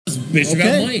Bitch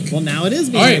About Mike. Well, now it is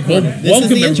being All right, well, recorded. This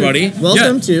welcome, is the intro. everybody.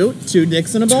 Welcome Yeah. to Two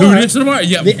Dicks in a Bar. Two Dicks in a Bar.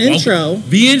 Yeah. The intro.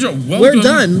 The intro. Welcome. We're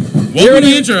done. Welcome to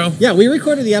the intro. Yeah, we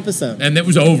recorded the episode. And it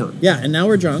was over. Yeah, and now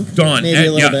we're drunk. Done. Maybe And,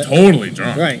 a little yeah, bit. totally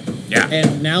drunk. Right. Yeah.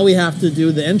 And now we have to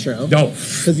do the intro. No.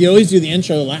 Because you always do the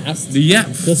intro last. Yeah.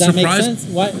 Does that make sense?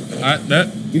 What?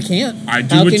 That You can't. I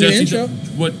do How what can Jesse. you intro?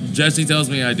 What Jesse tells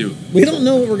me I do. We don't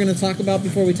know what we're going to talk about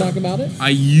before we talk about it. I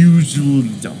usually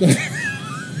don't.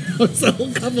 There's a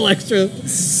couple extra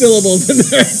syllables in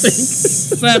there, I think.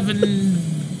 7,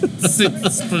 6.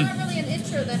 It's not really an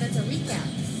intro, then it's a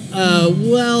recap.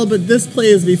 Well, but this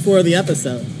plays before the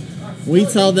episode. We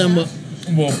tell them what.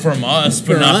 Well, from us,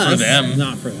 but For not us, for them.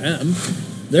 Not for them.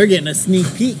 They're getting a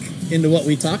sneak peek into what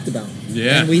we talked about.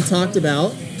 Yeah. And we talked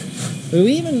about. Did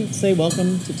we even say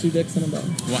welcome to Two Dicks in a Bar?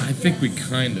 Well, I think we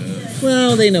kind of.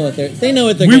 Well, they know what they're We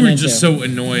getting were into. just so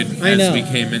annoyed I know. as we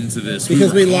came into this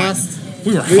Because we we were hot. lost.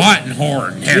 We were hot and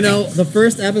hard. And heavy. You know, the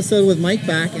first episode with Mike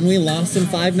back, and we lost him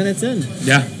 5 minutes in.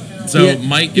 Yeah. So He-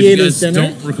 Mike, he if ate you his guys dinner?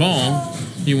 don't recall,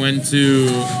 he went to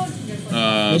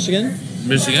Michigan,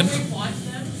 Michigan.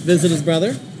 visit his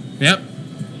brother, Yep.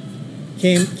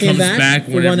 came Comes back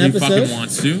for whenever one he episode, fucking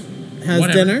wants to. has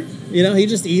Whatever. dinner. You know, he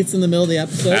just eats in the middle of the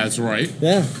episode. That's right.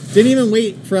 Yeah. Didn't even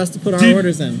wait for us to put our Did-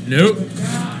 orders in. Nope.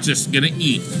 Just gonna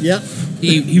eat. Yep.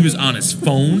 He was on his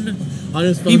phone. On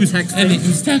his phone He was texting. and he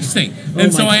was texting. Oh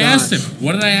And so my I asked him, gosh.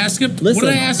 what did I ask him? Listen, what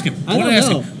did I ask him? I What don't did I ask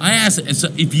know. him? I asked him, and so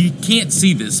if you can't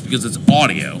see this because it's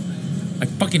audio, I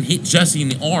fucking hit Jesse in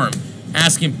the arm.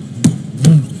 Ask him,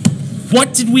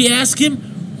 what did we ask him?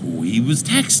 Who he was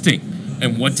texting.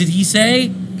 And what did he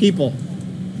say? People.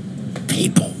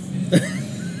 People.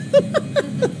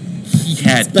 He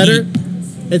had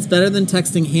It's better than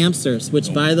texting hamsters,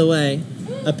 which, by the way,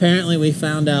 apparently we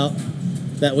found out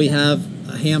that we have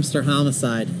a hamster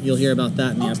homicide. You'll hear about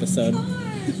that in the episode.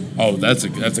 Oh, that's a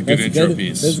good That's intro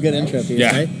piece. This is a good intro piece,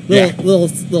 Yeah, right? yeah.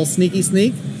 Little sneaky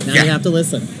sneak. Now Yeah. you have to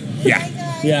listen. Yeah.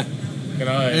 Yeah. Good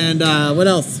night. And what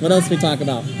else? What else we talk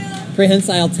about?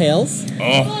 Prehensile tails.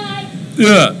 Oh.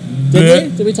 Yeah.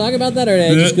 Did we talk about that, or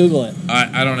did I just Google it?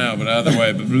 I don't know, but either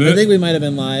way. But I think we might have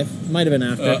been live. Might have been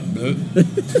after.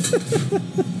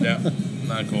 Yeah,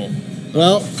 not cool.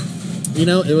 Well, you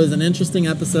know, it was an interesting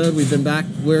episode. We've been back.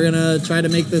 We're gonna try to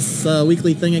make this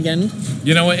weekly thing again.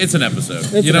 You know what? It's an episode.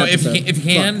 It's you an know, episode. if you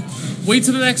can, wait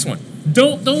till the next one.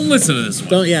 Don't listen to this one.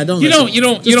 Don't You listen. don't. You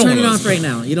Just don't turn it wanna off listen. right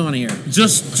now. You don't want to hear it.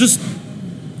 Just.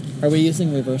 Are we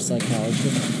using reverse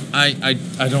psychology? I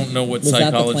don't know what Was that the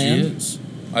psychology plan? is.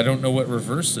 I don't know what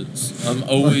reverse is. I'm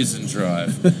always in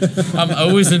drive. I'm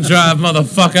always in drive,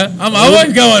 motherfucker. I'm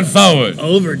always going forward.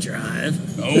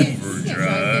 Overdrive.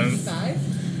 Overdrive. 55.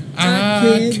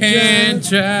 I can't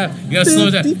drive. You gotta slow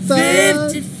down.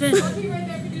 55. 55. I'll be right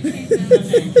back with your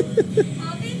change.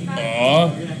 I'll be back. Aw,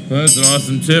 that's an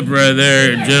awesome tip right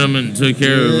there. Gentlemen took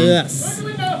care of him. Yes. The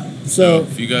window. So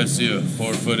If you guys see a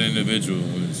 4-foot individual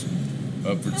who's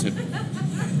up for tip,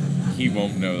 he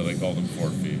won't know that I called him 4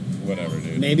 feet. Whatever,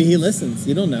 dude. maybe he listens.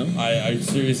 You don't know. I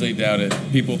seriously doubt it.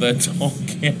 People that talk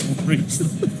can't reach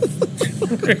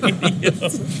the radio.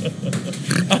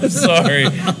 I'm sorry.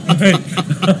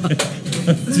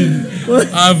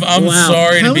 I'm Wow.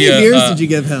 sorry How to be many a. beers did you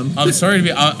give him? I'm sorry to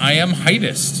be. I am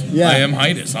heightest. Yeah. I am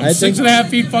heightest. I'm I 6.5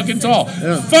 feet fucking tall.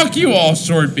 Yeah. Fuck you all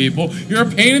short people. You're a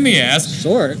pain in the ass.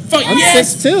 Short. Fuck I'm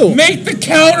yes. 6'2". Make the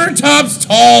countertops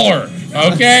taller.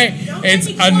 Okay. It's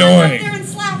Make me climb up there annoying. and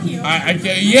slap you.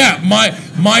 Yeah,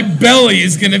 my belly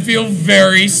is gonna feel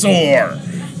very sore.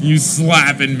 You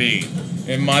slapping me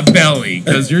in my belly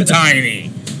because you're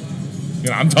tiny. You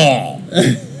know, I'm tall.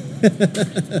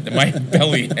 And my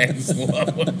belly hangs low.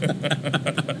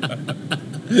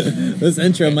 This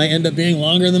intro might end up being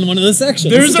longer than one of the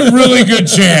sections. There's a really good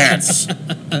chance.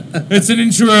 It's an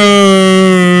intro.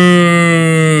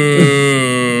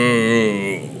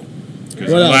 Because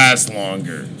it What else? lasts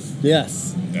longer.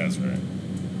 Yes. That's right.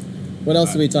 What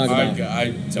else did we talk about?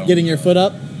 I don't. Getting your foot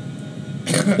up.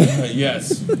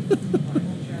 Yes.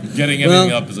 Getting everything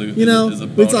Well, up is a you know, is a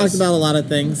we bonus. talked about a lot of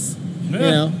things. Yeah,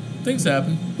 You know, things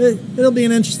happen. it'll be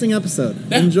an interesting episode.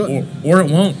 Yeah. Enjoy. Or it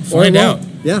won't. Or it Find out. won't.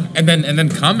 Yeah. And then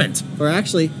comment. Or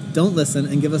actually, don't listen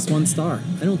and give us 1 star.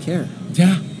 I don't care.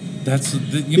 Yeah. That's the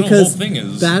the whole Because thing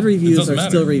is bad it reviews doesn't are matter.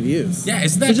 still reviews. Yeah,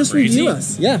 isn't that So just crazy? review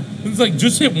us. Yeah. It's like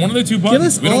just hit one of the 2 Give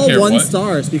buttons. us We don't all care 1 what.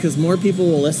 stars because more people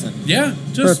will listen. Yeah,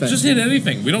 Perfect. just hit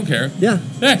anything. We don't care. Yeah.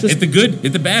 Yeah, Just, hit the good,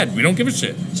 hit the bad. We don't give a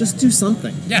shit. just do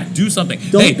something. Yeah, do something.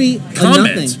 Don't Hey, be comment.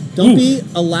 a nothing. Don't Ooh. be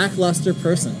a lackluster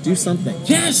person. Do something.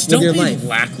 Yes, with don't your be life.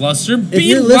 lackluster. If Be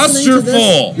you're listening to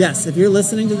lusterful. this, yes, if you're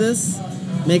listening to this,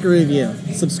 make a review.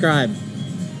 Subscribe.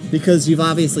 Because you've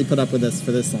obviously put up with this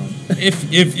for this long. If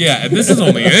this is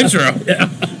only an intro.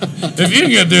 If you can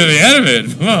get through the end of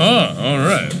it, all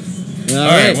right. All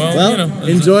right. Well,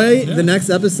 enjoy the next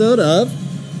episode of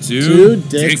Two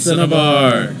Dicks in a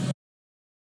Bar.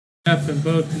 F in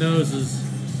both noses.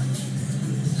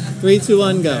 3, 2,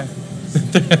 1, go.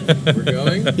 We're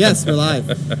going? Yes, we're live.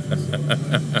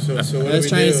 So what I was do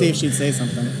trying we to see do? if she'd say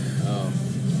something.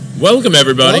 Welcome,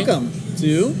 everybody. Welcome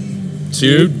to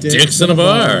Two Dicks in a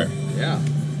Bar. Yeah,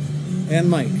 and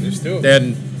Mike. there's two.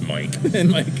 And Mike.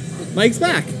 And Mike. Mike's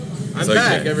back. I'm okay.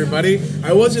 back, everybody.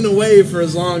 I wasn't away for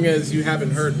as long as you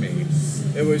haven't heard me.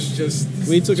 It was just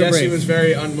We took a Jesse break. was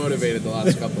very unmotivated the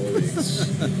last couple of weeks.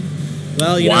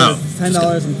 Well, you Wow. know,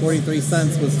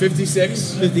 $10.43 was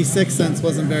 56. 56 cents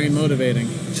wasn't very motivating.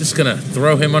 Just gonna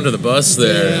throw him under the bus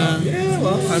there. Yeah,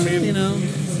 well, I mean, You know,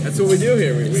 that's what we do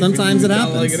here. We Sometimes it tell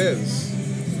happens. like it is.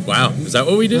 Wow, is that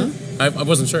what we do? Huh? I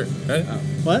wasn't sure. Right?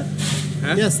 what?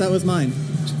 Huh? Yes, that was mine.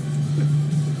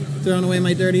 Throwing away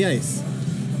my dirty ice.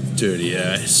 Dirty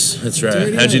ice. That's right.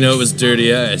 Dirty How'd you know ice. it was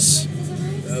dirty ice?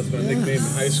 That was my nickname in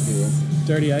high school.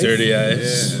 Dirty ice? Dirty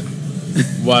ice. Yeah.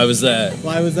 Why was that?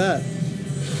 Why was that?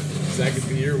 Zach could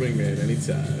be your wingman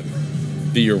anytime.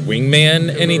 Be your wingman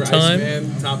anytime?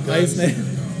 Iceman, Top Gun. Iceman.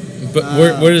 But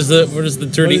where does the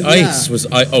dirty What is ice that?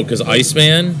 was? Because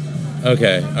Iceman.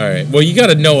 Okay, all right. Well, you got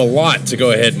to know a lot to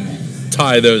go ahead and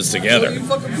tie those Well, together. you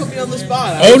fucking put me on the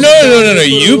spot. Oh, was no. just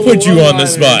You put a put you little on the one-liner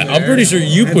spot. in I'm there. pretty sure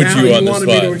you And put now you on the wanted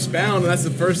me to spot. expound, and that's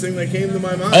the first thing that came to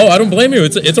my mind. Oh, I don't blame you.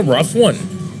 It's a rough one.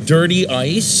 Dirty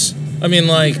ice. I mean,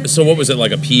 like, so what was it,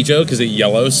 like a pea joke? Is it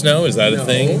yellow snow? Is that a No.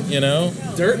 thing? You know,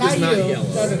 Dirt is not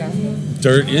yellow.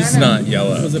 dirt is not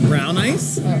yellow. Was it brown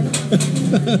ice?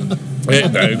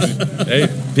 Hey,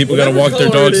 people got to Whatever walk their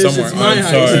color it dogs is, somewhere. it's my I'm ice.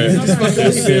 sorry. Just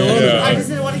fucking leave me alone. Yeah. I just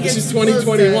didn't want to get This is too close to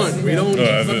 2021. We don't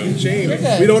Uh, fucking shame. You're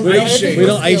good. We don't We ice shame. We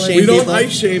don't ice shame We don't people.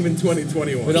 ice shame in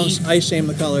 2021. We don't ice shame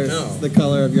the color, No. the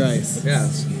color of your ice.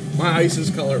 Yes. My ice is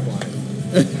colorblind.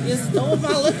 You stole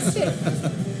my lipstick.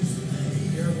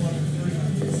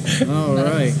 All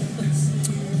right.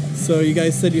 So you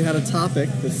guys said you had a topic.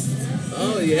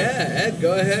 Oh yeah, Ed,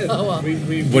 go ahead. Oh, well.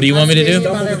 What do you want me to do?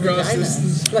 Stumbled across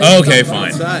this Okay,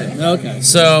 fine. outside. Okay.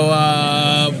 So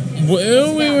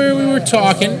we were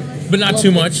talking, but not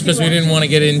too much because we didn't want to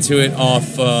get into it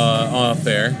off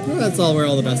air. Well, that's all where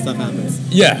all the best stuff happens.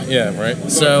 Yeah, right.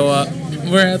 So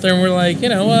we're out there and we're like, do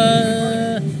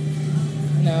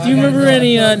you remember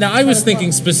any? Now I was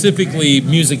thinking specifically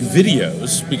music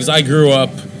videos because I grew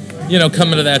up,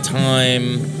 coming to that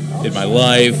time in my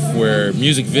life where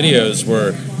music videos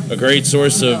were a great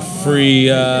source of free,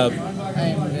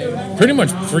 pretty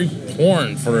much free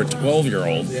porn for a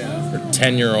 12-year-old or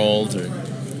 10-year-old. Or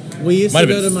We used Might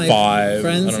to have go to been my 5, I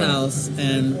friend's don't know. house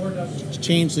and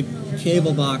change the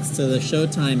cable box to the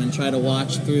Showtime and try to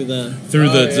watch through the. through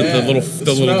Oh, the yeah. little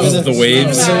snow. the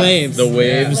waves. The waves. The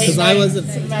waves. Because I wasn't.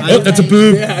 Oh, that's a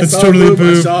boob. Yeah, I That's saw totally a a boob.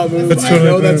 I boob. saw a boob. That's I totally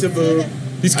know a that's a boob.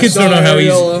 boob. These I kids saw don't know how easy.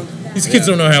 areola. These kids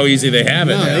don't know how easy they have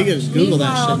it No, now. they can just Google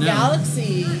that shit now.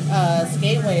 Galaxy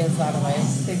Skateway is gone away.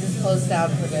 They just closed down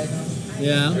for good.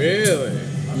 Yeah. Really?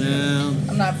 No.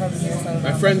 I'm not from here, so I don't My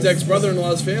know. friend's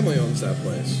ex-brother-in-law's family owns that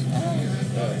place.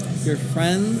 Your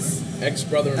friend's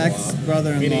Ex-brother-in-law.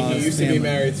 ex-brother-in-law. Meaning he used to be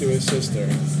married to his sister.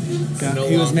 no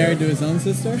He was longer. married to his own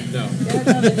sister? No. Yeah,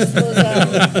 no, they just closed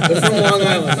down. They're from Long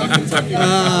Island, not Kentucky.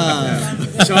 Ah.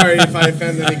 Yeah. Sorry if I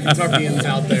offend any Kentuckians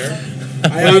out there.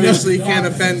 I obviously can't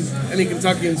offend any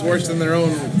Kentuckians worse than their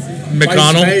own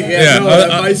McConnell? Vice May. Yeah, no,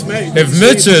 that Vice May. If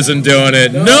Mitch isn't doing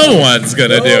it, no one's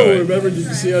gonna do it. Remember, did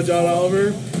you see how John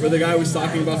Oliver, where the guy was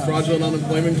talking about fraudulent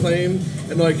unemployment claim?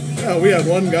 And we had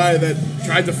one guy that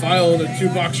tried to file a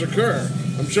Tupac Shakur.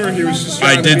 I'm sure he was just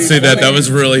trying I to did be see that. funny. That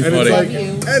was really And funny.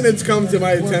 it's and it's come to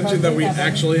my attention that we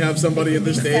actually have somebody in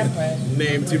the state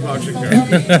named Tupac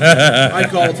Shakur. I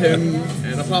called him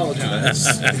and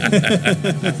apologized.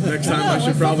 Next time I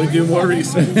should probably do more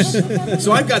research.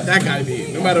 So I got that guy beat,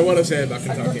 no matter what I say about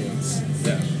Kentuckians.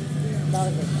 Yeah.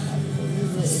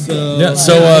 So, Yeah,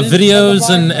 so I didn't- videos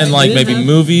and like I didn't maybe have-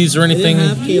 movies or I didn't anything.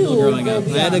 have cable growing up.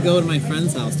 I had to go to my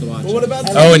friend's house to watch Well, what it. about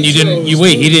Oh, and you TV didn't. shows, He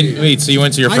movies? didn't. Wait, so you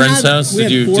went to your I friend's had- house? we Did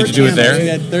had you 4 do it channels. We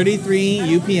there? had 33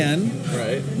 UPN.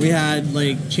 Right. We had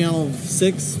like channel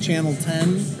 6, channel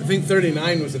 10, I think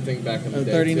 39 was a thing back in the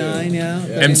day. 39, too. yeah.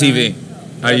 MTV.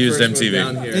 I That used first was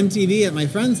down MTV. here. MTV at my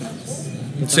friend's house.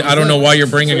 See, I don't know why you're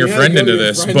bringing So your you had to friend go into to your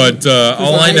this, friend- but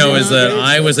all I I know did is not that pay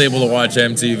I was able to watch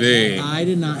MTV. I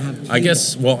did not have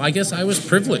cable. I guess I was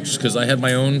privileged because I had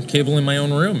my own cable in my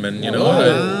own room, and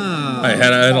Wow. I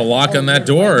had a lock on that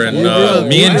door, and Yeah.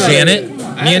 me and I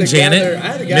had to Janet,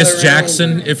 gather Miss around-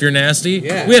 Jackson, if you're nasty,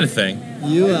 Yeah. we had a thing.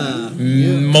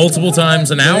 multiple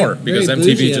times an hour very because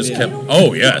bougie MTV of just you. kept.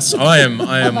 Oh yes, I am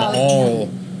all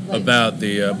about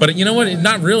the. But you know what?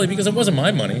 Not really because it wasn't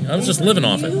my money. I was just living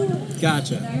off it.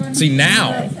 Gotcha. See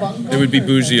now, it would be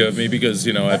bougie of me because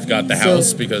I've got the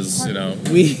house because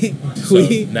We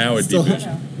now it'd be stole, bougie.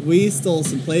 we stole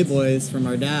some Playboys from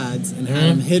our dads and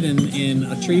had them hidden in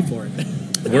a tree fort.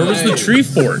 Where was the tree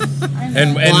fort?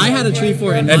 And Well, I had a tree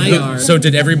fort in my yard. so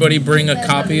did everybody bring a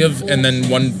copy of? And then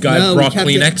one guy No, we brought kept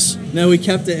Kleenex. No, we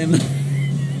kept it in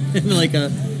like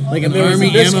an There was a army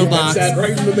biscuit ammo that box. sat right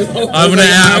in the middle.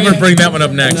 I'm gonna bring that one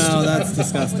up next. No, that's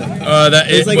disgusting. That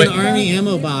It was like wait, an army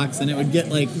ammo box, and it would get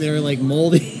they were like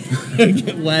moldy, it would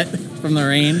get wet from the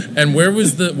rain. And where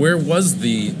was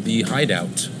the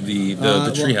hideout? The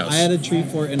Well, treehouse. I had a tree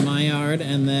fort in my yard,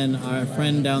 and then our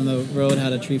friend down the road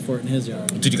had a tree fort in his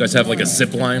yard. Did you guys have like a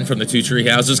zip line from the two tree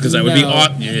houses? Because that would be No,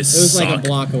 awesome. It was like a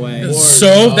block away.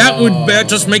 So that would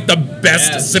just make the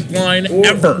best zip line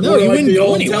ever. No, Or you like wouldn't the go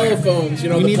old anywhere. telephones, You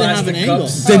the need to have plastic an angle.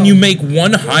 cups. Then you make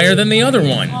one higher than the other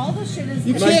one. All the shit is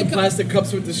You Like the can't. plastic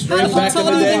cups with the string How back in tall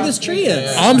the do you day. think this tree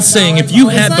is? I'm saying if you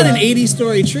It's had not an the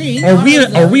 80-story tree.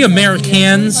 Are we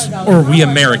Americans or are we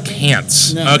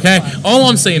Americans? No. Okay. All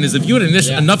I'm saying is, if you had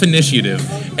enough initiative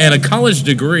and a college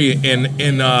degree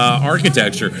in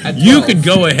architecture, you could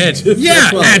go ahead. Yeah,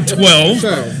 12. at 12.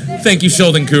 Sure. Thank you,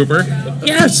 Sheldon Cooper.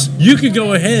 Yes, you could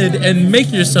go ahead and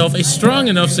make yourself a strong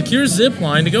enough, secure zip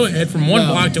line to go ahead from one No.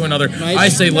 block to another. My- I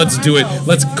say, let's do it.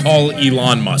 Let's call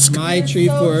Elon Musk. My tree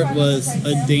fort was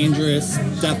a dangerous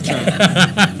death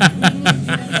trap.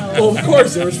 Well, of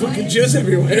course, there was fucking jizz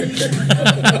everywhere.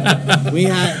 We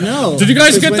had no. Did you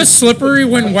guys 'cause get the slippery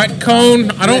when wet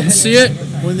cone? I don't see it.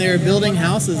 when they were building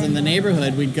houses in the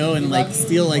neighborhood? We'd go and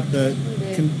steal the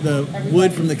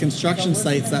wood from the construction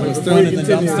sites that was Before thrown you in the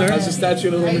continue, dumpster. as the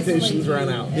statute of limitations ran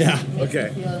out. Yeah.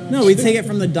 Okay. No, we'd take it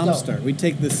from the dumpster. We'd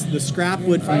take the scrap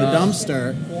wood from the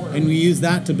dumpster, and we use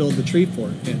that to build the tree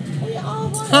fort.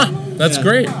 Huh? That's Yeah.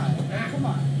 great.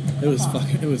 It was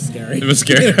scary. It was scary. It was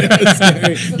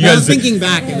scary. You Now guys- thinking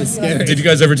back, it was scary. Did you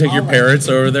guys ever take your parents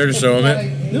over there to show them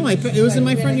it? No, it was in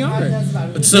my front yard.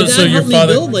 So, My dad so your helped me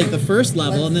father. build the first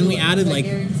level, and then we added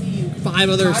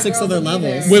 6 other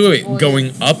levels. Wait,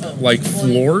 going up like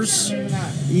floors?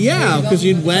 Yeah, because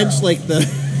you'd wedge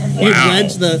you'd Wow.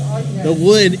 wedge the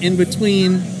wood in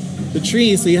between the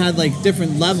trees, so you had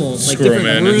different levels, Screw 'em different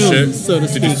in and rooms, shit. so to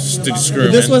Did speak. you screw But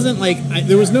 'em this in? wasn't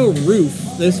there was no roof.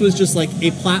 This was just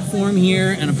a platform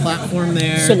here and a platform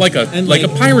there. So like a- and like a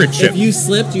pirate ship. If you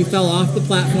slipped, you fell off the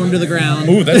platform to the ground.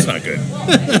 Ooh, that's not good.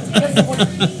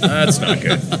 That's not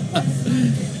good.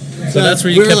 So that's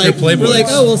where you kept your Playboys. We're like,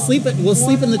 oh, we'll sleep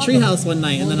in the treehouse one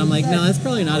night, and then I'm like, no, that's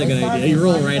probably not a good idea. You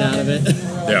roll right out of it.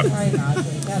 Yeah.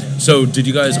 So did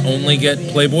you guys only get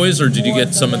Playboys, or did you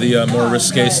get some of the more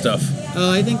risque stuff? Oh,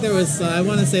 I think there was. I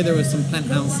want to say there was some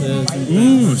penthouses. And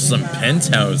Ooh, some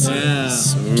penthouses.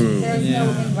 Yeah. Ooh.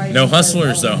 yeah. No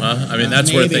hustlers though, huh? I mean,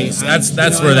 that's where Maybe. things. That's I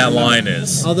where that don't know. line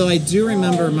is. Although I do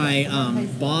remember my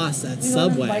boss at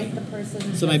Subway.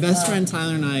 So my best friend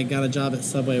Tyler and I got a job at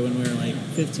Subway when we were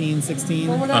 15, 16.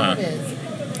 For whatever Uh-huh. it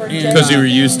is. For And- Because you were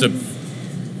used to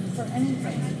for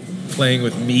anything. playing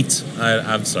with meat.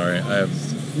 I'm sorry. I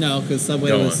have No, because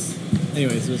Subway Go was.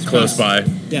 Anyways, it was close fresh.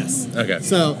 by. Yes. Okay.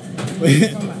 So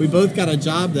we both got a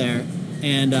job there,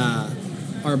 and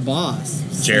our boss.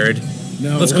 Jared.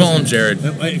 No, Let's it call him wasn't. Jared.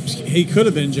 He could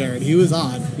have been Jared. He was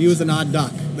odd. He was an odd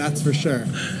duck. That's for sure.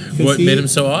 'Cause What made him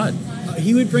so odd?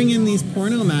 He would bring in these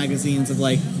porno magazines of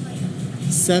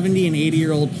 70 and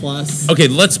 80-year-old plus. Okay,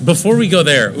 before we go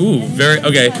there. Ooh,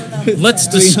 okay. Let's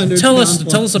just 300 tell us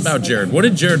pounds. about Jared. What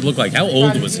did Jared look like? How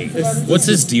old was he? What's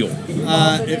his deal?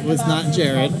 It was not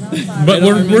Jared. But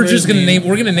we're just gonna name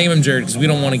him Jared because we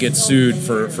don't want to get sued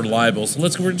for libel. So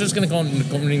we're just gonna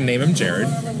name him Jared.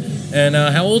 And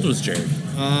how old was Jared?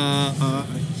 God,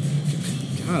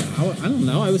 I don't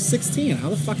know. I was 16. How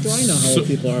the fuck do I know how So- old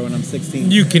people are when I'm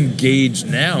 16? You can gauge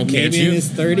now, can't Maybe you? in his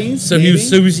 30s. So maybe?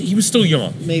 he was still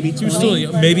young. Maybe He was still 20.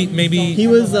 young. Maybe He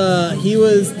was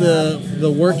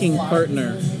the working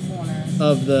partner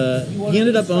of the. He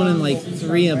ended up owning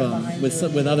 3 of them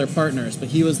with other partners, but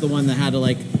he was the one that had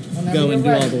to go and do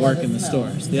all the work in the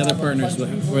stores. The other partners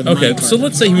were the Okay, money so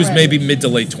let's say he was maybe mid to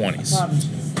late 20s.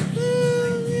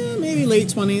 yeah, maybe late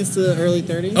 20s to early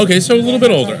 30s. Okay, so a little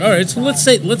bit older. All right, so let's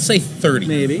say 30.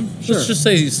 Maybe. Sure. Let's just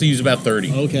say he's about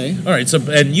 30. Okay. All right, so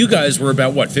and you guys were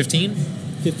about what, 15?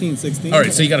 15, 16. All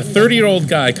right, so you got a 30-year-old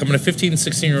guy coming to 15,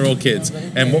 16-year-old kids,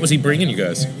 and what was he bringing you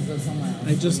guys?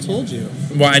 I just told you.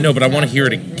 Well, I know, but I want to hear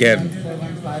it again.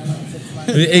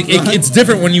 It's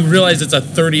different when you realize it's a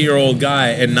 30-year-old guy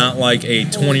and not like a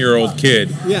 20-year-old kid.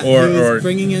 Yeah, or he was or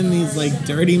bringing in these like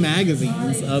dirty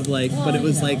magazines of like, but it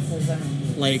was like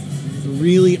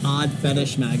really odd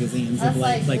fetish magazines of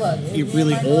like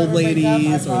really old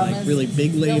ladies or like really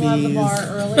big ladies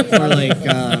or like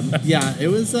yeah, it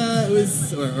was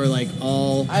or like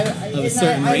all of a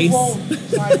certain race.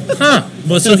 Huh.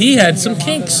 Well, so he had some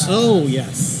kinks. Oh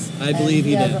yes, I believe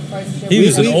he did. He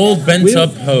was an old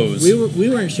bent-up hose. We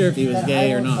weren't sure if he was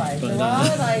gay or not, but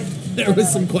there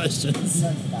was some questions.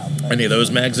 Any of those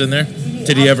mags in there?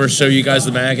 Did he ever show you guys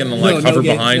the mag and like No, hover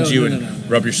gay- behind no, you no, and no.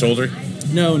 rub your shoulder?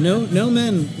 No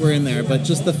men were in there, but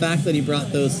just the fact that he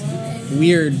brought those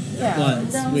weird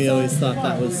ones, we always thought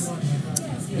that was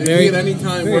Very, at any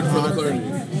time very work for the odd.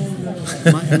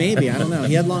 clergy. Maybe, I don't know.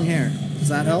 He had long hair. Does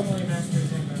that help?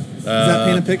 Does that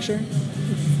paint a picture?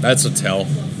 That's a tell.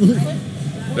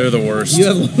 They're the worst. You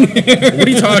have long hair. What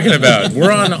are you talking about?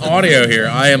 We're on audio here.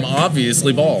 I am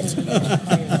obviously bald.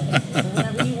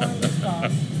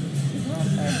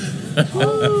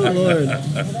 Oh, Lord.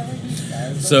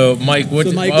 So, Mike, what?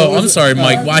 So, Mike, oh, what was I'm it? sorry,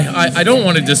 Mike. Why? I don't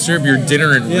want to disturb your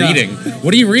dinner and Yeah. reading.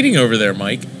 What are you reading over there,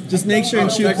 Mike? Just make sure and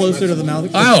shoot closer to the mouth.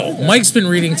 Oh, Mike's been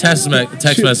reading text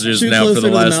messages shoot now for closer the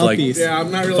to the last like. mouthpiece. Yeah,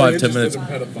 I'm not really 5-10 interested minutes. in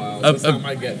pedophiles. That's not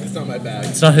my get. That's not my bag.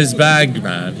 It's not his bag,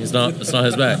 man. It's not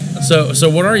his bag. So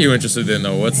what are you interested in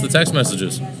though? What's the text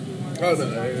messages? Oh,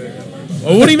 no.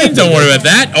 Oh, what do you mean? Don't worry about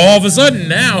that. All of a sudden,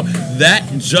 now that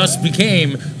just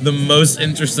became the most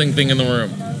interesting thing in the room.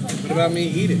 What about me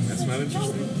eating? That's not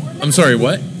interesting. I'm sorry.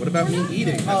 What? What about me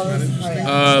eating? That's not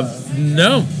interesting.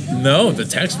 No. The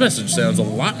text message sounds a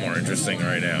lot more interesting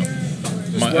right now.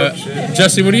 work shit.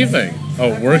 Jesse, what do you think?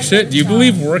 Oh, work shit? Do you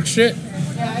believe work shit?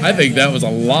 I think that was a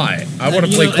lie. I want to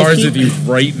You play know, I cards keep- with you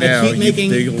right now, keep you making-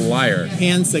 big liar.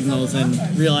 Hand signals and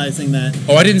realizing that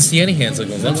Oh, I didn't see any hand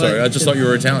signals. I'm What? sorry. I just thought you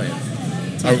were Italian.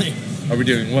 Are we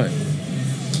doing what?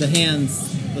 the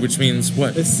hands. Which means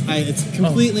what? It's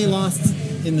completely lost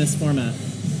in this format.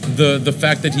 The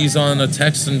fact that he's on a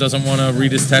text and doesn't want to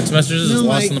read his text messages is No,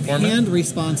 lost my in the format? hand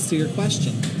responds to your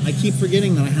question. I keep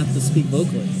forgetting that I have to speak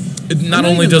vocally. Not not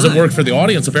only even does it live. work for the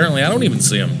audience, apparently I don't even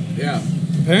see him. Yeah.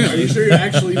 Are Apparently. you sure you're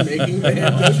actually making the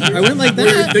hand gestures? I went like Or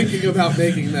you're that. thinking about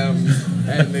making them,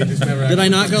 and they just never Did I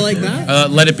not go like that?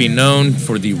 Let it be known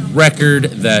for the record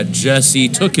that Jesse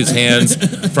took his hands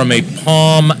from a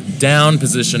palm down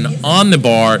position on the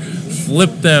bar,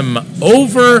 flipped them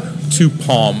over to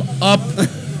palm up.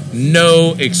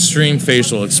 No extreme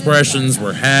facial expressions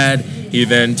were had. He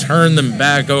then turned them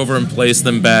back over and placed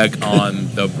them back on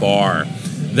the bar.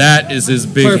 That is his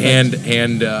big Perfect.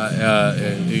 hand.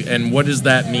 And what does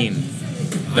that mean?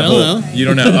 The I don't know. You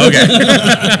don't know. Okay.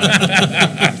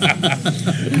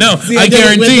 No, See, I did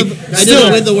it with guarantee. the- I did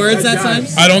it with the words that time.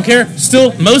 I don't care.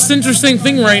 Still, most interesting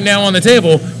thing right now on the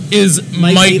table is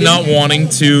Mike Mike eating? not wanting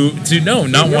to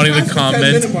not We're wanting to past the comment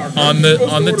 10-minute mark. on We're the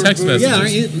supposed to order text food. messages. Yeah,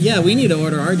 aren't you? Yeah, we need to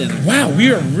order our dinner. Wow,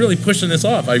 we are really pushing this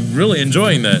off. I'm really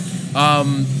enjoying that.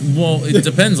 Well, it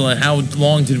depends on how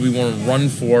long did we want to run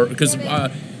for? Because, all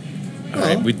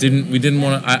right, we didn't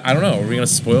want to. I don't know. Are we gonna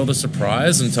spoil the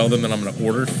surprise and tell them that I'm gonna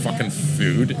order fucking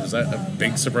food? Is that a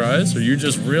big surprise? Or are you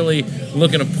just really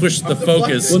looking to push the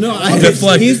focus? Well, no,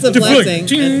 Deflect. he's deflecting,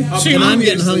 Ching, and ching, I'm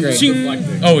getting hungry. ching.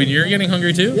 Deflecting. Oh, and you're getting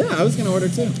hungry too? Yeah, I was gonna order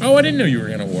too. Oh, I didn't know you were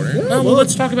gonna order. Yeah, Oh, well, well,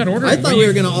 let's talk about ordering. I thought we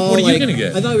were gonna all What are like. you gonna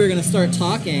get? I thought we were gonna start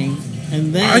talking,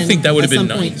 and then I think that would have at been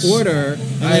some point nice. order,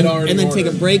 I had and already then take a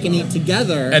ordered. break and eat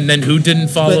together. And then who didn't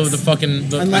follow But- the fucking?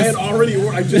 The, unless- I had already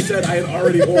ordered. I just said I had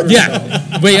already ordered. yeah,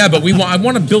 but I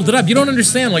want to build it up. You don't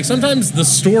understand. Like sometimes the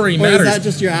story or is matters. that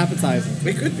just your appetizer?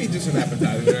 It could be just an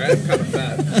appetizer. I'm kind of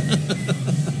fat.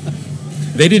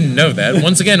 They didn't know that.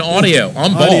 Once again, audio.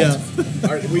 I'm bald. Audio. All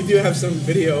right, we do have some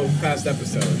video past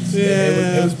episodes.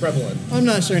 It was prevalent. I'm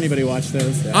not sure anybody watched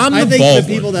those. I'm I the think bald the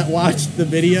people that watched the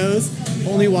videos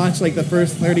only watched like the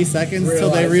first 30 seconds until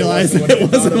they realized Realized that it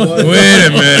it wasn't wasn't what they one. Wait a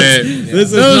minute. This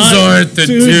is Those not aren't the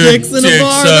two two dicks in a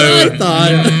bar that I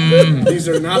thought. These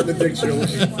are not the dicks you're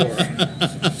looking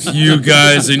for. You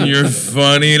guys and your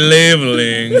funny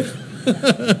labeling.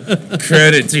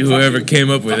 Credit to whoever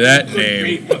came up with that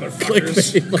name.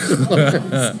 Motherfuckers.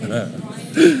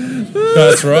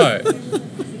 That's right.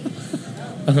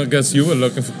 I guess you were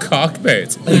looking for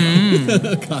cockbait.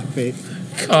 Cockbait.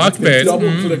 Cockbait. Double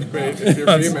clickbait if you're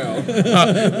female.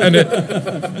 And it,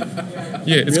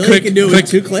 yeah, it's Really? click, you can do it click,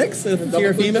 with 2 clicks if Double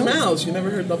you're a click the female? mouse. You never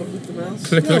heard double click the mouse?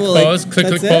 click, Yeah, click, well, like, pause, click,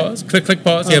 click, that's it? pause, click, click,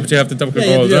 pause. Yeah, but you have to double click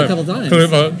Yeah, you have pause. to do it a right? couple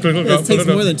times. Click, click, click, It takes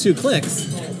more than 2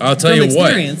 clicks. I'll tell From you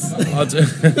what. experience.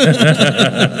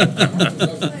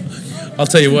 I'll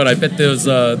tell you what. I bet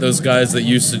those guys that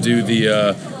used to do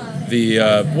the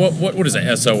what is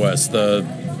it? SOS, the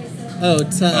Oh,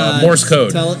 Morse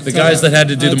code. The guys that had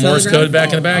to do the Morse code back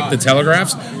in the back, the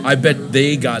telegraphs, I bet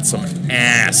they got some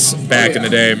ass back in the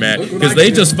day, man. Because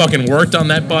they just fucking worked on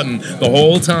that button the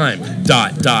whole time.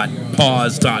 Dot,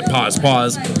 pause, pause,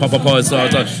 pause,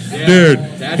 dot. Dude,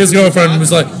 his girlfriend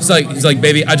was like, he's like,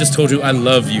 baby, I just told you I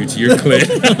love you to your clit.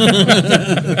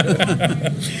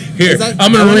 Here,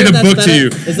 I'm gonna read a book to you.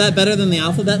 Is that better than the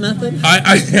alphabet method?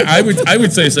 I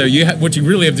would say so. What you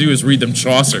really have to do is read them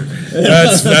Chaucer.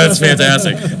 That's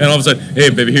fantastic. And all of a sudden, hey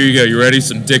baby, here you go. You ready?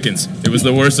 Some Dickens. It was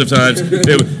the worst of times.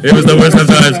 It was the worst of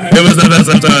times. It was the best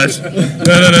of times.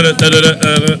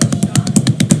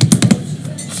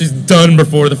 She's done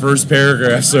before the first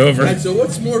paragraph's over. Right, so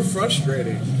what's more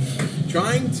frustrating?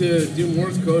 Trying to do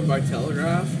Morse code by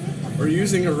telegraph or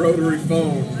using a rotary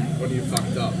phone when you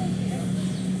fucked up?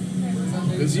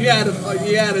 Because you had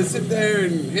to sit there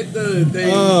and hit the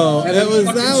thing. Oh, and that was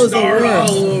the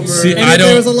worst. See, and if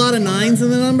there was a lot of nines in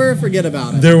the number, forget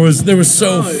about it. There was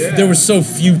so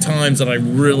few times that I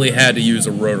really had to use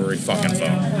a rotary fucking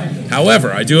phone.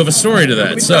 However, I do have a story to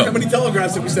that. How many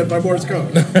telegraphs have we sent by Morse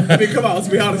code? I mean, come on, let's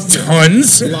be honest.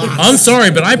 Tons. I'm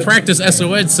sorry, but I practiced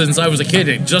SOS since I was a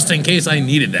kid, just in case I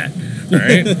needed that. All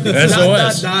right,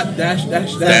 SOS. Dash.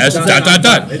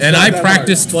 And I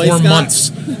practiced for months.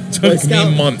 Took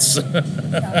me months.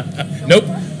 Nope,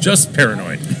 just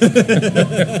paranoid.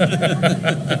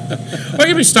 I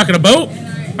could be stuck in a boat.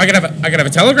 I could have a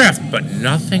telegraph, but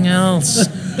nothing else.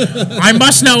 I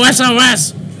must know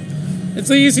SOS. It's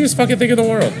the easiest fucking thing in the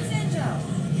world.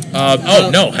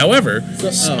 No. However,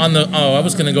 I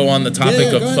was going to go on the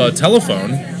topic of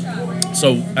telephone.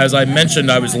 So as I mentioned,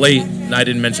 I was late, and I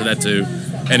didn't mention that to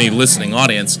any listening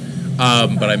audience,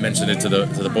 but I mentioned it to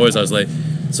the boys. I was late.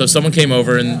 So someone came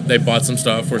over and they bought some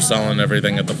stuff. We're selling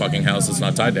everything at the fucking house. It's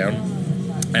not tied down,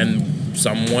 and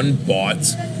someone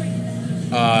bought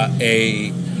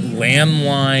a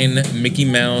landline Mickey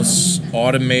Mouse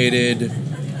automated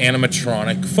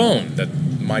animatronic phone that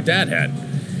my dad had.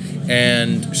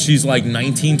 And she's like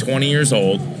 19, 20 years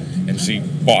old, and she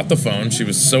bought the phone. She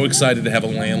was so excited to have a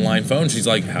landline phone. She's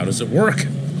like, how does it work?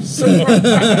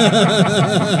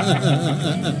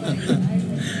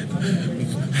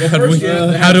 How do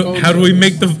we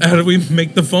make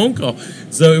the phone call?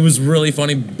 So it was really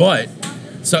funny, but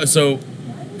so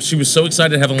she was so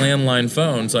excited to have a landline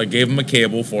phone, so I gave them a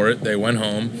cable for it. They went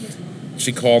home.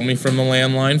 She called me from the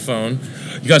landline phone.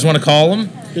 You guys want to call them?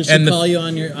 Did she call you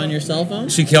on your cell phone?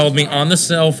 She called me on the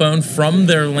cell phone from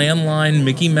their landline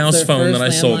Mickey Mouse phone that I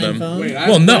sold them.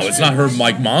 Well, no, it's not her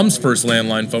mom's first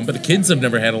landline phone, but the kids have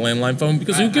never had a landline phone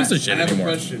because who gives a shit anymore?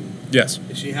 I have a question. Yes.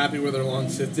 Is she happy with her long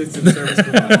distance service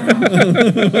provider?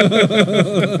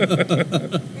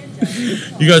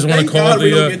 You guys want to call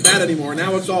we don't get that anymore.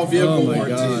 Now it's all vehicle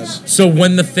warranties. So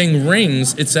when the thing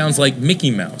rings, it sounds like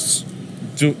Mickey Mouse.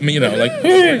 Like,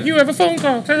 hey, you have a phone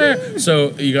call. So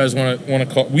you guys want to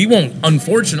call? We won't.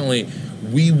 Unfortunately,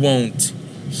 we won't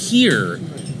hear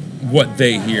what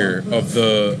they hear of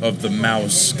the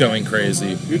mouse going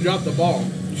crazy. You dropped the ball.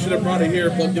 You should have brought it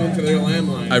here, plugged it into their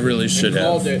landline. I really should have.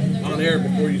 Called it on air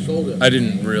before you sold it. I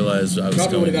didn't realize I was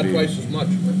Probably going would have to got twice as much.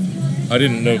 I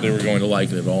didn't know they were going to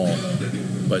like it at all,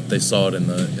 but they saw it in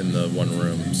the one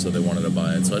room, so they wanted to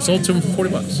buy it. So I sold it to them for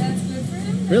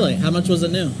 $40. Really? How much was it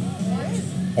new?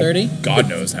 30? God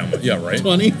knows how much. Yeah, right.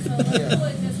 20? I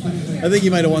think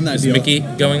you might have won that Is deal. Mickey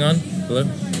going on? Hello?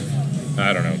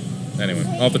 I don't know. Anyway,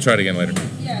 I'll have to try it again later.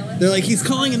 They're like, he's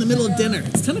calling in the middle of dinner.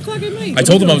 It's 10 o'clock at night. I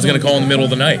told them I was going to call in the middle of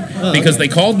the night because they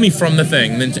called me from the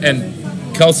thing,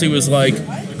 and Kelsey was like,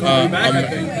 I'm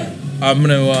going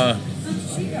to...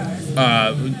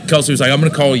 Kelsey was like, I'm going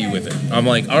to call you with it. I'm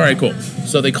like, all right, cool.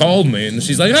 So they called me, and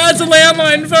she's like, it's a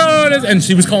landline phone. And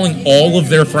she was calling all of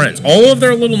their friends, all of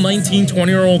their little 19,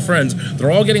 20-year-old friends.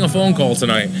 They're all getting a phone call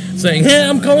tonight saying, hey,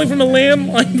 I'm calling from a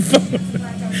landline phone.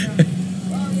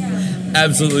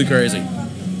 Absolutely crazy.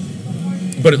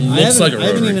 But it looks like a rotary.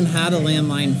 I haven't even had a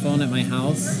landline phone at my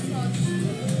house.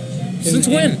 Since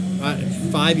when?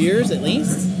 5 years at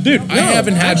least. Dude, I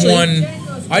haven't had one.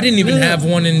 I didn't even have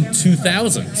one in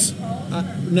 2000s.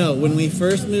 No, when we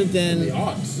first moved in,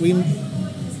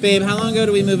 babe, how long ago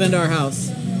did we move into our house?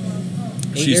 8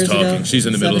 She's years talking. ago? She's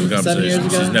in the middle of a 7 years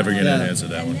conversation. ago? She's never going to answer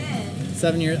that one.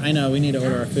 7 years. I know. We need to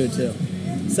order our food too.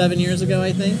 7 years ago,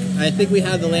 I think. I think we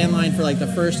had the landline for like the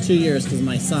first 2 years because of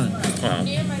my son. Uh-huh.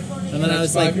 And then I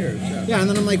was like, and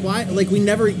then I'm like, why? Like we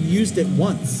never used it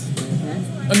once.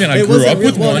 I mean, I grew up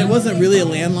with one. It wasn't really a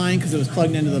landline because it was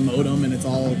plugged into the modem and it's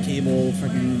all cable,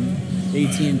 freaking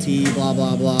AT&T, blah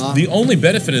blah blah. The only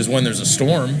benefit is when there's a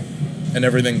storm. and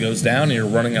everything goes down and you're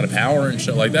running out of power and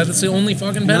shit like that. That's the only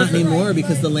fucking Not benefit. anymore,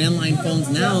 because the landline phones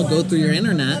now go through your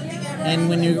internet, and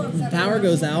when your power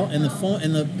goes out and the phone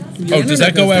and the your Does internet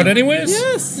that go goes out down- anyways?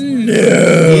 Yes. No.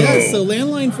 Yes. So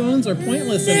landline phones are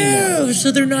pointless anymore. No,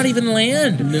 so they're not even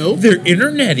land. Nope. They're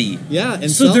internet-y. Yeah, and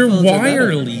So cell they're phones are better.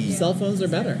 wirely. Cell phones are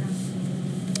better.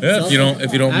 Yeah, if you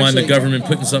don't mind the Actually- government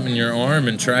putting something in your arm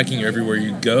and tracking you everywhere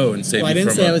you go and saving Well, I you didn't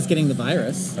from say I was getting the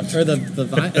virus or the the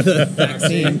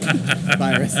vaccine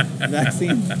virus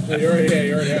vaccine. You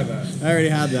already had that. I already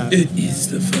had that. It is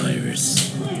the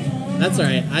virus. That's all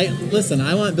right.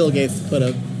 I want Bill Gates to put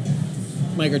a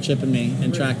microchip in me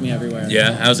and track me everywhere.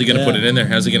 Yeah, how's he gonna Yeah. put it in there?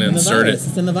 How's he gonna In the insert virus. it?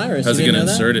 It's in the virus. How's You he gonna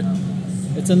didn't know insert it? that?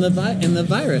 It's in the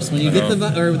virus. When you get the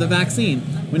vaccine.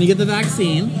 When you get the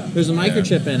vaccine, there's a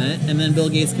microchip in it, and then Bill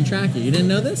Gates can track you. You didn't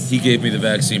know this? He gave me the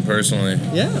vaccine personally.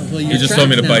 Yeah. Well, you're He just told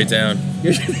me to tracked bite now.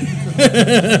 down.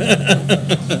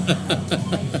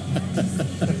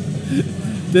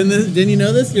 Didn't you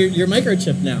know this? You're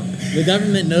microchipped now. The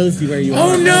government knows where you are Oh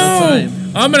all the no! time.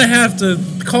 I'm gonna have to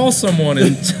call someone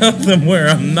and tell them where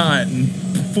I'm not and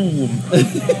fool them.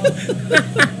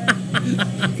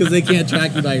 Because they can't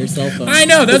track you by your cell phone. I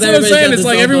know, that's 'Cause what I'm everybody's saying. got It's the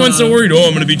like cell everyone's phone so on. worried. Oh,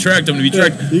 I'm gonna be tracked. I'm gonna be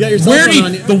tracked. You got your cell Where phone do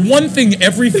on you, you. the one thing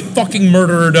every fucking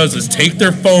murderer does is take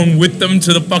their phone with them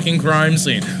to the fucking crime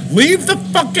scene. Leave the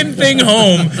fucking thing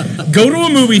home. Go to a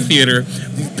movie theater.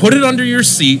 Put it under your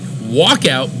seat. Walk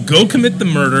out, go commit the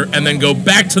murder, and then go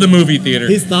back to the movie theater.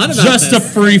 He's thought about Just this. a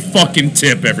free fucking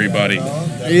tip, everybody.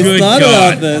 He's Good thought God.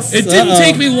 about this. It didn't Uh-oh.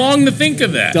 take me long to think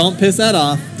of that. Don't piss that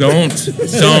off. Don't.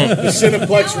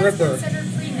 Cineplex Ripper.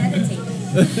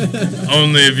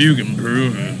 Only if you can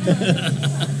prove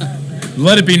it.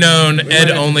 Let it be known, Ed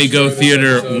only go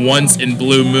theater once in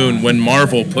Blue Moon when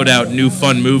Marvel put out new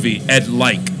fun movie, Ed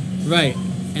Like. Right.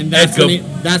 And That's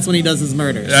that's when he does his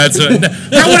murders. That's how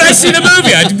would I see the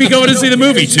movie? I'd be going to see the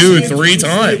movie 2, 3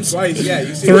 times. Twice, yeah.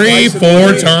 You see 3, it twice in 4 the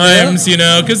movie. times, you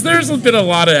know, because there's been a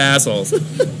lot of assholes. How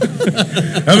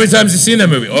many times have you seen that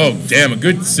movie? Oh, damn, a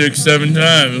good 6, 7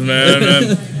 times,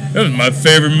 man. That was my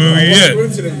favorite movie What yet.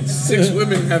 coincidence? 6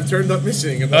 women have turned up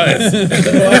missing in the Oh, last,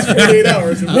 the last 48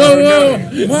 hours. in Broward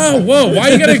County. Whoa! Why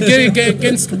you gotta get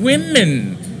against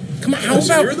women? Come on, how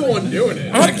Listen, about? you're the one doing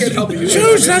it. I can't help you.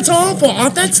 Juice, that's awful. Oh,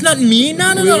 that's not me. No.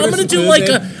 I'm gonna do like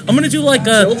a.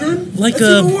 Children? Like That's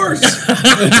a. even worse.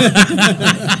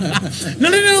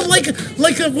 No.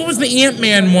 Like a, what was the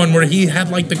Ant-Man one where he had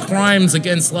like the crimes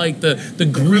against like the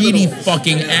greedy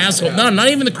fucking asshole? No, not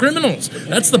even the criminals.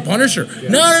 That's the Punisher.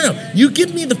 No. You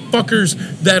give me the fuckers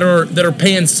that are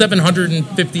paying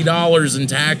 $750 in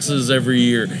taxes every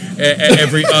year,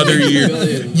 every other year.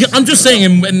 Yeah, I'm just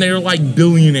saying, and they're like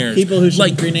billionaires. People who should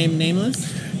like, be renamed nameless.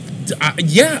 I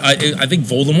think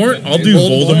Voldemort. I'll do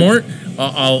Voldemort.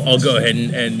 I'll go ahead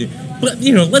and but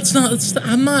you know,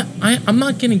 I'm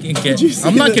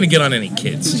not gonna get on any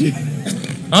kids.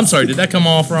 I'm sorry, did that come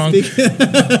off wrong? It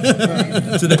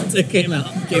came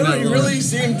out. You really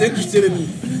seemed interested in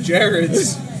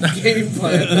Jared's game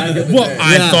plan back in the Well, day.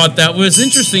 I thought that was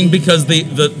interesting because the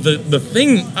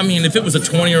thing. I mean, if it was a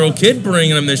 20-year-old kid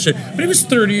bringing him this shit, but he was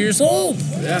 30 years old.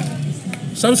 Yeah.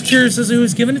 So I was curious as to who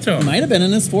was giving it to him. Might have been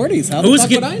in his 40s. How Who the was fuck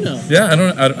get- would I know? Yeah,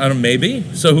 I don't. Maybe.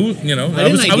 So who? You know, I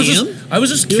didn't ID him. I was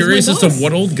just He was my curious as to boss.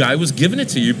 what old guy was giving it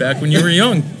to you back when you were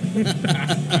young.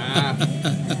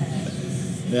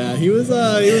 Yeah, he was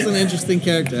an interesting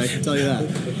character. I can tell you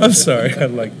that. I'm sorry. I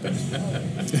like that.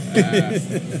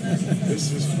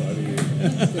 This is funny.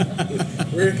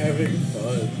 We're having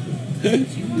fun.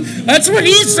 That's what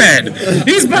he said.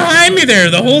 He's behind me there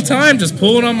the whole time, just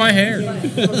pulling on my hair.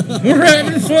 We're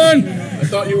having fun. I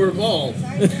thought you were bald.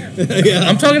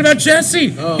 I'm talking about Jesse.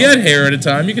 He had hair at a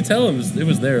time. You could tell it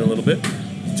was there a little bit.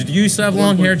 Did you used to have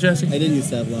long hair, Jesse? I did used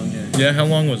to have long hair. Yeah. How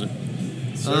long was it?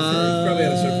 Surfer. You probably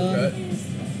had a surfer cut.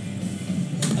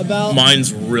 About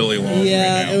Mine's really long.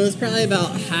 yeah, right it was probably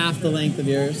about half the length of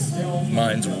yours. now.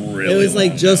 Mine's really. It was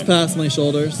like long just now. past my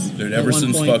shoulders. Dude, at ever one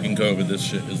since point. fucking COVID, this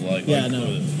shit is like. Yeah, like,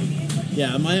 no.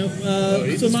 Yeah, mine. he's So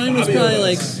just mine was Fabio probably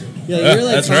like. us. Yeah, Yeah, you're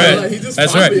like. that's probably- right. he just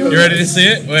That's right. Fabio'd You ready to us. see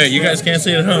it? Wait, you guys can't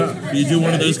see it at home. You do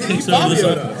one of those kicks over the Fabio'd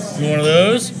side. us. You one of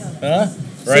those? Huh?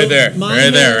 Right there. my Right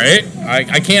there, hair- right?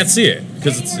 I can't see it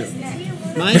because it's.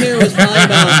 My hair was probably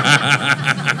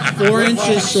about 4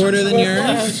 inches shorter than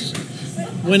yours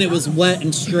when it was wet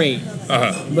and straight.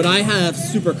 Uh-huh. But I have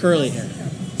super curly hair.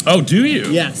 Oh, do you?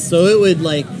 Yes, so it would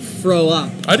like throw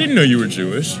up. I didn't know you were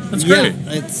Jewish. That's Yeah, great.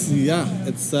 it's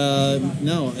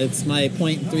no, it's my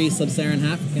 0.3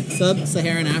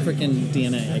 sub-Saharan African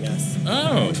DNA, I guess.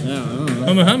 Oh, Yeah, I don't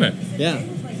know. Muhammad. Yeah,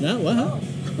 no, what?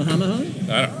 Muhammad?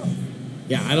 I don't.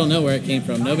 Yeah, I don't know where it came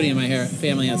from. Nobody in my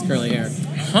family has curly hair.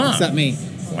 except me.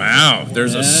 Wow,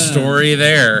 there's a Yeah. story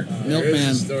there.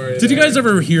 Milkman. Did you guys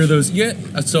ever hear those? Yeah.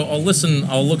 So I'll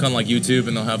look on like YouTube,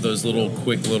 and they'll have those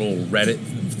quick little Reddit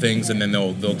things, and then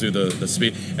they'll do the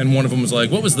speed. And one of them was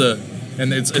like, "What was the?"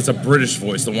 And it's a British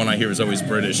voice. The one I hear is always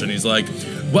British, and he's like,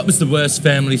 "What was the worst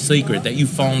family secret that you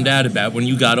found out about when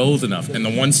you got old enough?" And the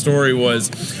one story was,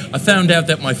 "I found out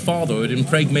that my father had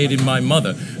impregnated my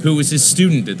mother, who was his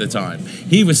student at the time.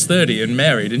 He was 30 and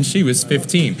married, and she was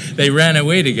 15. They ran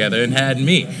away together and had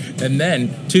me. And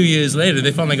then 2 years later,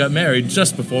 they finally got married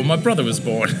just before my brother was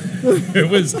born." It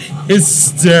was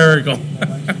hysterical.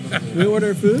 We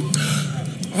order food?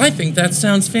 I think that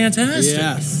sounds fantastic.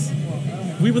 Yes.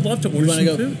 We would love to order You want some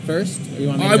to go food. first? Or you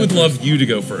want me to I go would first? love you to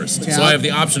go first. Okay, So I have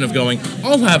the option of going,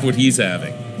 I'll have what he's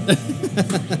having.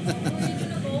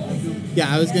 Yeah,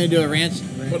 I was going to do a ranch.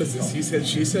 What is this? He said,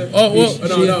 she said? Oh, well,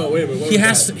 Oh, no, wait a minute. What he was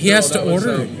has that? to- he has No, to that was,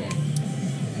 order.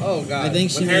 Oh, God. I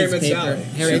think she When Harry needs met paper. Sally.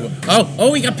 Harry,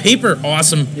 Oh, we got paper.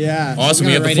 Awesome. Yeah, Awesome.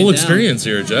 you We gotta have the write full it down. experience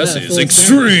here, Jesse. Yeah, It's full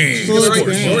extreme. Full He's gonna write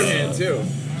experience. shorthand,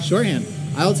 too. Shorthand.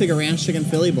 I will take a ranch chicken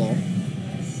Philly bowl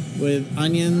with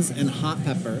onions and hot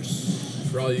peppers.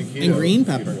 For all you keto And green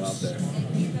people peppers. out there.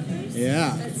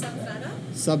 Yeah.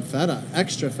 Sub feta.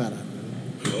 Extra feta.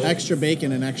 Extra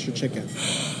bacon and extra chicken.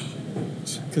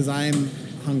 Because I'm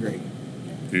hungry.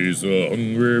 He's a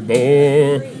hungry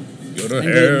boy. Gonna And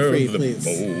have gluten-free, the please.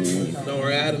 bowl. No,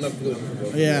 we're adding up gluten for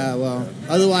both. Yeah, well,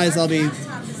 otherwise I'll be.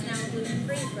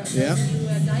 Yeah.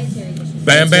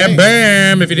 Bam, That's bam, right.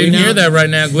 bam. If you didn't We hear now- that right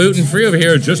now, gluten free over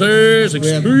here. Jesse's We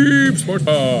have Extreme Sport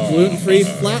Bar. Gluten-free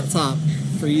flat top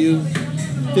for you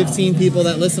 15 people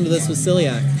that listen to this with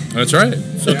celiac. That's right.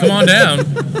 So come on down.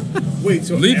 Wait,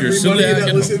 so Leave your everybody celiac that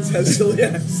and- listens has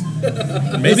celiacs?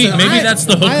 Maybe Listen, that's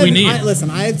the hook I- we need. listen,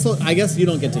 I guess you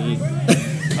don't get to eat.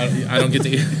 I don't get to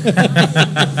eat.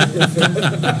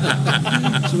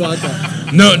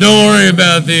 Chewbacca. No, don't worry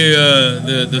about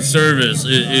the service.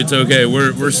 It's okay.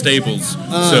 We're staples,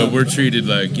 so we're treated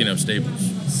like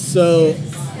staples. So,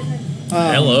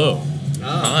 Hello.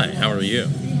 Hi. How are you?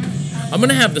 I'm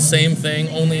gonna have the same thing,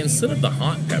 only instead of the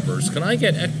hot peppers, can I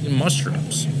get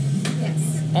mushrooms?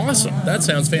 Awesome. That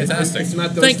sounds fantastic. It's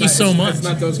not those Thank you kind- so it's- much. It's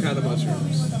not those kind of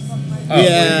mushrooms.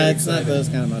 yeah, it's not those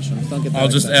kind of mushrooms. Don't get that I'll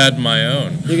just excited. add my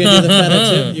own. You're going to do the feta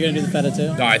too? You're going to do the feta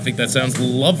too? I think that sounds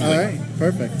lovely. All right,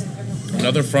 perfect.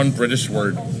 Another fun British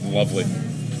word. Lovely.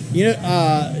 You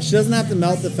know, she doesn't have to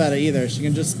melt the feta either. She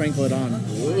can just sprinkle it on.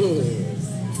 Ooh.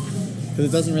 Because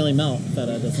it doesn't really melt.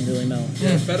 Feta doesn't really melt.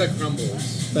 Yeah, feta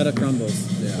crumbles. Feta crumbles.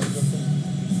 Yeah.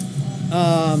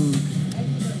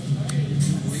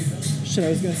 Shit, I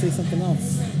was going to say something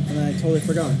else. And then I totally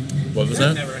forgot. What was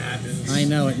that? Never happens. I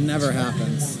know, it never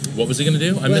happens. What was he gonna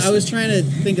do? I was trying to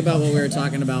think about what we were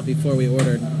talking about before we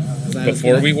ordered. 'Cause I was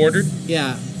Before gonna- we ordered?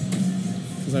 Yeah.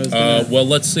 Because I was gonna, Well,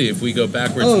 let's see if we go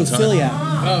backwards oh, in time. celiac.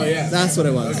 Oh, yeah. That's what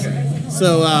it was. Okay.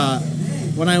 So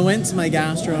when I went to my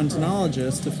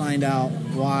gastroenterologist to find out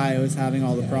why I was having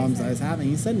all the problems I was having,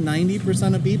 he said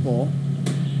 90% of people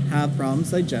have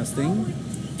problems digesting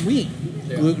wheat,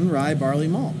 gluten, rye, barley,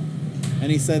 malt.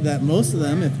 And he said that most of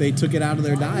them, if they took it out of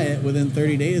their diet within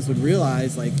 30 days, would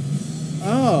realize, like,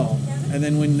 oh. And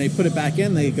then when they put it back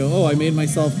in, they go, oh, I made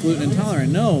myself gluten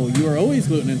intolerant. No, you were always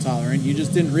gluten intolerant. You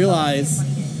just didn't realize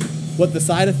what the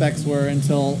side effects were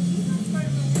until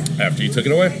After you took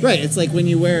it away? right. It's like when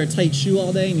you wear a tight shoe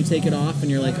all day and you take it off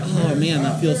and you're like, oh man,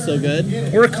 that feels so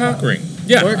good. Or a cock ring.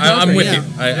 Yeah, Or a I'm cock with ring,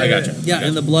 you. I got you. Yeah,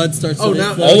 and the blood starts Oh, to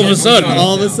now flow all of again. a sudden.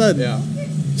 All of a sudden. Yeah.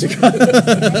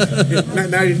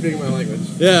 now you're speaking my language.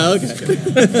 Yeah, okay.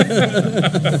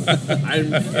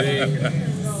 I'm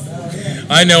kidding.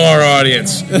 I know our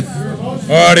audience.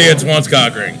 Our audience wants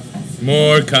cock ring.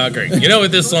 More cock ring. You know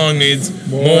what this song needs?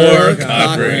 More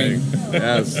cock ring.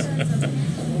 Yes.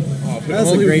 Oh, if That's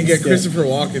a only we great could get skit. Christopher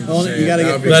Walken. to Only- say you it, gotta that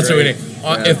get- would be That's what we great.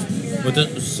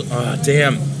 need. Yeah.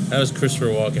 Damn. That was Christopher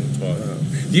Walken.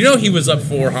 You know he was up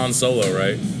for Han Solo,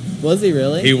 right? Was he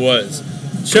really? He was.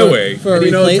 Shoei. For And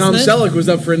you know Tom replacement? Selleck was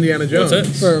up for Indiana Jones.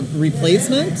 What's that? For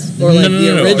replacement? Or like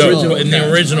the original? No, in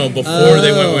the original, before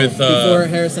they went with before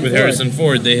Harrison Ford. Harrison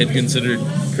Ford, they had considered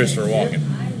Christopher Walken.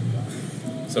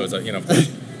 So it's like,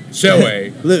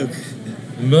 Shoei, Luke.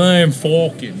 I'm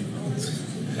Falcon.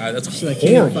 That's Shit, I can't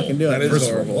even horrible. fucking do it. That is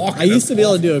Christopher horrible. I used to be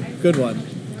able to do a good one.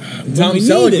 Tom What we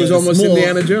Selleck need was is almost more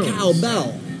Indiana Jones.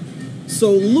 Cowbell.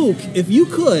 So Luke, if you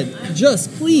could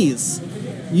just please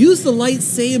use the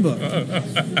lightsaber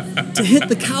to hit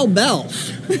the cowbell.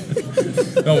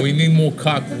 No, we need more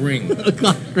cock ring.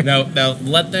 Now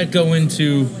let that go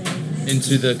into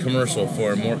the commercial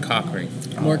for more cock ring.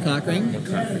 More cock ring. More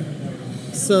cock ring.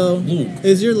 So Luke.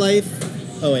 is your life?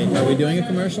 Oh wait, are we doing a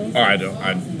commercial? Oh, I don't.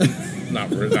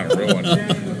 not a real one.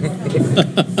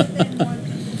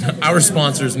 Our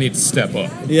sponsors need to step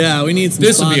up. Yeah, we need some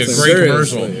This would be a sponsors. great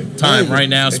Seriously. commercial time right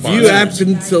now. If Sponsors. you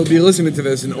happen to be listening to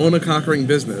this and own a cock ring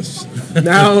business,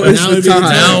 now is Now the would be the time.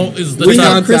 Now is the We time.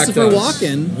 have Contact Christopher us.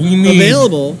 Walken We need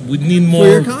available. We need more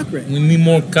your cock ring. We need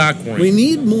more cock ring. We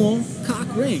need more cock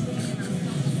ring.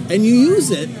 And you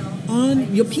use it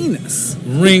on your penis.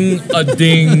 Ring a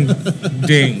ding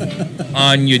ding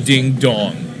on your ding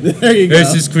dong. There you go.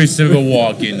 This is Christopher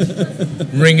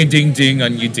Walken. Ring a ding ding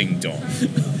on your ding dong.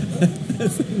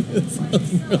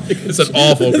 It's an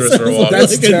awful Christopher Walken.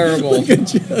 That's terrible.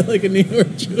 Like a New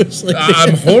York Jewish lady.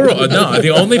 I'm horrible. No,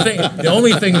 the only thing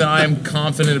that I am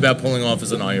confident about pulling off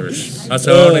is an Irish. That's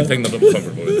the only thing that I'm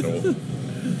comfortable with.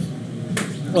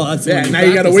 Well, that's Yeah, when now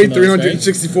you got to practice wait the most, right?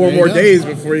 364 There you more go. days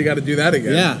before you got to do that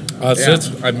again. Yeah. That's Yeah.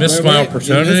 it. I missed Right, my right. You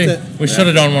opportunity. missed it. We should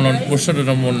have done one. We should have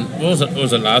done one. What was it?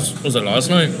 Was it last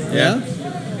night? Yeah.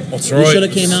 That's You right. should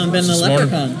have came out and been a This morning.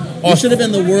 leprechaun. Oh. You should have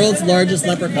been the world's largest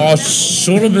leprechaun. I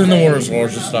should have been the world's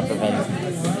largest leprechaun.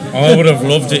 I would have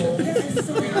loved it.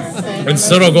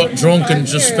 Instead, I got drunk and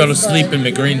just fell asleep in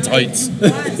my green tights.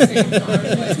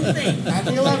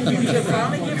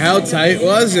 How tight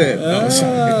was it?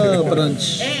 Oh, but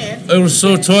It was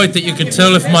so tight that you could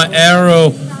tell if my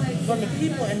arrow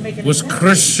was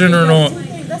Christian or not,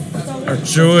 or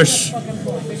Jewish,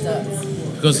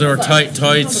 because they were tight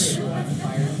tights.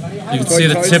 You could see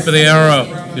the tip of the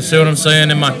arrow. You see what I'm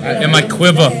saying in my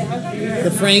quiver.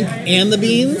 the Frank and the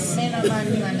beans.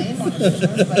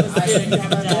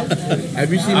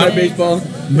 Have you seen my baseball?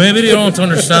 Maybe they don't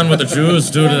understand what the Jews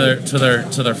do to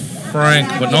their Frank,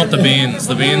 but not the beans.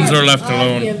 The beans are left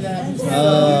alone.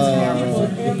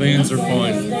 The beans are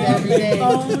fine.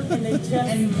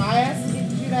 And my ass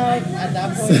gets you out at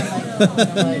that point.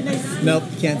 I'm like, Nope,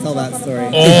 can't tell that story.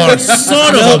 Oh,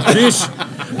 son of a bitch!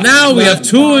 Now we have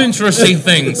two interesting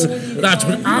things that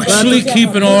would actually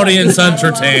keep an audience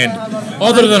entertained,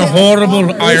 other than a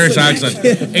horrible Irish accent,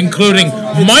 including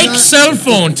Mike's cell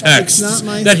phone texts not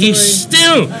my that he story.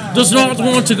 still does not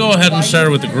want to go ahead and share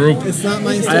with the group. It's not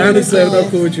my story. I honestly to have no tell.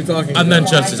 clue what you're talking about. And then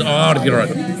Jeff says, "Oh, you're a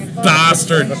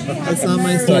bastard." It's not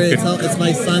my story to Fucking- tell. It's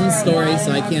my son's story,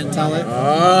 so I can't tell it.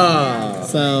 Ah.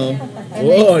 So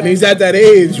Whoa, and he's at that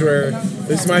age where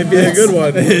this might be a good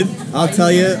one. I'll tell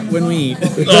you when we eat.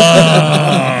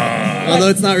 Ah. Although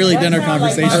it's not really dinner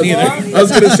conversation either. I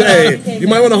was going to say, you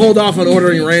might want to hold off on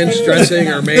ordering ranch dressing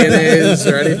or mayonnaise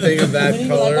or anything of that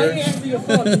color.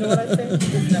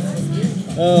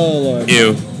 Oh Lord.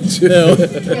 Ew. Ew.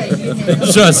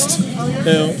 Just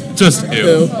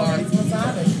ew.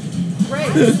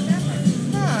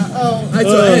 I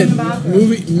saw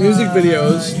music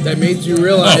videos that made you Oh,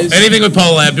 realize. anything with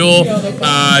Paula Abdul,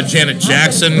 Janet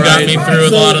Jackson got me through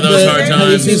a lot of those hard Have you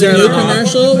times. seen the new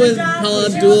commercial with Paula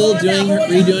Abdul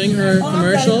redoing her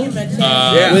commercial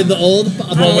Yeah. with the old The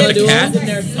one Paula with the Abdul?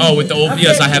 cat? Oh, with the old.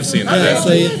 Yes, I have seen Yeah, that. so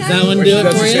does that one do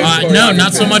it for you? No,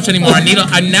 not so much anymore.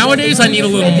 Nowadays I need a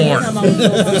little more.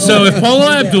 So if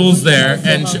Paula Abdul's there,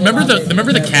 and remember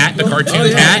the cat, the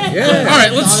cartoon cat. Yeah. All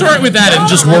right, let's start with that and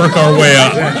just work our way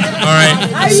up. All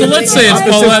right. So let's say it's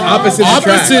Paula.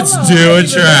 Opposites do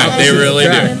attract. They really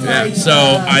do. attract, yeah.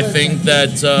 So I think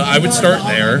that I would start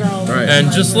there, Right.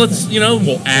 and just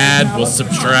we'll add, we'll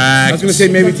subtract. I was going to say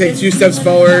maybe take 2 steps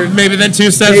forward. Maybe then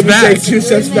 2 steps Maybe back. take 2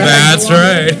 steps back. That's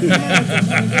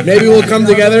right. Maybe we'll come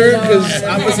together because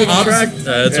opposites attract.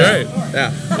 That's right.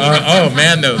 Yeah. Oh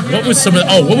man, though, what was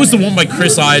what was the one by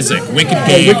Chris Isaac? Wicked Oh,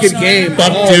 Games. Wicked Game.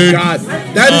 Fuck, Oh, dude. God.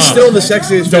 That is still the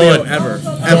sexiest video ever.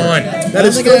 Done. That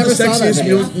is think still I the ever saw that sexiest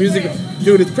video. music.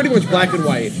 Dude, it's pretty much black and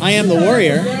white. I am the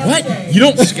warrior. What? You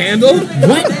don't Scandal?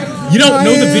 what? You don't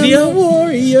know the video?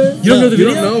 Warrior. You don't know the You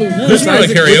video? don't know? There's not like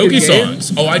Isaac karaoke Wicked Game?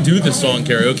 songs. Oh, I do this song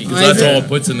karaoke because that's Isaac- all it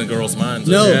puts in the girls' minds.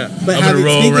 No, Yeah. but I'm have gonna you-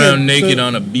 roll speaking around of- naked so-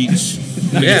 on a beach.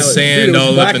 With Yeah, the sand dude, it was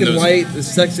all black up in and those. white. The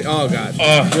sexy. Oh God.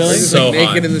 Oh, Really? Just so like naked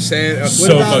hot. in the sand. So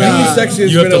What about fucking the hot. sexiest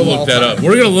You have to video of look all that time? up.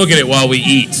 We're gonna look at it while we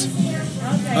eat.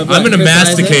 of I'm gonna Chris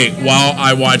Isaac. masticate while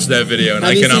I watch that video, and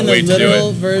Have I you cannot seen wait the to do literal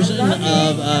it. version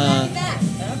of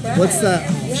what's that?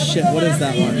 Oh, shit, what is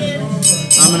that one?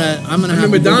 I'm gonna I have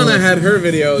mean, to Google Madonna it. had her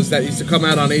videos that used to come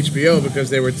out on HBO because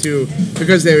they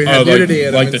had Oh, nudity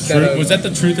in them like the instead truth. of. Was that the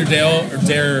Truth or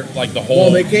Dare? Like the whole.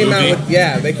 Well, they came movie?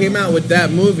 out with they came out with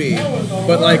that movie,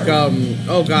 but like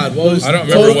oh God, what was? I don't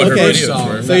remember what her okay, videos song?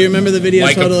 were. So you remember the video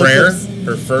Like a Total prayer, Eclipse?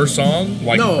 her first song,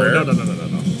 like a No, prayer. no.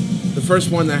 The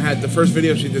first one that had the first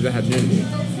video she did that had nudity.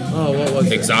 Oh, what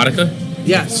was it? Exotica.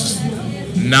 Yes.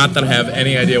 Not that I have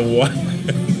any idea what.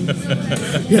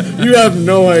 You have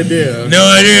no idea. No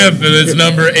idea, but it's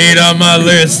number 8 on my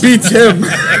list. Beats him.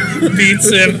 Beats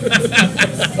him.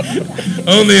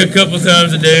 Only a couple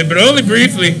times a day, but only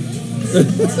briefly.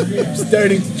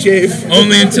 Starting to chafe.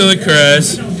 Only until it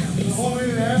cries.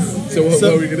 So what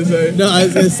were we gonna say? No, I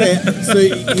was gonna say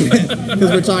because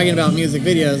we're talking about music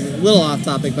videos, a little off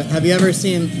topic, but have you ever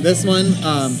seen this one,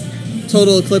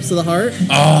 Total Eclipse of the Heart?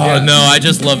 Oh no, I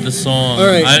just love the song. All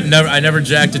right. I never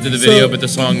jacked it to the video, but the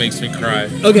song makes me cry.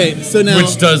 Okay, so now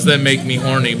Which does then make me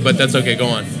horny, but that's okay. Go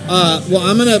on. well,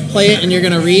 I'm gonna play it and you're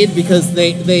gonna read because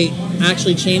they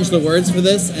actually changed the words for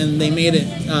this and they made it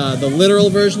the literal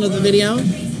version of the video,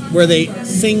 where they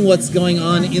sing what's going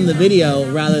on in the video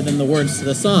rather than the words to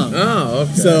the song. Oh,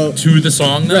 okay. So To the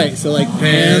song, though? right, so like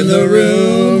pan the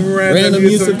room, random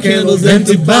use of candles,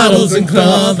 Empty bottles and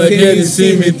cloth, can you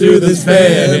see me through this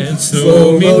fan?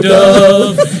 Slow me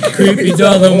dove, creepy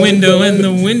doll, the window, and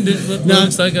the window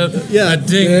looks like a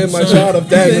ding. And my shot of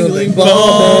dangling ball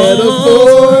ball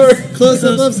metaphor. Close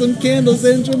up of some candles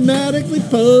and dramatically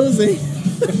posing.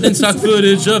 Then stock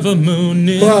footage of a moon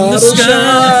in the Bottle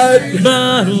sky. shot.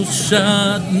 Bottle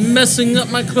shot, messing up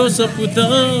my close-up with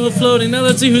the floating. Now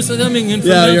let's see who's coming in from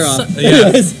Yeah, you're outside. off.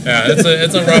 Yeah,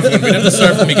 it's a rough one. We'd have to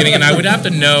start from the beginning, and I would have to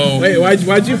know. Wait,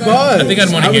 why'd you pause? I think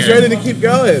I'd wanna I was hear. ready to keep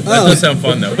going. That does sound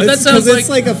fun though. But that sounds it's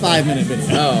like a 5-minute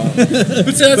video. Oh. But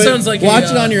that sounds like Watch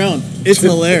it on your own. It's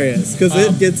hilarious because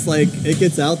it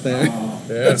gets out there.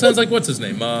 That sounds like what's his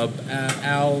name? Al.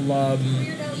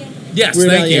 Yes, Weird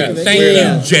thank Al you, Yankovic. thank Weird you,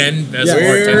 Al. Jen. Best Yeah.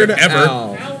 bartender Weird ever.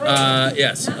 Al.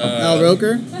 Yes. Al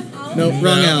Roker? No,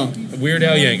 wrong Al. Weird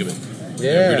Al Yankovic.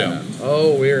 Weird Yeah. Al.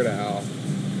 Oh, Weird Al.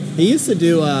 He used to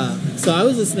do. So I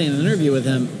was listening to an interview with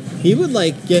him. He would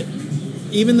get,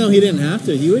 even though he didn't have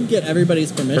to, he would get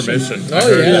everybody's permission. Oh,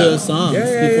 to do yeah. those songs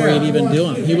Yeah, before yeah. he'd even do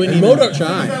them. He wouldn't And even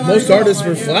try. Most artists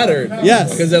were flattered.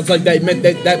 Yes. Because that's like that meant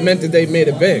that they made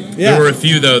it big. Yeah. There were a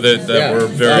few though that Yeah. were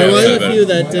very. There was upset a about few it.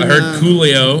 that did I heard not-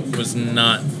 Coolio was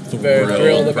not Very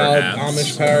thrilled about perhaps.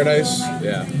 Amish Paradise.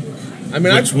 Yeah. I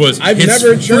mean, Which was I've his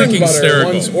never churned freaking butter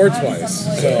hysterical. once or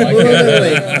twice. So I Wait, can't. wait,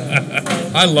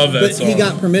 wait. I love that But song. he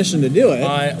got permission to do it.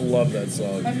 I love that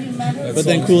song. But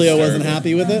then Coolio wasn't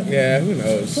happy with it. Yeah, who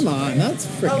knows? Come on, that's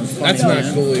freaking funny. That's not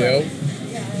man. Coolio.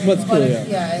 What's Coolio? I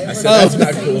Yeah, said that's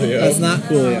not Coolio. That's not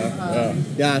Coolio. Oh.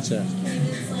 Gotcha.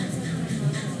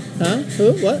 Huh?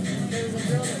 Who? What?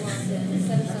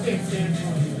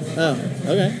 Oh,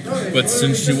 okay. But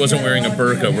since she wasn't wearing a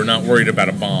burqa, we're not worried about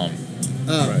a bomb.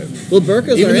 Oh. Right. Well,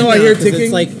 burkas Even are though in I now hear 'cause ticking,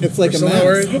 it's like we're a still not mask.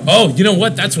 worried. Oh, you know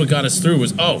what? That's what got us through.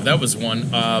 That was one.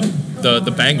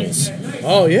 The Bangles.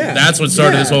 Oh yeah. That's what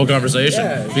started Yeah. this whole conversation.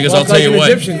 Yeah. Because Well, I'll tell like you an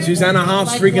what. Egyptian, Susanna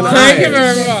Hoff's freaking Thank you eyes.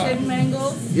 very much. Chicken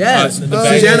mangles. Yes. The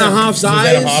Bangles. Susanna Hoff's Susanna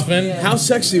eyes. Hoffman. How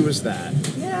sexy was that?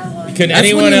 Can That's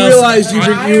anyone when you else? realized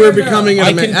you were becoming an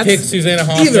I man. can That's- pick Susanna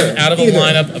Hoffman either, out of a either.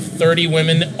 lineup of 30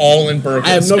 women, all in burqas. I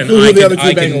have no and clue who I the can- other two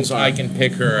I can- Bengals are. I can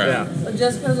pick her out. Yeah. But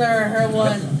just because her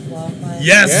one.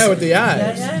 Yes. Yeah, with the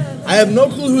eyes. Yeah. I have no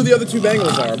clue who the other two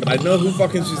Bengals are, but I know who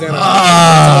fucking Susanna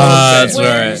Ah, Hoffman that's is.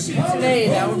 Where right. is she today?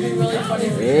 That would be really funny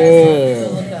for you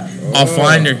Oh. guys to look up. I'll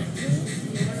find her.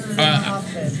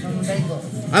 Hoffman from the Bengals.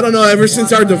 I don't know. Ever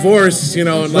since our divorce, in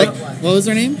like What was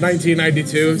her name?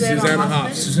 1992, Susanna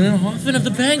Hoffs. Susanna Hoffman of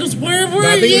the Bangles. Where were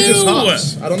I think you? it was just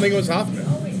Hoffs. I don't think it was Hoffman.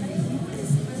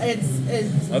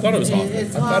 It's. I thought it was Hoffman.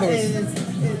 It's I thought it was-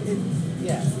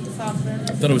 yeah, it's Hoffman.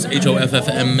 I thought it was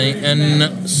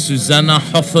HOFFMAN. Susanna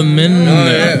Hoffman. Oh,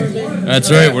 yeah. That's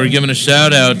right. We're giving a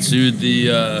shout out to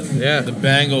the Yeah. the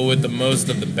bangle with the most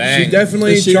of the bang. She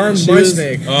definitely She- charmed she my was-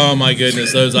 snake. Oh my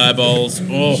goodness, those eyeballs.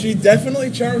 Oh. She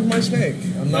definitely charmed my snake.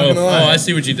 I'm not Oh, gonna lie. I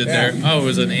see what you did Yeah. there. Oh, it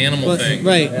was an animal What- thing.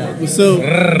 Right. So,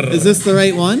 is this the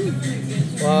right one?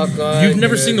 Walk like You've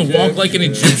never seen the Walk Like an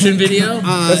Egyptian video?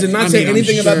 Does it not say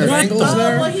anything about the What Bengals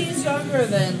there? Well, he's younger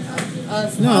than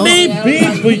us. No. Maybe,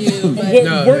 but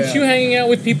No, weren't yeah. you hanging out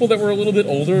with people that were a little bit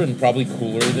older and probably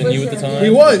cooler than you at the time? He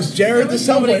was Jared the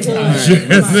subway guy.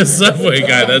 the subway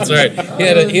guy. That's right. He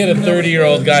had a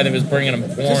 30-year-old guy that was bringing him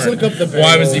porn. Just look up the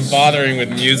Why was he Bengals. bothering with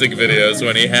music videos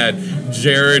when he had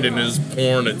Jared and his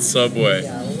porn at Subway?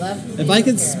 If I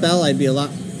could spell, I'd be a lot.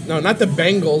 No, not the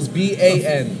Bengals.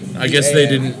 B-A-N. I guess they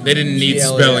didn't need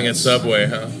spelling at Subway,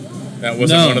 huh? That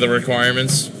wasn't No. one of the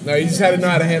requirements. No, you just had to know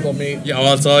how to handle meat. Yeah,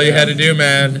 well, that's all you had to do,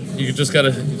 man. You just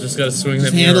gotta swing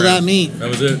that meat handle around. that meat. That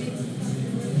was it.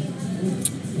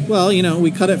 Well,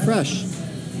 we cut it fresh.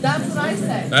 That's what I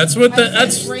said. That's what the I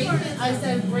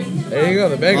said break it. There you go,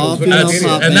 the Bengals. All What female did you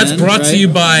pop do? and that's band, brought to right? you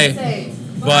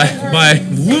by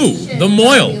Lou, the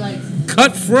Moyle.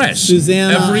 cut fresh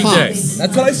Susanna every day. Hoffs.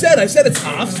 That's what I said. I said it's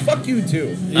Hoffs. Fuck you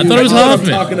too. I thought it was You know what I'm Hoffman.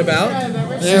 talking about.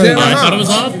 There we Susanna go. I thought it Hoffs. was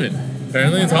Hoffman.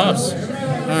 Apparently it's Hoffs. All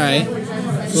right.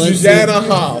 So let's Susanna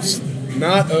Hoffs,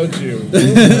 not a Jew. But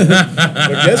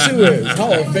guess who is?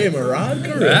 Hall of Famer Rod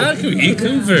Carew. He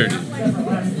converted. see-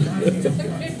 That's a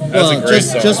well, great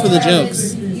song. just for the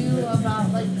jokes.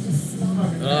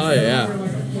 Oh yeah.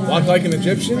 Walk like an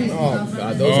Egyptian? Oh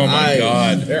god, those Oh, my eyes.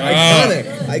 God. They're Oh. iconic.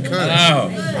 Iconic.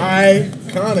 Oh.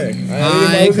 Iconic. I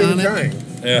wasn't even Iconic. trying.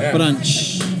 Yeah. Hold on.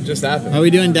 Shh. Just happened. Are we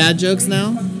doing dad jokes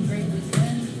now?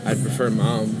 I prefer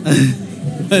mom.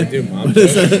 I do mom What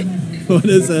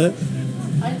is jokes. a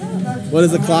what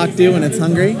does a clock do when it's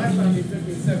hungry?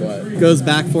 What? Goes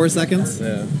back 4 seconds.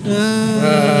 Yeah.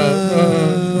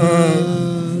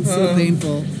 So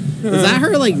painful. Is that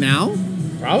her like now?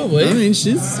 Probably. I mean,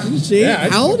 she. yeah,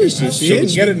 How old is she? She She can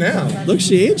aged. get it now. Look,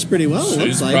 she aged pretty well. It She's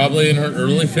looks like. probably in her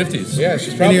early 50s. Yeah,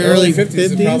 she's probably your early early 50s.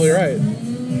 Is 50s? probably right.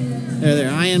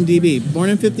 There. IMDb. Born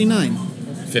in 59.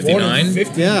 59?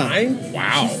 59?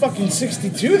 Wow. She's fucking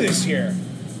 62 this year.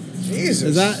 Jesus.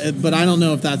 Is that? But I don't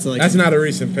know if that's like. That's not a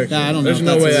recent picture. Yeah, I don't know There's if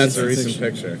no that's way a that's a recent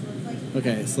recent picture.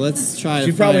 Okay, so let's try.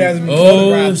 She to probably find- hasn't been photographed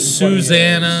Oh, in 20 years.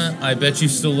 Susanna, I bet you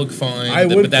still look fine. I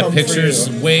would but that come for picture's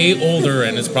you. way older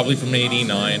and it's probably from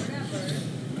 89.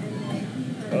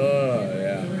 Oh,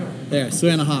 yeah. There,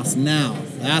 Susanna Haas. Now,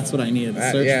 that's what I needed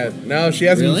to search. Yeah, no, she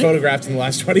hasn't Really? been photographed in the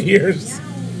last 20 years.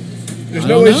 There's I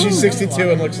no don't way know. she's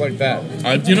 62 and looks like that.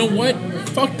 You know what?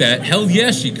 Fuck that. Hell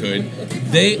yes, she could.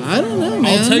 I don't know,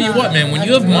 man. I'll tell you what, man. When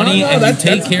you have money No, and you that's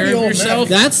take care pretty of old, yourself,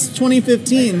 That's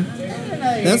 2015.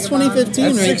 That's 2015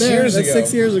 That's right 6 there. years That's ago.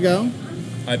 6 years ago.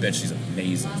 I bet she's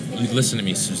amazing. You listen to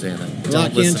me, Susanna. Well,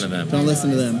 Don't listen to Don't them. listen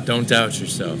to them. Don't doubt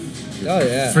yourself. Oh,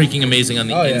 yeah. Freaking amazing on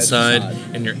the Oh, yeah, it's inside, hot.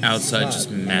 and your outside It's just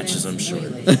hot. matches them short.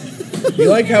 You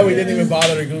like how we didn't even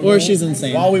bother to Google? Or she's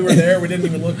insane. While we were there, we didn't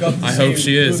even look up to I see hope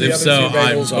she who is. the If other so, two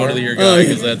I'm bagels totally are. your Oh, guy yeah.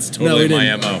 because that's No, totally we my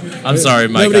didn't. MO. I'm sorry,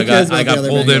 Mike. Nobody cares I about got the other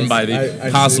pulled in bagels. by the I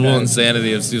see possible that.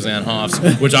 insanity of Suzanne Hoffs,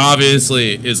 which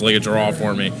obviously is like a draw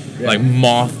for me, like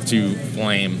moth to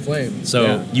flame. Flame, So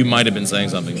yeah. you might have been saying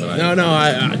something, but No,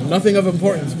 I nothing of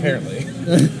importance apparently.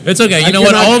 it's okay. You I know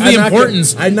what? cannot- All of the I'm not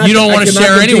importance gonna- I'm not- you don't I want to cannot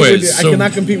share compete with anyways. you- So I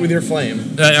cannot compete with your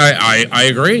flame. I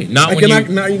agree. Not I when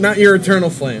cannot, you. not your eternal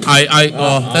flame.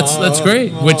 That's great.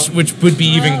 Which would be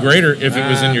even greater if it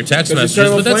was in your text 'Cause messages,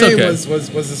 Eternal but that's Flame okay.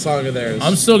 was the song of theirs.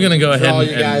 I'm still gonna go ahead all and,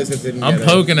 you guys that didn't I'm get it.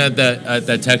 poking at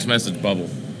that text message bubble,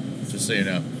 just so you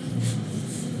know.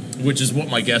 Which is what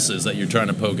my guess is, that you're trying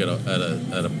to poke at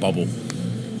a bubble,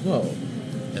 Whoa.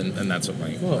 and that's what my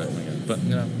Whoa. but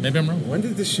you know, maybe I'm wrong. When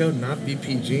did this show not be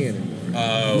PG anymore?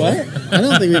 What? I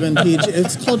don't think we've been PG.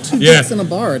 It's called Two Yeah. Dicks in a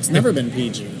Bar. It's never been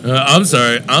PG. I'm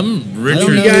sorry. I'm Richard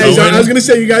know. You guys, Cohen. I was gonna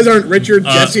say you guys aren't Richard,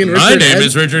 Jesse, and Richard. my name Ed?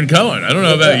 is Richard Cohen. I don't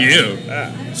know about you,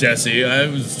 Jesse. I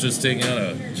was just taking out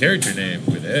a character name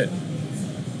with Ed.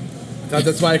 Thought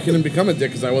that's why I couldn't become a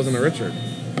dick because I wasn't a Richard.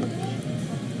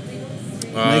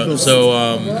 Michael-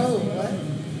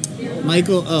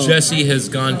 Michael. Oh, Jesse has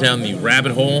gone down the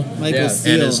rabbit hole Michael Yeah.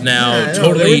 Steele. and is now Yeah, I know.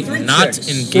 totally There were three not chicks.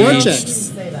 Four engaged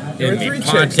chicks. There were in the three chicks.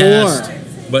 podcast, Four.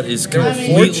 but is were four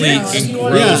completely chicks.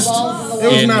 engrossed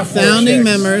It was in not four Founding chicks.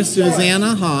 members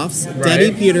Susanna Hoffs, Right.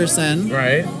 Debbie Peterson,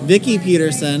 Right. Vicky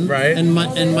Peterson, Right. and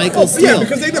Michael Oh, Steele. yeah,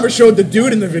 because they never showed the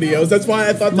dude in the videos. That's why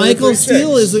I thought there were Michael three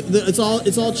Steele chicks. is it's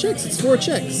all chicks. It's 4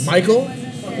 chicks. Michael.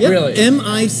 Yep. Really?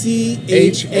 Michael.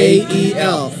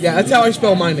 Yeah, that's how I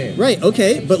spell my name. Right.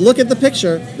 Okay, but look at the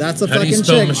picture. That's a How do you fucking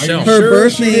spell chick. Michelle? Her Sure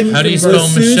birth she name didn't- How do you was spell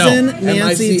Michelle? Susan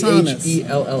Nancy Thomas,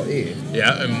 Michelle.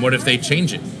 Yeah, and what if they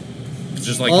change it? It's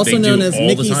just like Also they known do as all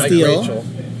Nikki the time. Like Steele. Rachel.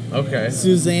 Okay.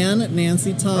 Suzanne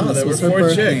Nancy Oh, Thomas there were was her 4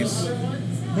 birth chicks. name.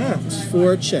 Yeah.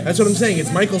 4 chicks. That's what I'm saying.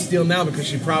 It's Michael Steele now because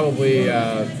she probably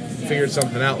figured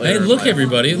something out Hey, later. in look, life.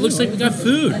 everybody! It looks like we got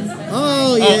food.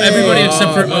 Oh yeah. Oh, everybody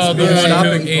except for must the be a one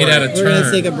stopping who ate point. out of We're gonna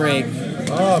turn. take a break.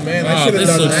 Oh man, I Oh, should have this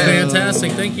done looks that.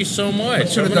 fantastic! Thank you so much.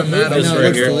 should've I'm gonna done that. move I this know it right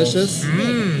looks here. delicious.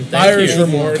 Thank Buyer's you.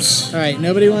 remorse. All right,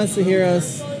 nobody wants to hear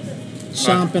us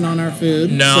chomping on our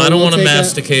food. No, so I don't we'll want to take a-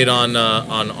 masticate on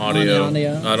audio. On the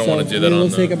audio. I don't So want to do that we on will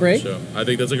the take a break. show. I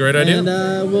think that's a great idea.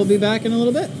 And we'll be back in a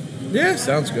little bit. Yeah,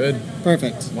 sounds good.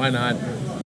 Perfect. Why not?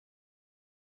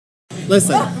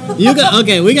 Listen, you got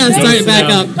okay. We gotta start it back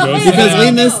up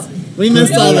because we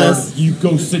missed all this. You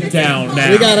go sit down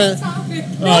now. We gotta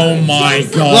Oh my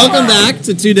god. welcome back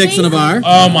to Two Dicks in a Bar.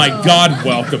 Oh my god,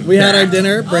 welcome. We had our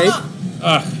dinner break.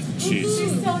 Jeez.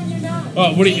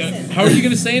 Oh, what are you? How are you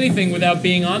going to say anything without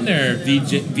being on there?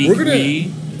 We're gonna-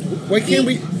 Why can't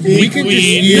we? We can just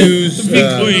use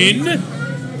Queen.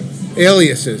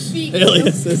 aliases.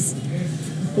 Aliases.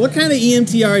 What kind of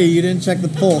EMT are you? You didn't check the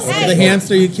pulse of the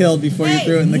hamster you killed before you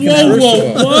threw it in the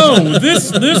Whoa, canal. whoa!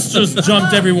 This just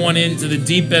jumped everyone into the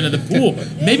deep end of the pool.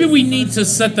 Maybe we need to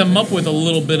set them up with a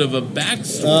little bit of a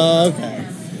backstory. Okay.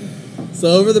 So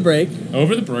over the break,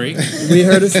 Over the break. we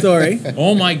heard a story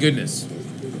Oh my goodness!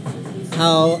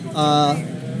 how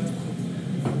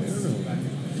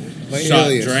My Shot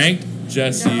alias. drank.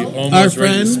 Jesse Our almost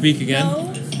ready to friend- speak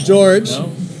again. George,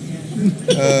 No,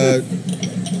 Uh,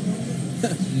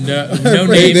 no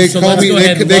name. They So call let's me- go they-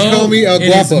 ahead. they Mo, call me El it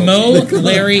is Guapo. Mo,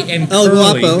 Larry, and El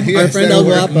Curly. Guapo, our Yes, friend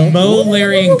that'll El work. Guapo. Mo,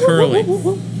 Larry, and Curly.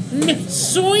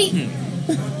 Sweeten.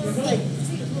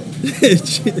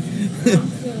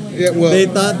 yeah, well, they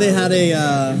thought they had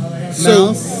a so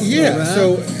mouse. yeah. a rat.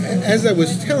 So as I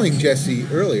was telling Jesse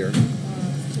earlier,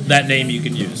 That name you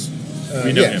can use.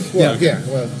 We know yes, him. well, yeah.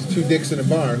 Well, it's 2 dicks in a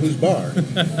bar. Whose bar?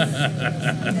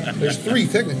 There's 3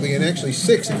 technically, and actually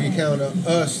 6 if you count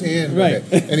us and Right.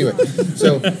 okay. Anyway,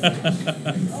 so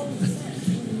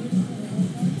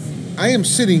I am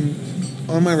sitting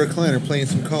on my recliner playing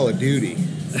some Call of Duty,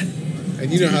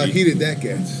 and you know how heated that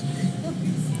gets.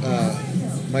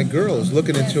 My girl is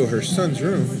looking into her son's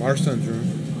room, our son's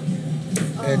room,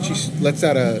 and she lets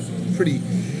out a pretty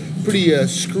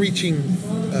screeching.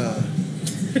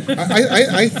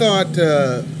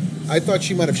 I thought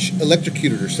she might have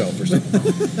electrocuted herself or something.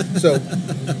 So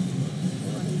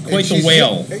Quite the she's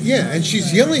whale. Yeah, and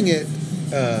she's yelling at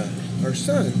our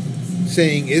son,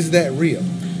 saying, "Is that real?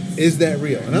 Is that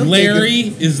real?" And I'm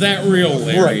Larry, is that real, thinking,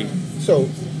 Larry? right. So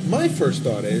my first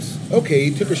thought is, okay,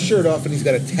 he took his shirt off and he's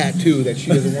got a tattoo that she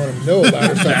doesn't want him to know about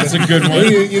or something. That's a good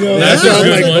one. You know, That's so a I'm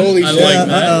good like, one. holy I shit. like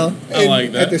that. Uh-oh. I And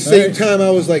like that. At the same time, I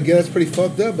was like, yeah, that's pretty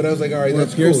fucked up. But I was like, all right, Or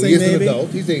that's a cool. piercing, He is an maybe?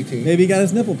 adult. He's 18. Maybe he got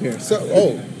his nipple pierced. So,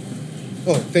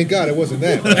 oh, thank God it wasn't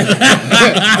that.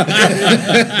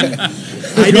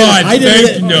 God, I did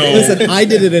thank it. no. Listen, I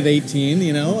did it at 18.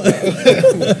 You know.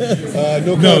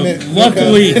 No No, comment.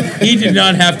 luckily he did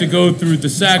not have to go through the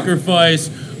sacrifice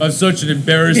of such an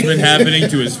embarrassment happening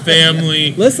to his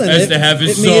family Listen, as it- to have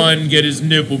his it made- son get his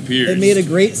nipple pierced. It made a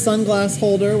great sunglass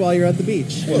holder while you're at the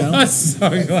beach. You know. a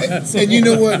sunglass. And you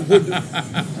know what?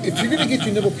 If you're gonna get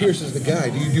your nipple pierced as the guy,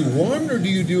 do you do one or do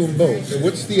you do them both? And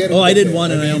what's the etiquette? Oh, I did there? one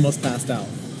and I mean, almost passed out.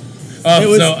 Oh, It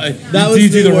was- so, that was did you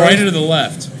do the the right worst. or the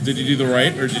left? Did you do the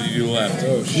right or did you do the left?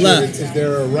 Oh shit! Left. Is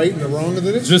there a right and a wrong of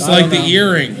this? Just I like don't the know.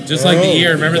 earring. Just like the Oh,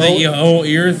 ear. Remember no. the whole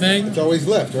ear thing? It's always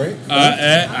left, right?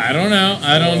 I don't know.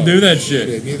 I don't do that shit.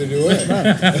 Shit, neither do I. No,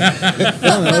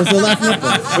 that was the left nipple.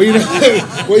 Well, you know,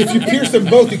 well, if you pierce them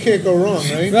both, you can't go wrong,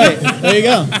 right? Right. There you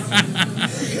go.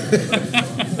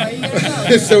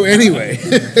 So anyway,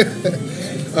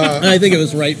 And I think it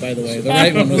was right, by the way. The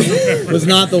right one was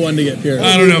not the one to get pierced.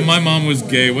 I don't know. My mom was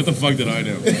gay. What the fuck did I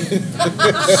know?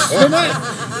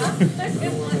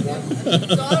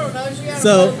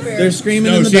 So they're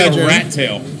screaming No, in the she had a bedroom. rat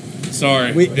tail.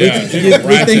 Sorry. We- yeah, we- she had a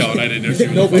we rat think- tail, and I didn't know she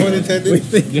was no gay. pun intended. We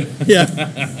think,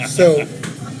 yeah. So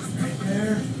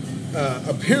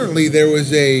apparently there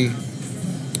was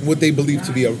what they believe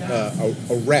to be a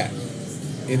rat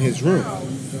in his room.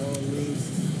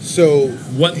 So,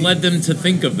 What led them to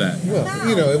think of that? well,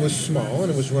 you know, it was small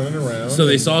and it was running around. So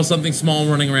they saw something small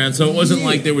running around. So it wasn't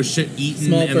like there was shit eaten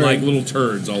Small and bird. like little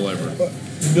turds all over.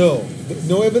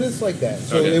 No evidence like that.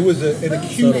 So Okay. it was an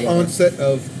acute Subtle. onset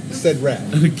of said rat.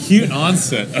 An acute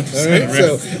onset of All said right,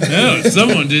 rat. so No,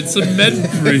 someone did some med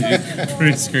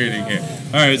pre-screening here.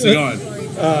 All right, so go on.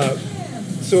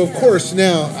 So of course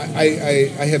now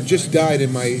I have just died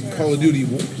in my Call of Duty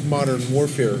Modern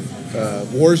Warfare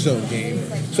Warzone game.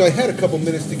 So I had a couple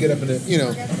minutes to get up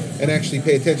and actually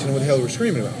pay attention to what the hell we're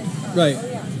screaming about. Right.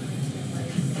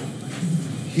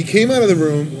 He came out of the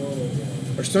room.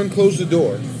 Our son closed the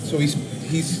door, so he's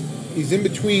in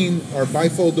between our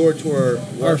bifold door to our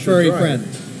Our washer furry dryer, friend.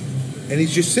 and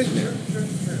he's just sitting there.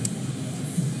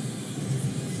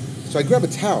 So I grab a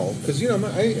towel because I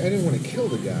didn't want to kill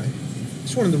the guy.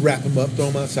 Just wanted to wrap him up, throw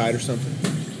him outside or something,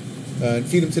 and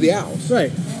feed him to the owls.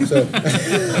 Right. So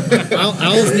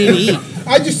Owls need to eat.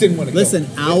 I just didn't want to. Listen,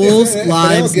 kill him. owls' If an owl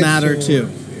lives gets matter to too.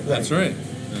 him- That's right.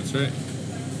 That's right.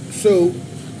 So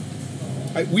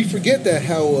we forget that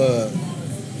how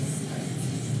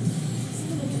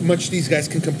much these guys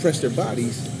can compress their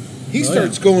bodies. He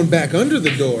starts going back under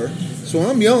the door, so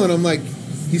I'm yelling. I'm like,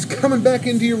 he's coming back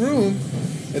into your room,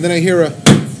 and then I hear a.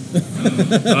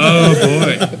 Oh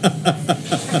boy.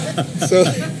 So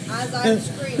As I'm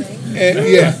screaming.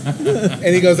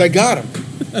 and he goes, I got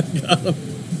him.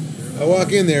 I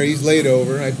walk in there. He's laid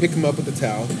over. I pick him up with the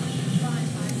towel.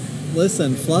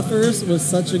 Listen, Fluffers was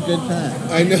such a good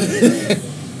pet. I know.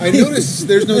 I notice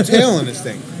there's no tail on this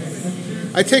thing.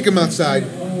 I take him outside.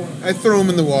 I throw them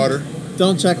in the water.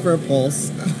 Don't check for a pulse.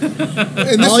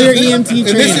 And All your EMT training.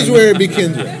 And this is where it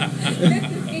begins.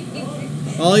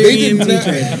 All your They did EMT not-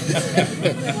 training.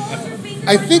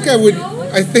 I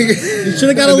think You should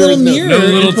have got a little mirror. No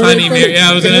little and put tiny it mirror. Yeah,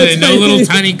 I was gonna say no tiny- little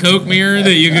tiny Coke mirror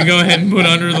that you can go ahead and put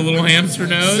under the little hamster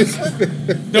nose.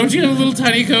 Don't you have a little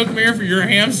tiny Coke mirror for your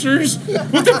hamsters?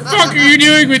 What the fuck are you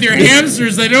doing with your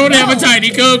hamsters? They don't have a tiny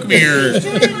Coke mirror.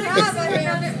 Shouldn't have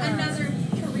another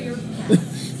career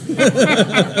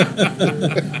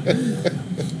path.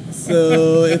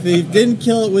 So if he didn't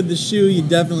kill it with the shoe, you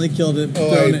definitely killed it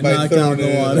throwing it by knocked out throwing in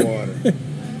the it water. in the water.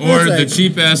 Or That's the right.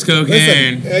 cheap ass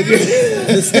cocaine.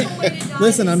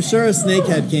 Listen, I'm sure a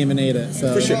snakehead came and ate it.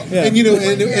 So For sure. yeah. And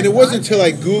and it wasn't until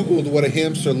I Googled what a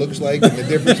hamster looks like and the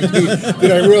difference between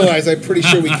that I realized I'm pretty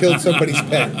sure we killed somebody's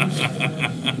pet.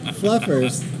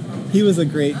 Fluffers, he was a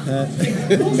great pet,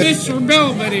 Mr.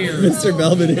 Belvedere. Mr.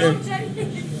 Belvedere.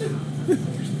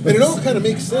 But it all kind of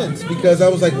makes sense because I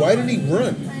was like, why did he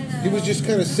run? He was just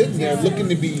kind of sitting there looking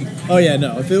to be, Oh yeah,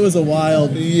 no. If it was a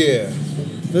wild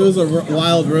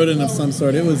wild rodent of some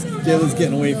sort, it was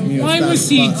getting away from you. as Why fast was as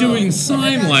he possible. doing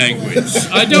sign language?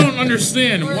 I don't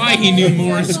understand why he knew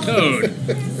Morse code.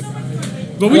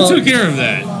 But we Well- took care of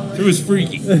that. It was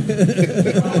freaky.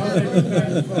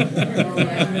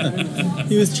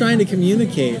 He was trying to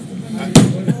communicate.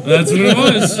 That's what it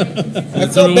was. I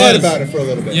That's felt what it bad was. about it for a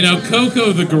little bit. You know,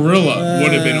 Coco the gorilla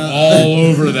would have been all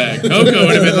over that. Coco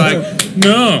would have been like,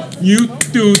 no, you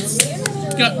dudes.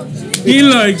 He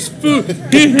likes food.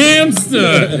 He hamster.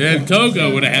 And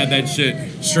Coco would have had that shit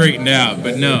straightened out.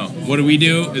 But no. What do we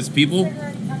do as people?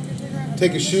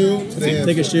 Take a shoe to the hamster.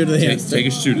 Take a shoe to the hamster. Take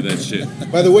a shoe to that shit.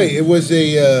 By the way, it was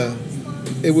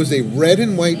a red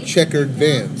and white checkered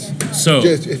Vans. So,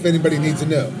 Just if anybody needs to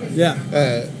know. Yeah.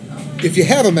 If you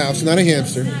have a mouse, not a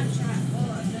hamster,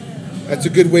 that's a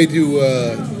good way to.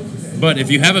 but if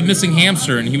you have a missing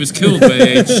hamster and he was killed by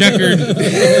a checkered,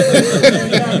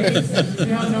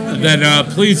 then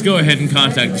please go ahead and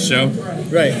contact the show.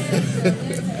 Right.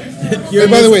 And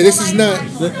by the way, this is not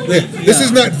this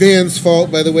is not Van's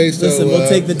fault. By the way, so Listen, we'll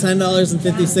take the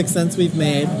 $10.56 we've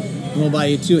made, and we'll buy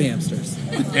you 2 hamsters.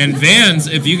 And Vans,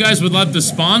 if you guys would love to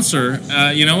sponsor,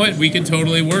 you know what? We could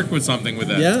totally work with something with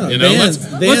that. Yeah, you know,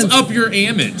 Vans. let's up your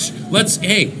image.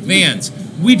 Hey, Vans,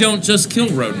 we don't just kill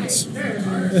rodents.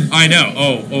 I know.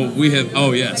 Oh, we have.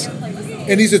 Oh, yes.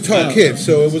 And he's a tall kid,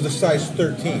 so it was a size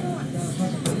 13.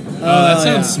 Oh, that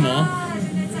sounds yeah. small.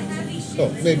 Oh,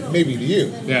 maybe to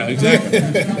you. Yeah, exactly.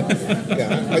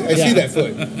 Yeah, I see that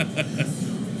foot.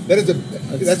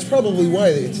 That's probably why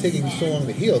it's taking so long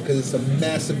to heal because it's a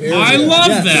massive area. I love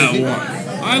Yeah. that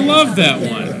one. I love that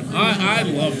one. I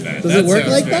love that. Does that it work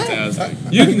sounds like that? fantastic.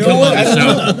 You can come on the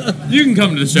show. You can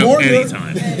come to the show More nerve-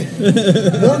 anytime.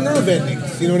 More nerve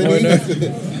endings. You know what I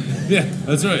mean? Yeah,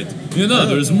 that's right. You know,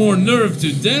 there's more nerve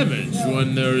to damage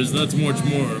when there is not much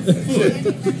more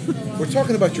foot. We're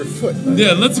talking about your foot.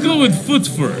 Yeah, let's go with foot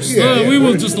first. Yeah, We will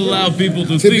we're- just allow people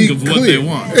to To think be of what they clear.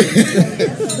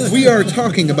 want. We are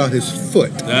talking about his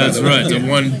foot. That's right, the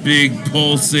one big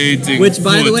pulsating Which,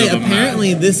 by the foot way, of a man.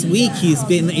 apparently this week he's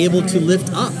been able to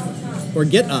lift up or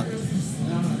get up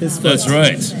his foot. That's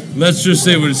right. Let's just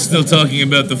say we're still talking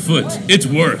about the foot. It's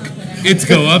work. It's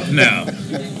go up now.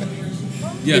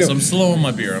 Yes, You know, I'm slow on my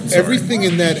beer. I'm sorry. Everything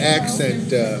in that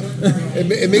accent,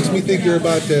 it makes me think you're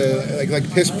about to like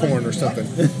piss porn or something.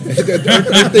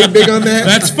 Aren't they big on that?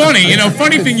 That's funny. You know,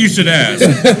 funny thing you should ask.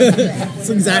 That's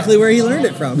exactly where he learned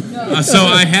it from. So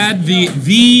I had the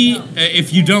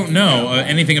if you don't know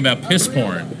anything about piss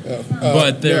porn,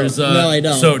 but there's No, I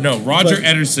don't. So no, Roger But-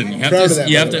 Ederson. You have Proud of to that,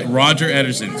 you by have the to way. Roger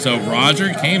Ederson. So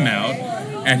Roger came out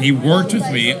and he worked with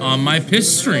me on my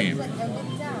piss stream.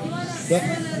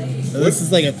 This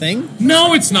is like a thing?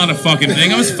 No, it's not a fucking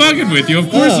thing. I was fucking with you. Of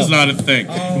course, it's not a thing.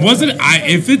 Wasn't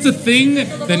if it's a thing,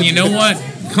 then you know what?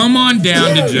 Come on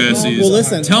down to Jesse's. Well,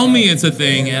 listen. Tell me it's a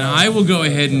thing, and I will go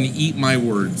ahead and eat my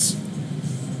words.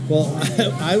 Well,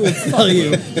 I will tell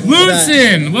you.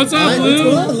 Luton, what's up, What's Lou?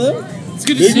 going on, Lou? It's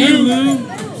good to see you, Lou.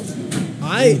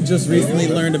 I just recently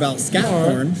learned about scat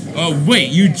porn. Oh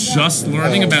wait, you just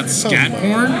learning about scat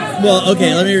porn? Well,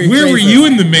 okay, let me rephrase Where were this. you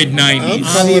in the mid I'm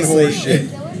 '90s? calling Obviously.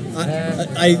 horseshit.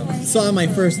 I saw my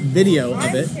first video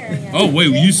of it. Oh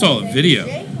wait, you saw a video.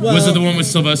 Was it the one with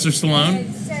Sylvester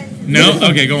Stallone? No.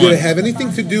 Okay, go Did it on. have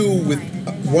anything to do with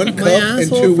one cup and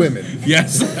asshole? 2 women?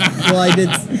 Yes. Well, I did.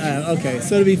 Okay,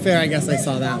 so to be fair, I guess I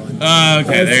saw that one.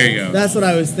 Okay, there you go. That's what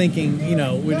I was thinking, you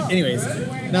know. Anyways,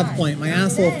 not the point. My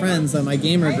asshole friends on my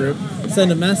gamer group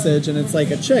send a message, and it's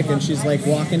like a chick, and she's like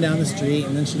walking down the street,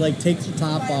 and then she like takes her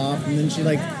top off, and then she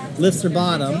like lifts her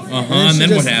bottom. And then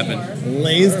she what just happened?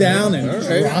 Lays down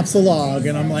and drops a log,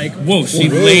 and I'm like, Whoa, she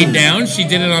laid down? She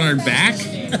did it on her back?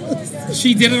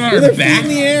 She did it on with her her feet back? in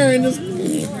the air and just.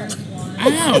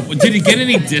 Ow! Did it get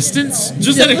any distance?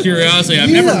 Just out of curiosity,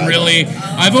 I've never really.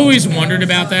 I've always wondered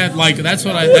about that. Like that's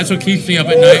what keeps me up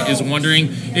at night is wondering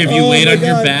if you laid my on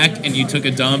your God. back and you took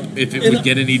a dump, if it And would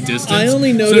get any distance. I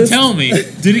only So noticed- tell me,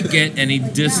 did it get any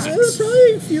Probably distance?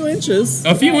 a few inches.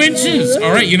 A few inches.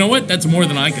 All right. You know what? That's more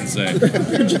than I can say.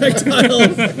 Projectile. I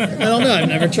don't know. I've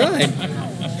never tried.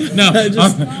 No,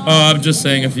 Just- I'm just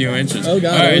saying a few inches. Oh,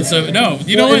 God. All right. So no,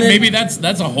 you know Well, what? and then- Maybe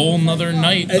that's a whole nother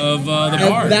night of the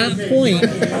bar. At that point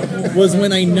was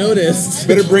when I noticed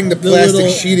Better bring the the plastic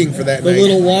little- sheeting for that the night.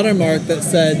 little watermark that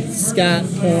said scat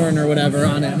porn or whatever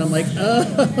on it, and I'm like, oh.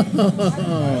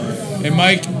 Hey,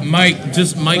 Mike, Mike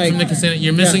from the casino.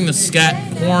 You're missing the scat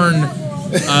porn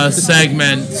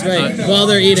segment. Right. While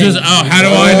they're eating. How do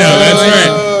I know? That's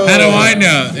right. How do I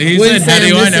know? He Wouldn't said, "How say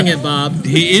do I'm I missing know?" it, Bob.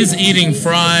 He is eating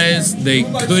fries.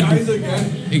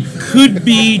 It could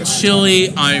be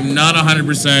chili. I'm not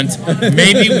 100%.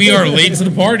 Maybe we are late to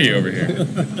the party over here.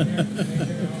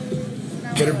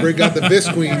 Better bring out the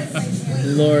Visqueen.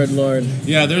 Lord.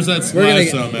 Yeah, there's that We're gonna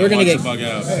splash zone, man. we're gonna Watch get- the fuck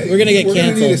out. We're gonna get We're gonna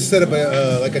need to canceled. set up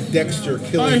a Dexter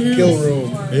kill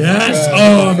room. Yes.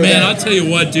 for Man, that. I'll tell you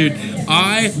what, dude.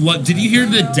 Did you hear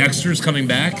that Dexter's coming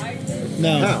back?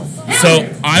 No. How? So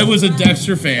I was a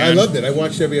Dexter fan. I loved it. I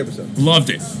watched every episode. Loved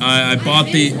it. I bought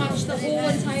the. Watch the whole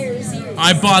entire series.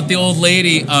 I bought the old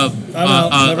lady never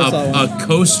saw a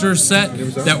coaster set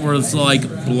that was like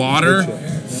blotter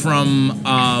from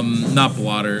not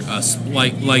blotter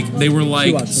like they were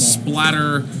like watched them all.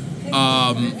 splatter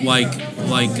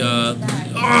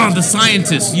the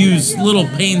scientists use little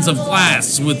panes of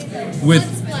glass with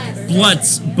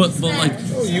bloods but like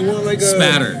Oh, you want like a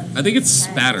spatter. I think it's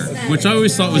spatter, which I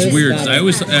always thought was It is weird. 'Cause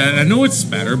spatter. I know it's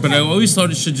spatter, but I always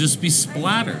thought it should just be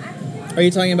splatter. Are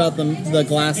you talking about the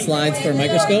glass slides for a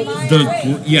microscope?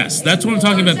 Yes, that's what I'm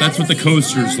talking about. That's what the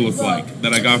coasters look like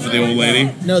that I got for the old lady.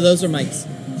 No, those are mics.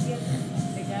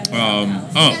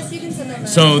 Yes, you can send them.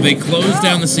 So they closed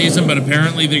down the season, but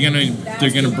apparently they're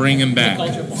gonna bring him back.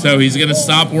 So he's gonna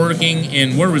stop working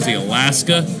in where was he,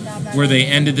 Alaska, where they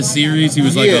ended the series. He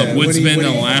was like a woodsman in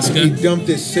He Alaska. dumped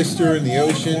his sister in the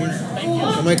ocean.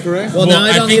 Am I correct? Well, now Well, I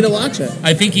I don't think- need to watch it.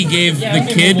 I think he gave the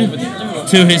kid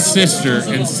to his sister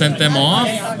and sent them off.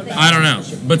 I don't know,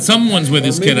 but someone's with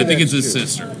his kid. I think it's his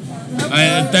sister.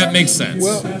 That makes sense.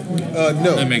 Well, no, That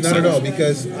not makes at sense. all,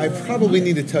 because I probably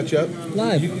need to touch up.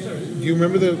 Live. Do you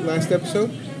remember the last episode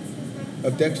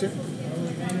of Dexter?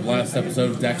 Last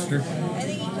episode of Dexter. I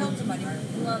think he killed somebody.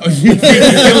 Oh, you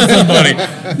killed somebody.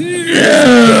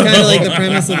 Kind of like the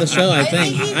premise of the show, I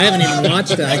think. I haven't even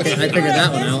watched it. I figured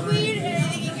that one out. Weed, and I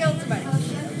think he killed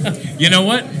somebody. You know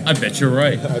what? I bet you're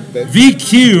right. I bet.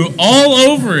 VQ all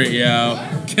over it, yo.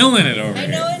 Killing it over I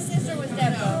here. know his sister was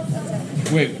dead though. That's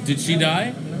it. Wait, did she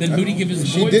die? Then who'd he give his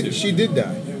She boy did. to? She did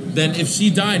die. Then if she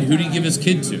died, who'd he give his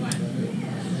kid to?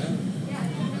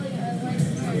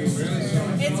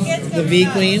 It's The V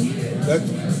Queen. That,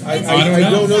 I don't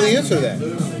know. don't know the answer to that,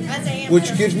 That's a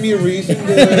which gives me a reason to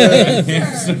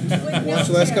watch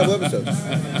the last couple episodes.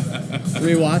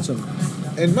 Rewatch them.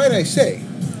 And might I say,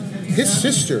 his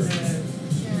sister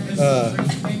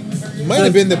might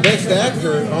have been the best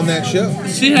actor on that show.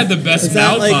 She had the best Is that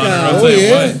mouth like, on her, I'll oh, tell you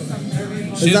yeah. what.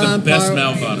 She Is that had on the best par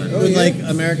mouth on her. Oh, With yeah. like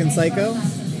American Psycho,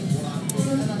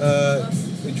 Are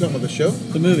you talking about the show?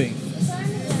 the movie.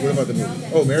 What about the movie?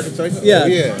 Oh, American Psycho? Yeah, Oh,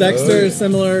 yeah. Dexter, Oh, yeah.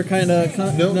 similar kind of.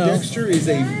 No, Dexter is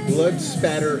a blood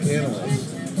spatter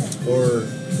analyst. Or,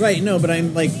 Right, no, but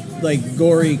I'm like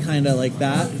gory, kind of like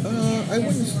that. I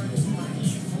wouldn't.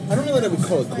 I don't know that I would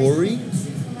call it gory.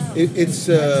 It's he's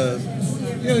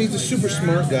a super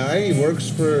smart guy. He works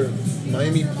for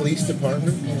Miami Police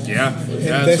Department. Yeah,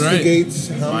 that's right. Investigates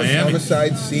Miami.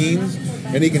 homicide scenes,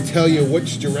 and he can tell you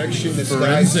which direction this guy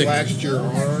Forensic. slashed your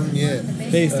arm. Yeah,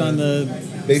 Based on the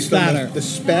based spatter. on the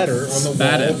spatter on the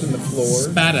Spatter. walls and the floor,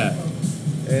 Spatter.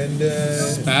 and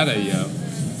Spatter, yo.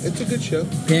 it's a good show.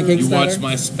 pancake You spatter. watch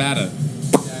my spatter.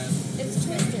 It's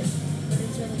twisted. It's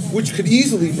really good. Which could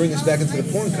easily bring us back into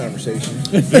the porn conversation.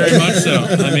 Very much so.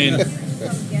 I mean,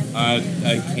 I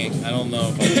can't. I don't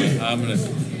know if I'm gonna.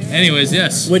 Anyways,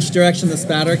 yes. Which direction the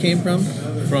spatter came from?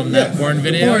 From that porn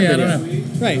video. Porn yeah, video. I don't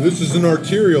know. Right. This is an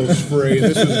arterial spray.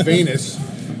 This is venous.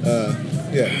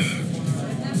 Yeah.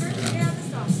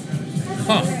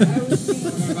 Huh.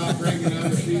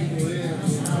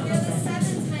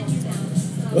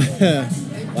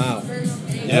 Wow.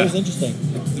 That was interesting.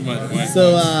 too much. Wait.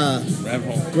 So Rabbit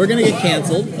hole. we're gonna get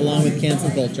canceled along with cancel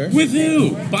culture. With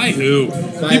who? By who?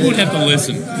 People would have to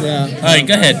listen. Yeah. All right,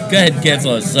 go ahead,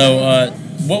 cancel us. So,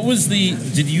 what was the?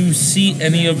 Did you see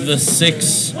any of the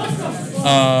 6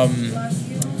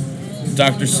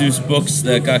 Dr. Seuss books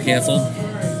that got canceled?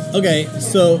 Okay,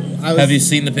 so Have you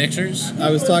seen the pictures? I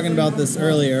was talking about this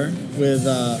earlier with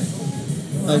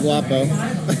El Guapo.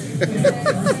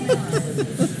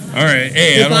 All right.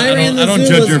 Hey, If I Ran the I don't Zoo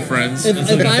judge was- your friends. If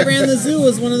I Ran the Zoo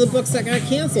was one of the books that got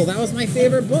canceled. That was my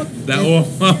favorite book. That well.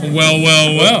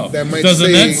 That might Doesn't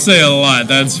say- that say a lot?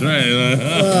 That's right.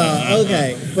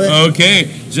 Okay, but Okay,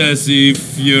 Jesse,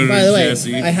 Fury, by the way,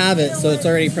 Jesse. I have it, so it's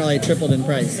already probably tripled in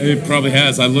price. It probably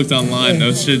has. I looked online.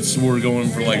 Those shits were going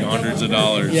for like hundreds of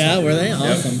dollars. Yeah, were they?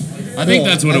 Awesome. I think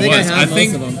Cool. that's what it was. I I have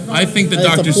think most of them. I think the It's a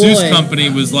Dr. ploy. Seuss company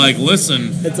was like,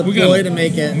 listen, It's a we ploy to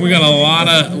make it. we got a lot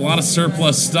of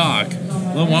surplus stock.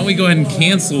 Well, why don't we go ahead and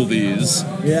cancel these?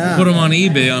 Yeah. Put them on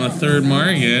eBay on a third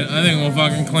market. I think we'll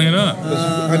fucking clean up.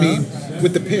 I mean,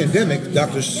 with the pandemic,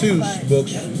 Dr. Seuss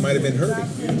books might have been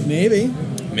hurting. Maybe.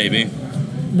 Maybe.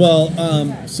 Well,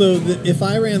 so If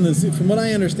I Ran the Zoo, from what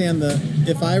I understand, the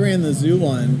If I Ran the Zoo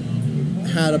one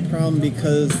had a problem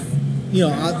because,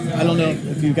 I don't know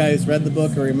if you guys read the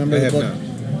book or remember I the have book.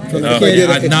 not. From the Oh, kid.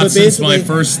 I've not But since my basically-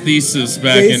 first thesis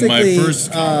back in my basically,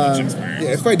 first college experience.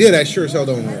 Yeah, if I did, I sure as hell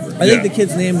don't remember. I think Yeah. the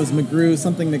kid's name was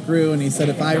something McGrew, and he said,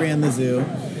 if I ran the zoo,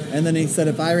 and then he said,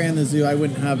 if I ran the zoo, I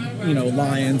wouldn't have,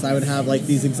 lions, I would have like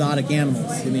these exotic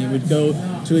animals. And he would go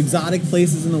to exotic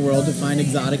places in the world to find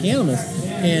exotic animals.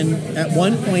 And at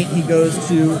one point, he goes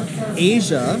to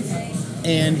Asia,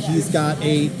 and he's got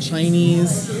a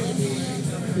Chinese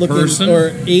looking Person?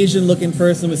 or Asian looking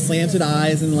person with slanted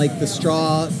eyes and like the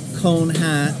straw cone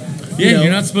hat. Yeah,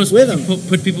 you're not supposed with to him.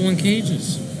 put people in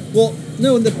cages. Well,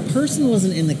 no, the person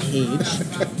wasn't in the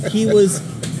cage. He was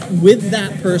with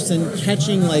that person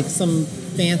catching like some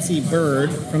fancy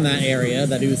bird from that area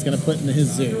that he was going to put in his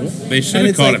zoo. They should And have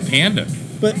it's caught like- a panda.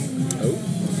 But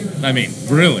I mean,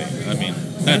 really. I mean,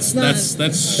 That's not- that's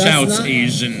that's shouts not-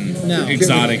 Asian No.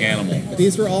 exotic animal.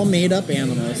 these were all made up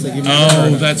animals that you never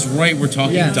heard Oh, of. that's right. We're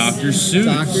talking Yes. Dr. Seuss.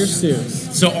 Dr.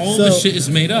 Seuss. So all the So- shit is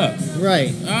made up.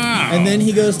 Right. Ah. And then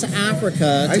he goes to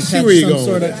Africa I to see catch where you're some going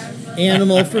sort with of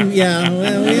animal from,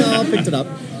 well, we all picked it up.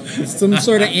 Some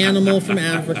sort of animal from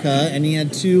Africa, and he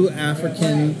had 2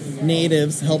 African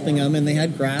natives helping him, and they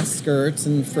had grass skirts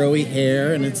and froey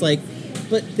hair, and it's like,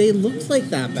 but they looked like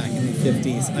that back in the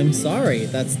 50s. I'm sorry,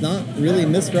 that's not really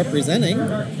misrepresenting,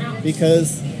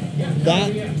 because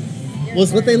that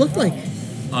was what they looked like.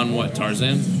 On what,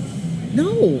 Tarzan?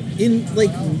 No, in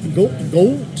like go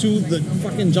to the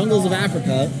fucking jungles of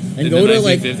Africa and In go the to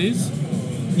like 1950s?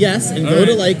 yes, and All go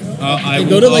to right. like I and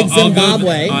will- go to like I'll go-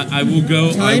 Zimbabwe. I will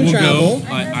go. Time travel.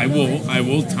 I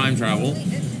will time travel.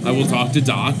 I will talk to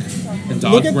Doc. And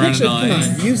Doc Look at Brown pictures. and Come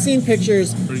I. on, you've seen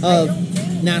pictures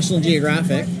of National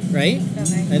Geographic, right?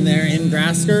 And they're in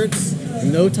grass skirts,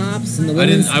 no tops, and the I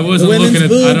women's. didn't. I wasn't the women's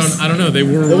looking at. boobs. I don't know. They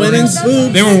were. The wearing, women's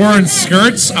boobs. They were wearing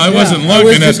skirts. I wasn't I was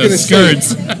looking at just the gonna say,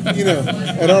 skirts.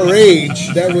 At our age,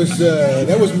 that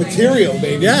was material,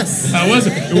 baby. Yes. I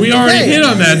wasn't. We already Okay. hit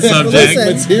on that subject.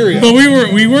 Listen. Material. But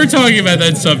we were talking about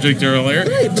that subject earlier.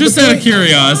 Right, but Just the out of point-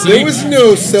 curiosity. There was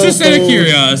no cell Just out of phone.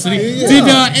 curiosity. Yeah.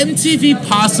 Did MTV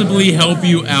possibly help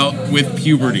you out with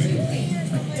puberty?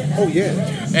 Oh yeah.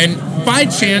 And by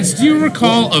chance, do you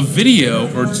recall a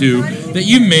video or two that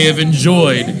you may have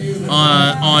enjoyed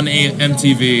on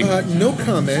MTV? No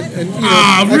comment. And you know,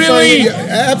 Ah, that's really? all-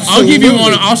 yeah, I'll give you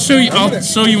one. absolutely. I'll show you. I'm I'll gonna-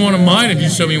 show you one of mine if you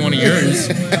show me one of yours.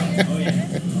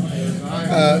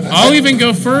 I'll even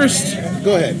go first.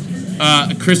 Go ahead.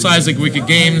 Chris Isaac, Wicked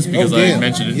Games, because I damn.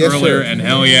 mentioned it Yes, earlier, sir. and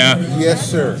hell yeah. Yes,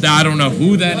 sir. I don't know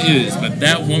who that is, but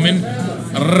that woman.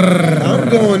 I'm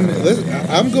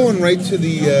going right to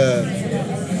the.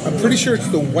 I'm pretty sure it's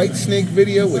the White Snake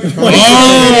video with Tom.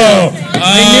 Oh,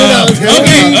 that was Tell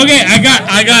okay, me- okay. I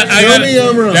got. Tell me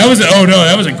I'm wrong. That was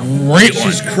that was a great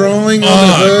one. She's crawling on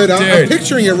Oh, the hood. I'm dude.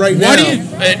 picturing it right Why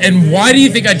now. why do you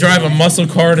think I drive a muscle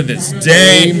car to this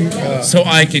day? So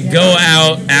I could go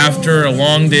out after a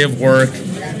long day of work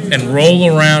and roll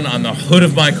around on the hood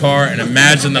of my car and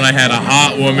imagine that I had a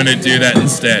hot woman to do that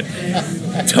instead.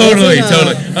 Totally.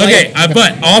 Okay,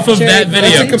 but off of that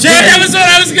video, that's a Jerry, that was what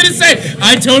I was gonna say.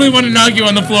 I totally want to knock you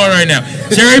on the floor right now.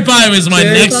 Cherry Pie was my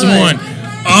Cherry next Pie. one.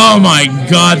 Oh my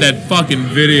god, that fucking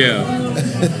video.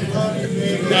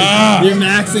 You're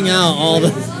maxing out all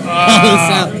the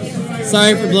sound.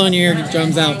 Sorry for blowing your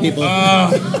eardrums out, people.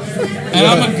 And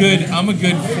I'm a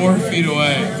good 4 feet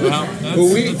away. Well, that's, But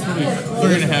we- that's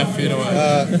 3.5 feet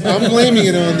away. I'm blaming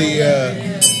it on the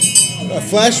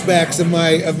flashbacks of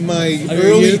my your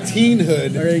early youth?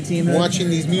 teenhood, Early teenhood? watching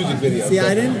these music videos. See,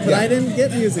 I didn't, but Yeah. I didn't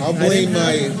get music. I'll I blame didn't my.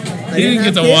 have- I He didn't have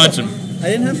get to cable. watch them. I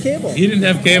didn't have cable. He didn't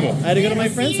have cable. I had to go to my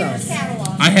friend's house.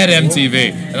 I had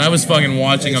MTV, and I was fucking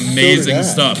watching And so amazing did I.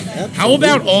 stuff. How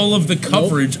about all of the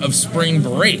coverage of spring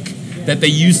break that they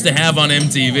used to have on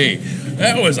MTV?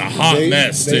 That was a hot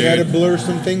mess, They had to dude. blur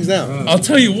some things out. I'll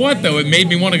tell you what, though, it made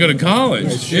me want to go to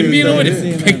college. sure You know what? did.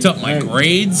 It picked up my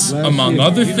grades, among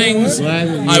other things.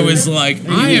 I was like,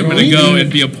 I am going to go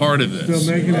and be a part of this.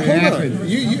 Making it Hold happen. on,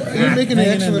 you're making an Hang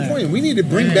in excellent there. point. We need to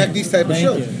bring back these type of Thank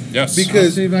shows. you. Yes.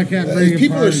 Because See if I can't bring a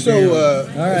people are party so,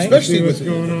 down. right. especially See what's with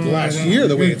going on. last I year,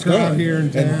 the way big it's crowd gone, here in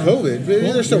and town. COVID,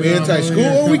 they're so Yeah, anti-school.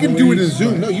 only a Oh, we can couple do it in weeks.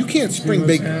 Zoom. No, you can't spring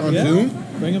break on Yeah. Zoom.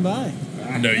 Bring them by.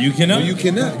 No, you cannot. No, you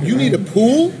cannot. You need a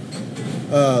pool,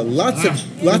 lots of see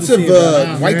you,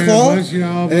 White man. Claw, Bless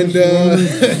y'all, and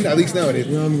bless at least nowadays,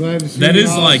 Well, I'm glad to see That you is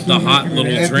all like the still hot making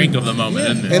little it happen. drink of the moment,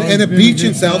 isn't it? and a beach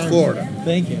in South Florida,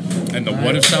 Thank you. And the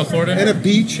what of South Florida? and a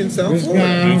beach in South This guy, I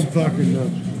Florida. don't fucking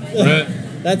know. Brett,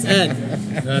 That's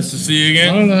Ed. nice to see you I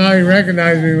again. don't know how he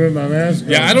recognized me with my mask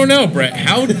on. Yeah, I don't know, Brett.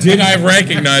 How did I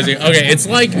recognize you? Okay, it's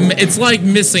like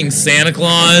missing Santa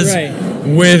Claus Right.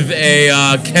 with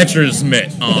a catcher's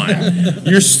mitt on.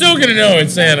 You're still gonna know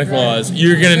it's Santa Claus.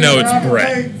 You're gonna know it's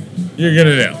Brett. You're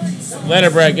gonna know.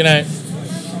 Later, Brett. Good night.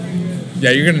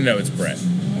 Yeah, you're gonna know it's Brett.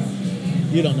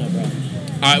 You don't know,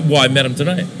 bro. Well, I met him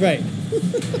tonight. Right.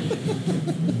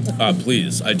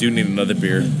 Please, I do need another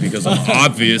beer because I'm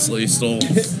obviously still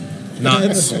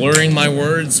not slurring my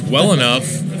words well enough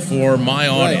for my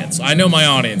audience. I know my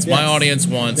audience. My Yes. audience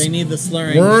wants They need the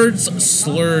slurring words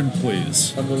slurred,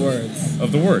 please. of the words.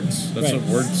 Of the words. That's Right. what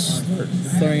words slurred.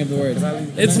 Slurring of the words.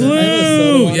 It's Can I have a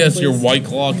soda Lou! water, Yes, please? your White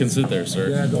Claw can sit there,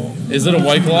 sir. Is it a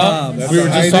White Claw? That's We were a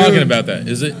just high talking noon. about that.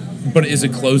 Is it? But is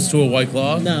it close to a White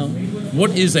Claw? No.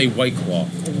 What is a White Claw?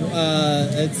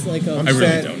 It's like I'm I really a.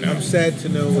 sad. don't know. I'm sad to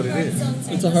know what it is.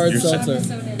 It's a hard You're sad.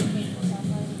 seltzer.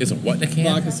 Is it what in a can?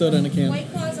 Vodka soda in a can.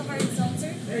 White Claw is a hard seltzer,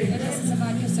 and this is a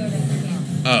vodka soda in a can.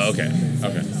 Oh, okay.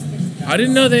 Okay. I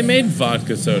didn't know they made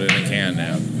vodka soda in a can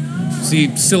now.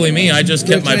 See, silly me, I just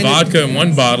kept my trying to- vodka in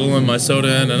one bottle and my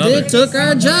soda in another. They took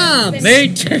our jobs. They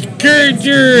took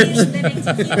yours.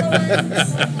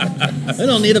 They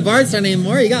don't need a bartender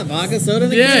anymore. You got vodka soda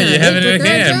in a Yeah, can. you have it They in a took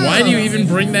our can. Why do you jobs. even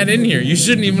bring that in here? You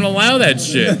shouldn't even allow that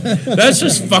shit. That's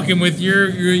just fucking with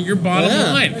your bottom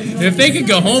Yeah. line. If they could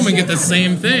go home and get the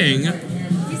same thing, We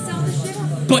sell the shit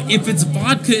out of but if it's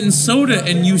vodka and soda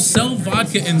and you sell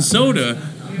vodka and soda,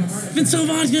 then sell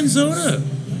vodka and soda.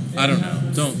 I don't know.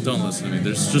 Don't listen to me.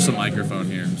 There's just a microphone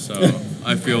here, so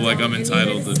I feel like I'm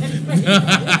entitled to.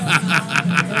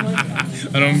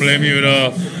 I don't blame you at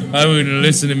all. I wouldn't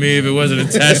listen to me if it wasn't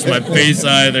attached to my face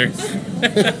either.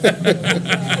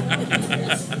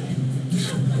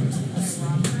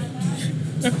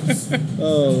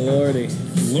 Oh lordy.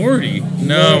 Lordy,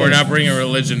 no, we're not bringing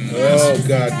religion. Oh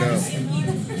God, no.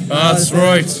 That's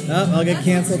right. Oh, I'll get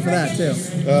canceled for that too.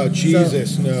 Oh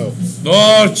Jesus, no.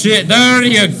 Oh shit! There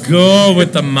you go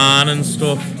with the man and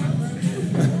stuff.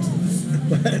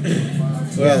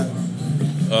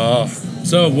 Well,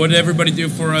 So, what did everybody do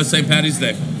for St. Patty's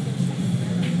Day?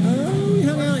 We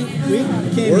hung out. We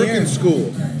came work here. in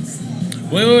school.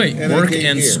 Wait. And I Work came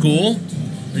and here. school?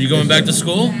 Are you going back to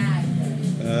school?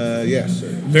 Yes, sir.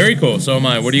 Very cool. So am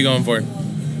I. What are you going for?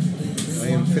 I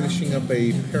am finishing up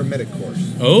a paramedic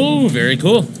course, Oh, very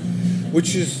cool.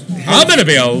 which is. I'm going to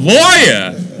be a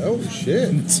lawyer. Oh shit!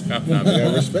 I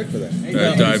got respect for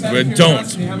that. Don't.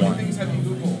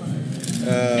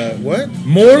 What?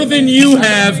 More than you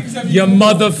have, you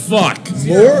motherfuck.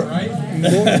 More?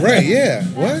 Right? Yeah.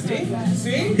 What?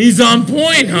 He's on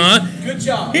point, huh? Good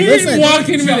job. He Listen. didn't walk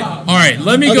into it. All right,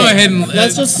 let me go Okay, ahead and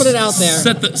let's just put it out there.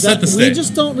 Set the that stage. We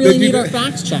just don't really need our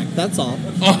facts checked. That's all.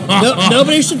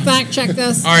 Nobody should fact check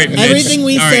this. All right, Mitch. Everything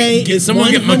we All right, say is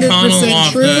someone get 100% McConnell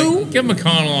off true. Get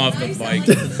McConnell off the bike.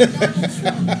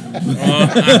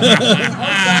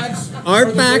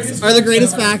 Our facts are the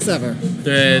greatest facts ever.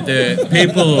 The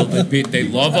people, they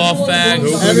love our facts.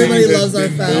 Everybody Nobody loves our has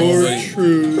been facts. more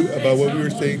true about what we were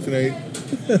saying tonight.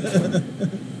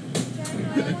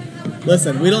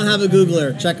 Listen, we don't have a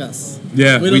Googler. Check us.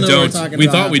 Yeah, We we don't know what we're don't. talking We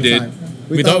about thought half we the did. time.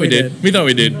 We thought we did. We thought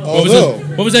we did. Although-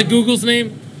 What was that Google's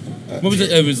name? What was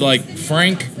it? It was like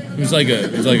Frank. It was like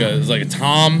a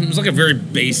Tom. It was like a very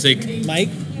basic. Mike?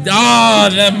 Ah,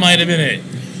 that might have been it.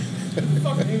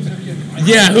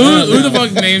 Yeah, who the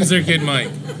fuck names their kid Mike?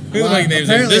 Who the fuck names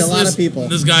him? Apparently a lot of people.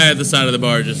 This guy at the side of the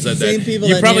bar just said Same that. people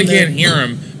You that probably name can't their- hear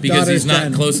him because Daughter's he's not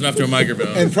 10. close enough to a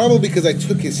microphone. And probably because I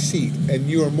took his seat, and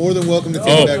you are more than welcome to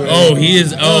take it back. Oh, he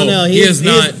is. Oh, no, he is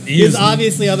not. He He's is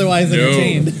obviously otherwise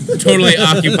entertained. totally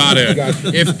occupado.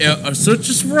 Gotcha. If so,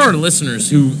 just for our listeners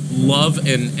who love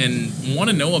and want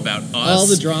to know about us, All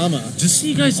the drama. just so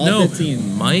you guys All know,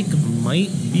 15. Mike might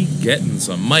be getting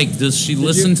some. Mike, does she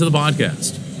listen to the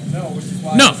podcast?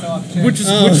 No, which is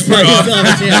Oh, pretty sorry, awesome. still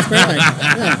have a chance. Perfect.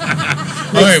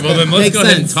 Yeah. All right, well then let's Makes go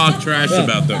ahead and sense. talk trash Yeah.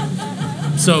 about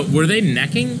them. So were they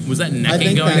necking? Was that necking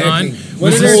think going that- on? What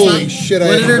Was did her, this- Holy shit, I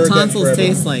what did haven't her heard that tonsils forever.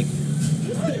 taste like?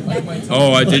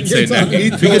 Oh, I did say You're talking- necking He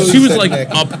because totally she was said like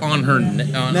necking. up on her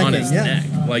on Necking, his yeah. neck,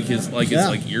 like his Yeah.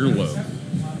 like earlobe.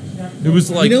 It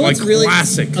was like You know like what's really-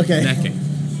 classic Okay. necking.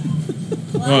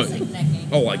 Classic necking.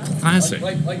 Oh, like classic.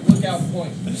 Like lookout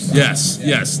point.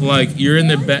 Yes, like you're in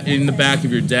the back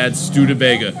of your dad's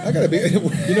Studebaker, I gotta be.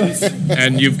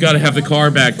 and you've got to have the car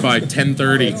back by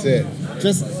 10:30. That's it.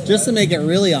 Just to make it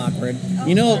really awkward,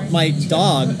 you know, my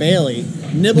dog Bailey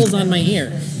nibbles on my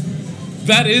ear.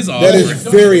 That is That awkward. is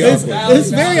very awkward. It's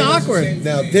very awkward.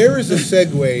 Now there is a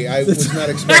segue I was not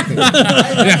expecting.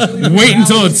 Yeah, wait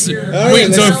until it's wait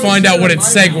until I find out what it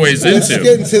segues Let's into.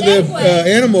 get into the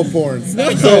animal porn.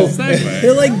 So,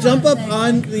 He'll like jump up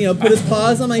on, put his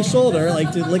paws on my shoulder,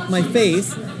 like to lick my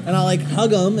face, and I'll like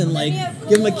hug him and like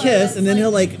give him a kiss, and then he'll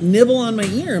like nibble on my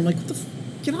ear. I'm like, what the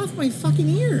get off my fucking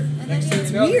ear.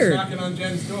 It's weird. Knocking on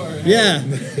Jen's door. Yeah.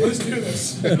 Let's do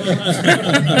this.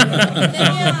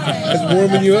 that's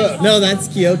warming you up. No, that's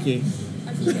Kyoki.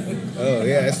 Oh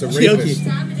yeah, that's the rapist.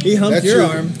 Kyoki. He humped That's your your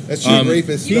arm. That's your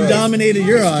rapist. He dominated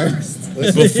your arm.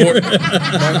 Before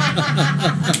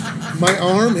My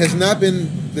arm has not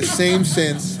been the same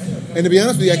since. And to be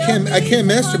honest with you, I can't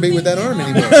masturbate with that arm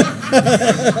anymore.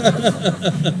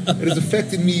 It has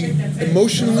affected me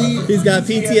emotionally. He's got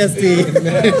PTSD.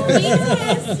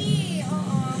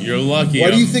 PTSD. you're lucky.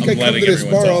 Why do you I'm- think I'm I come to letting this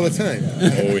everyone bar all talk. the time?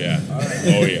 Oh yeah.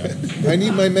 Oh yeah. I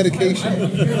need my medication.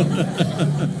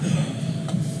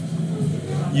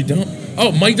 You don't.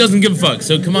 Oh, Mike doesn't give a fuck.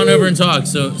 So come on over and talk.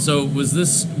 So was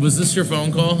this your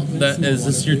phone call? That is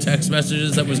this your text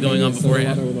messages that was going on before you?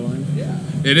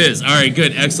 It is. All right,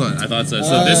 good, excellent. I thought so.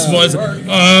 So this was.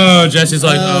 Oh, Jesse's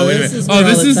like, oh wait a this minute. is Oh, where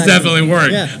this all the is text- definitely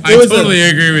work. Yeah. I It was totally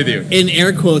agree with you. In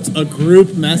air quotes, a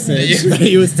group message that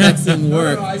he was texting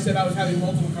work. I said I was having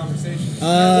multiple conversations. And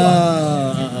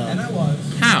I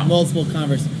was. How? Multiple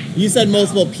conversations. You said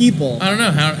multiple people. I don't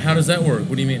know. How does that work?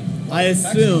 What do you mean? I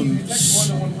assumed. Text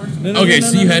one-to-one person. No, no, Okay, no,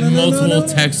 so no, you no, had no, no, multiple no, no.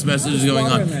 text messages going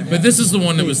water on, in there. but this is the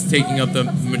one that was taking up the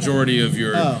majority of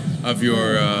your Oh.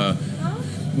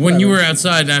 when you were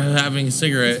outside now having a That's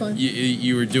cigarette, fine.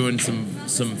 you were doing some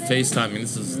FaceTiming.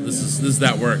 This is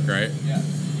that work, right? Yeah.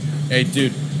 Hey,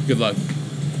 dude, good luck.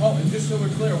 Oh, and just so we're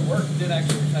clear, work did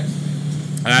actually text me.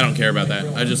 I don't care about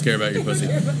that. I just care about your pussy.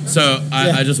 So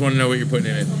I just want to know what you're putting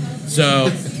in it. So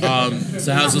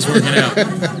how's this working out?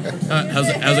 How's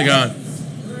it going?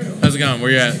 How's it going?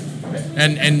 Where you at?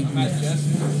 And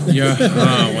yeah.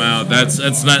 Oh wow,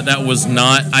 that was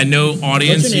not. I know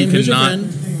audience. What's your name? Who's your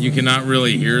friend? You cannot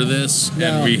really hear this, No.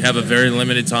 and we have a very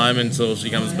limited time until she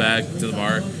comes back to the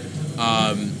bar.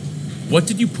 What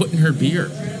did you put in her beer?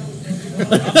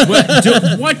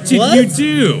 What did you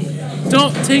do?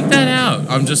 Don't take that out.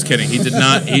 I'm just kidding. He did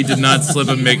not slip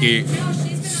a Mickey.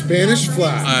 Spanish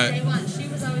fly. Day one. She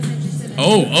was always interested in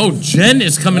Oh, Jen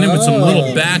is coming in with some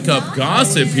little backup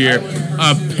gossip here.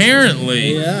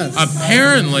 Apparently,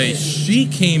 Yes. she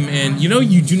came in. You know,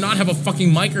 you do not have a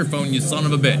fucking microphone, you son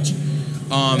of a bitch.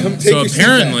 Come take So your seat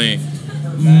apparently,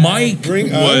 Mike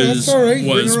that's all right. Bring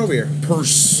was her over here.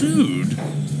 pursued.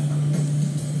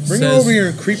 Bring her Says over here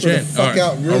and creep her the Jen. fuck All right.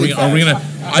 out really Are we gonna?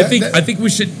 I That- think we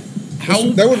should.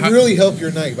 How That would how- really help your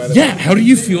night, by the Yeah, way. how do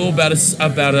you feel about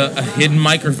a hidden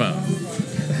microphone?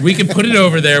 We can put it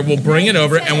over there. We'll bring it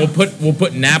over, and we'll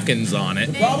put napkins on it,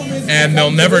 and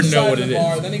they'll never know what it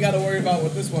is. Then you got to worry about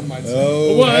what this one might say.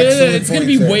 Oh, Well, excellent it's going to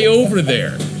point, be sir. way over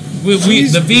there. The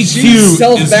VQ she's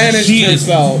self-banished she is-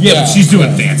 herself. Yeah, Yeah. but she's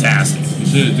doing fantastic.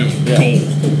 She's doing gold.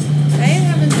 I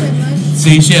haven't said much.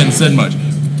 See, she hadn't said much.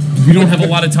 We don't have a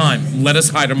lot of time. Let us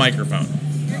hide a microphone.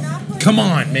 Come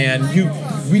on, man.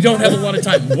 We don't have a lot of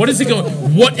time. What is it going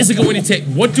to take?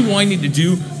 What do I need to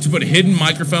do to put a hidden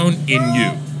microphone in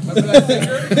you?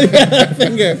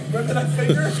 Finger.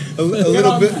 A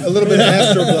little bit of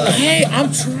astroblast. Hey,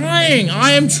 I'm trying.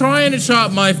 I am trying to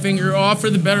chop my finger off for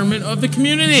the betterment of the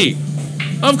community.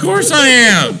 Of course I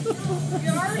am.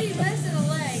 You're already missing a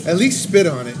leg. At least spit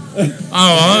on it.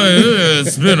 Oh,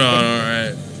 spit on, all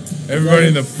right. Everybody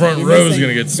in the front row is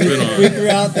gonna get spit We on. threw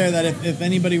out there that if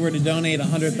anybody were to donate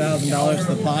 $100,000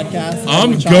 to the podcast,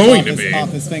 I'm we chop going off to his, be. off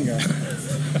his finger.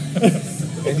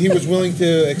 and he was willing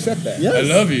to accept that. Yes. I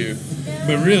love you,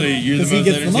 but really, you're the 'Cause he most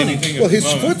gets the entertaining money. thing. Well, at the his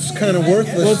moment. foot's kind of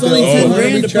worthless. Well, it's only still. 10 Why don't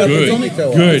we grand to chop put- the it's only- pinky toe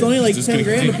off? Good. It's only like Just 10 gonna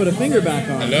grand to continue. put a finger back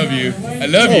on. I love you. I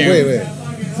love Oh, you. wait.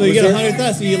 So you Was get there-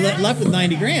 100,000. So you left with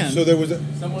 90 grand. So there was a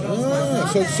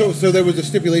so there was a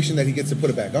stipulation that he gets to put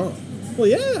it back on. Well,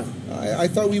 yeah. I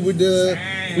thought we would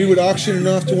auction it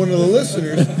off to one of the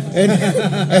listeners and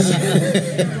as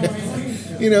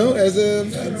as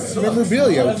a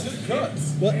memorabilia.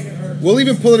 We'll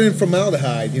even pull it in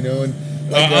formaldehyde, and.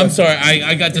 I'm sorry,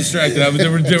 I got distracted. I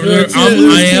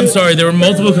am sorry. There were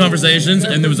multiple conversations,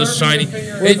 and there was a shiny.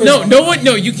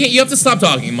 No, you can't. You have to stop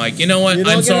talking, Mike. You know what? You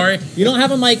don't I'm get sorry. You don't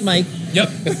have a mic, Mike. Yep.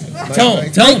 Tell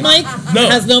him. Mike No.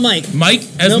 has no mic. Mike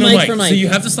has No no mic mic. for Mike. So you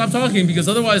have to stop talking because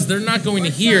otherwise they're not going to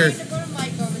hear.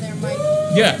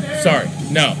 Yeah. Sorry.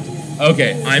 No.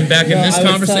 Okay. I'm back in No, this I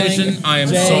was conversation. telling I am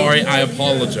Jay- sorry. I I was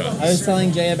apologize.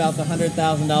 telling Jay about the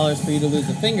 $100,000 for you to lose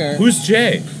a finger. Who's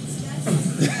Jay?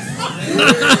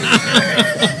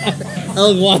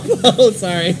 El Guapo.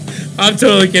 Sorry. I'm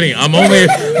totally kidding. I'm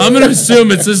gonna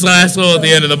assume it's this asshole at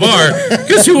the end of the bar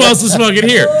because who else is fucking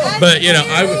here? But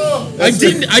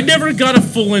I never got a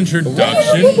full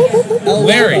introduction.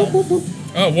 Larry.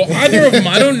 Oh well, either of them.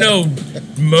 I don't know.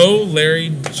 Mo,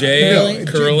 Larry, Jay,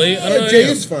 Curly. I don't know. Jay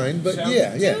is fine, but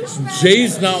yeah.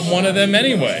 Jay's not one of them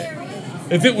anyway.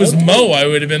 If it was Mo, I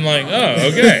would have been like, oh,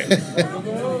 okay.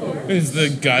 He's the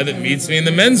guy that meets me in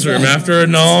the men's room after a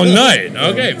long night.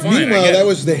 Okay, fine. Meanwhile, that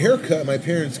was the haircut my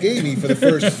parents gave me for the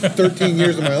first 13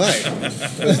 years of my life.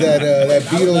 Was that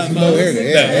Beatles Mo haircut?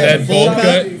 Yeah, that bowl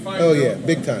cut. Oh yeah,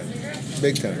 big time.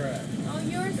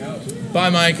 Bye,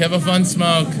 Mike. Have a fun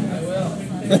smoke.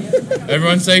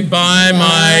 Everyone say bye,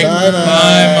 Mike.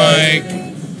 Bye, Mike.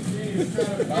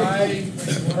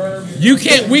 We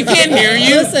can't hear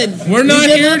you. Listen, we're not you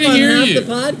give here up to on hear half you.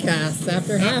 the podcast.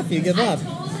 After half, you give up.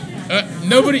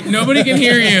 Nobody can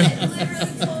hear you.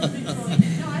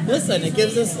 Listen, it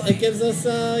gives us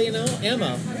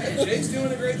ammo. Jay's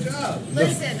doing a great job.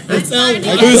 Listen, It's I'm trying to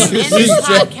Who's- get him in who's this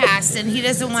Jay? podcast, and he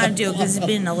doesn't want to do it because he's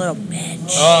being a little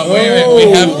bitch. Wait a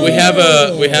minute.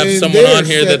 We have And someone there on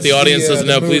here that the sits audience the, doesn't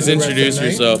know. the Please moon the rest introduce of the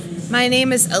night. yourself. My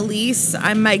name is Elise.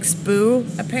 I'm Mike's boo,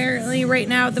 apparently, right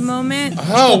now at the moment.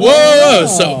 Oh, whoa!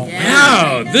 So,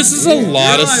 wow, this is a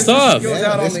lot of stuff.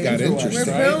 Yeah, this got We're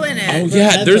interesting. booing Oh it.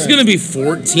 yeah, there's gonna be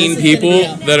 14 This is gonna people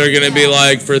be that are gonna be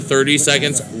like for 30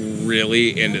 seconds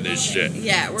really into this shit.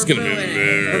 Yeah, we're It's gonna booing be.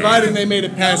 it. Providing they made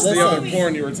it past the other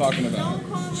porn you were talking about.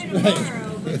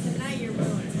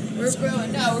 We're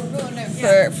booing. No, we're booing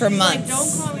it for months.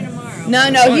 Don't call me tomorrow.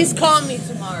 No, he's calling me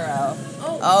tomorrow.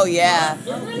 Oh yeah,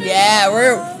 yeah.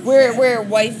 We're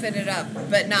wifing it up,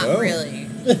 but not Oh. really.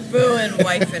 Booing,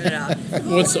 wifing it up.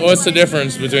 What's the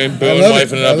difference between boo I and love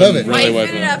wifing it. it up I love and it. really Wifing wifing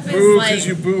it it up? up is Boo, like. because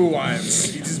you boo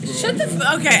wives. You just boo. Shut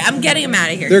the. Okay, I'm getting him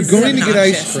out of here. They're This is going to get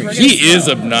ice obnoxious. cream. We're He gonna- is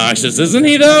obnoxious, isn't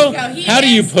he? Though. No, he How do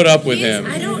you is. put up with He's-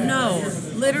 him? I don't know.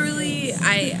 Literally,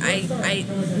 I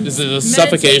Is it a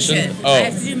suffocation? meditation. Oh, I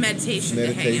have to do meditation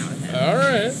to hang out with him. all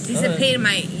right. He's a pain in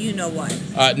my you know what.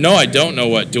 No, I don't know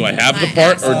what. Do I have the My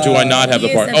part or do I not have He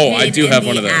the is part? a Oh, I pain do in have the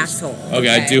one of those. asshole, Okay,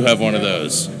 I okay? do have one of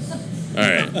those. All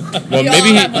right. Well, We all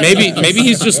have one of maybe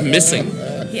he's just missing.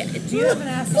 Yeah. Do you have an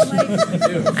asshole, Mike?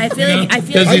 I feel like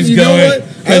Because like he's You know going what? I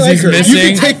because like he's her. missing.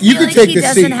 You can take he the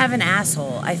doesn't seat. have an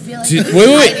asshole. I feel like Wait, he's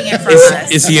wait, hiding it from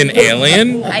us. is he an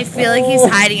alien? I feel like he's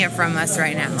hiding it from us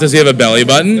right now. Does he have a belly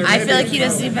button? I feel like he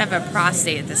doesn't even have a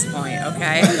prostate at this point,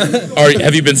 okay? Or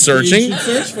have you been You searching? should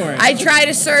search for it. I tried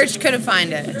to search, couldn't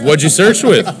find it. What'd you search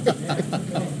with?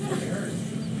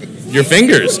 Your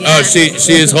fingers. Oh, she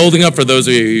is holding up, for those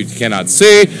of you who cannot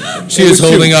see, she is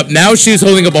holding up, now she's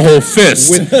holding up a whole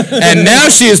fist. And now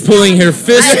she is pulling her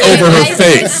fist over her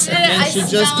face. And she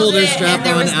just pulled her strap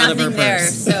on out of her there,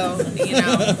 purse. so, you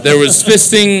know. There was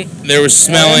fisting, there was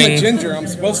I'm a smelling, ginger. I'm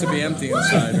supposed to be empty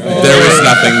inside, right? there was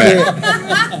nothing there.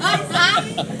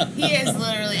 He is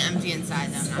literally empty inside,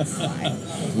 I'm not gonna lie.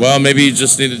 Well, maybe you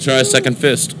just need to try a second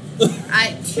fist. Two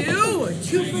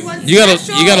for one You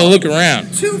special. gotta look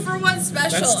around. 2 for 1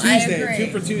 special. That's I Tuesday. agree.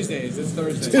 2 for Tuesdays. It's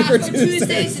Thursday. Taco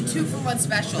Tuesdays and 2 for 1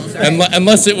 specials. Right?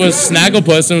 Unless it was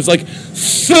Snagglepuss and it was like,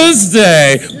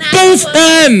 Thursday, both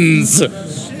hands.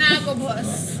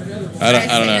 Snagglepuss. I don't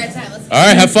know. All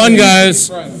right, have fun, guys.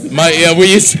 We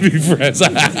used to be friends.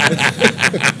 Well,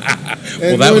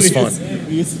 that was fun.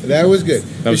 That was good.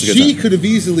 That was a good She time. could have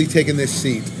easily taken this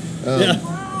seat.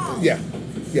 Yeah.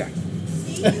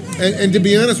 And to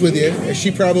be honest with you,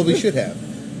 she probably should have.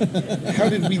 How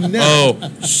did we not? Oh,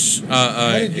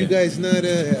 How did you guys not?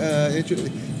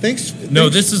 Thanks. no,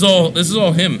 this is all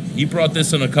him. He brought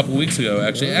this in a couple weeks ago,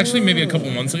 actually maybe a couple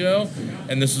months ago,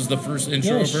 And this is the first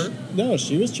intro of her? No,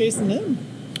 she was chasing him.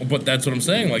 But that's what I'm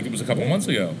saying. Like, it was a couple months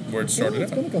ago where it started Yeah,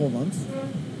 it's out. been a couple months.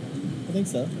 I think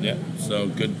so. Yeah, so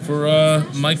good for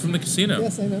Mike from the casino.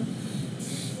 Yes, I know.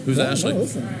 Who's No, Ashley? no,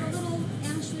 listen.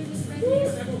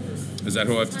 Is that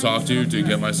who I have to talk to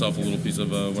get myself a little piece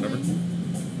of whatever?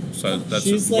 So that's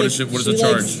She's what like- is what is she the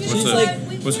charge? likes- What's she's the like-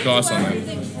 what's the cost on that?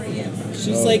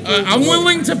 She's like I'm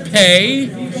willing to pay.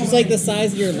 she's like the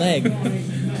size of your leg.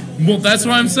 Well, that's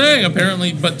what I'm saying.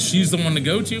 Apparently, but she's the one to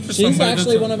go to for She's somebody.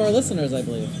 actually one of our listeners, I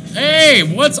believe. Hey,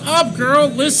 what's up, girl?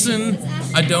 Listen,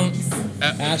 I don't.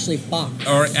 Ashley Fox.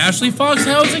 Or Ashley Fox,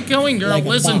 how's it going, girl? Like a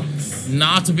Listen, fox.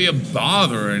 not to be a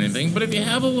bother or anything, but if you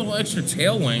have a little extra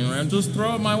tail laying around, just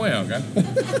throw it my way, okay?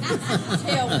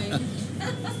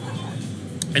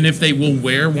 And if they will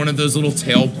wear one of those little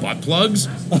tail butt plugs,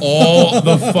 all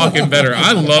the fucking better.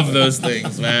 I love those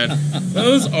things, man.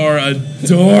 Those are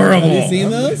adorable. Have you seen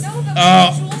those? They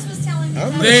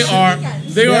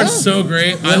are Yeah. so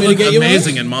great. I want me to look get you one?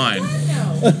 amazing in mine. I'm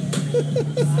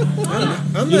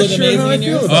You not look sure amazing how I in feel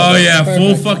yours. about Oh yeah,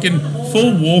 Perfect.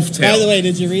 full wolf tail. By the way,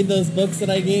 did you read those books that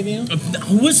I gave you?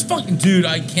 Who was fucking dude?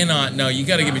 I cannot. No, you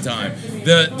got to give me time.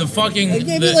 The fucking. I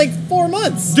gave the- you like 4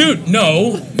 months. Dude,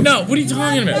 no. What are you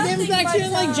talking I about? gave it back to you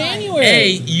in like January. Hey,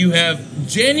 you have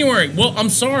January. Well, I'm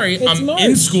sorry. It's I'm March.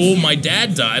 in school. My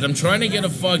dad died. I'm trying to get a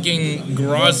fucking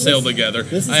garage sale together.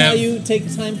 This is I how have- you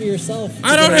take time for yourself.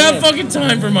 I don't Get have away. fucking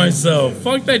time for myself.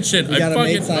 Fuck that shit. You I gotta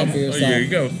fucking. make time for Oh, yourself. here you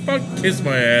go. Fuck, kiss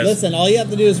my ass. Listen, all you have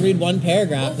to do is read one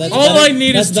paragraph. That's All better, I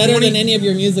need that's is better 20 than any of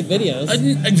your music videos.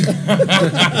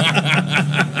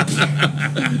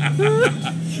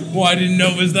 Well, I didn't know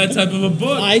it was that type of a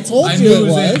book. I told I you knew it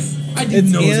was. I didn't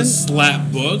It's know it was a Anne-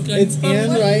 slap book. It's Anne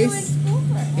What are you in Rice. school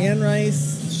for? Anne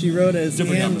Rice. She wrote it as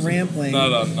Different Anne numbers. Rampling.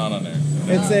 No, not on there.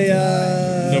 It's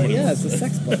a Nobody yeah, wants it's a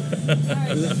sex book.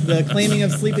 the Claiming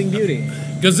of Sleeping Beauty.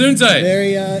 Gesundheit.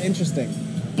 Very interesting.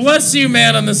 Bless you,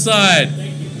 man on the side.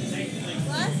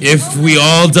 If we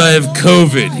all die of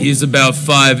COVID, he's about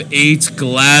 5'8",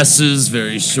 glasses,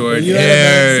 very short Well, you had a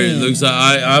hair. It vaccine. looks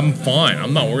like I'm fine.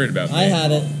 I'm not worried about I that.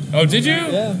 had it. Oh, did you?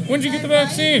 Yeah. When did you get the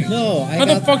vaccine? No, How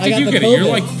the fuck I did got you the get it? You're COVID.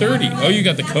 like 30. Oh, you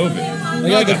got the COVID. I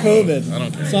got the COVID. I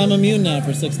don't care. So I'm immune now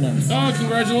for 6 months. Oh,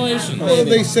 congratulations. Well,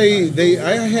 they say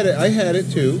I had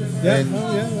it too. Yeah. And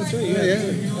Oh yeah, that's right.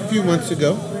 yeah, a few months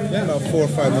ago. Yeah. About 4 or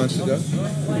 5 months ago.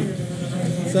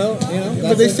 So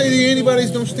But they say the antibodies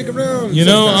don't stick around. You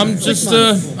know, sometimes. I'm just, 6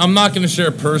 months. I'm not going to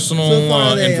share personal So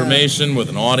far they, information with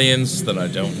an audience that I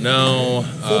don't know.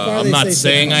 far I'm they not say 6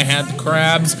 saying I had the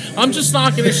crabs. I'm just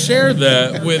not going to share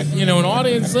that with, an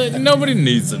audience that nobody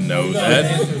needs to know that.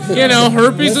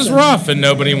 Herpes is rough and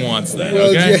nobody wants that, Well,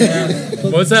 okay?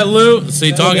 What's that, Lou? So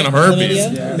you're talking to herpes.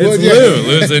 Chlamydia? It's Well, yeah. Lou.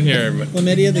 Lou's in here.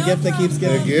 Chlamydia, the gift that keeps They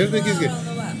giving. give, they give.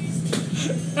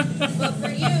 But for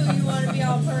you, you want to be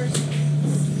all personal.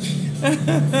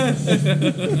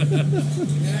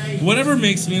 Whatever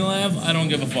makes me laugh, I don't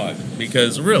give a fuck.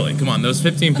 Because really, come on, those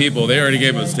 15 people, they already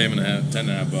gave us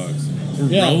 $10.50. We're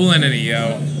Yeah. rolling in it,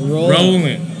 yo. Rolling.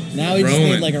 Rolling. Now we just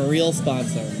Rolling. need like a real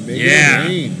sponsor. Make it Yeah.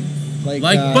 green. Like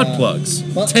uh, butt plugs.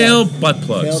 butt Tail plugs. butt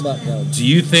plugs. Tail butt plugs. Do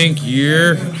you think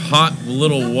your hot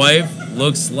little wife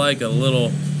looks like a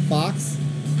little... Fox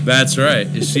That's right.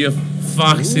 Is she a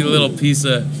foxy little piece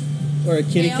of... or a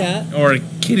kitty cat. Or a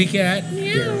kitty cat?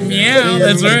 Meow,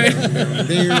 that's right.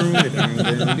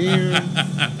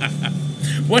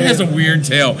 What has a weird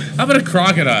tail? How about a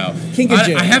crocodile?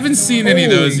 Kinkajou. I haven't seen any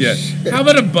of those Holy yet. shit. How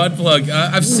about a butt plug?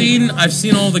 I've seen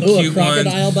all the Ooh, a cute ones.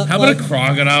 crocodile butt How about a plug?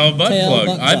 crocodile butt Tail plug?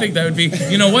 butt I plug. think that would be.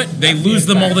 You know what? They lose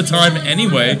them all the time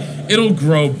anyway. It'll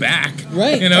grow back.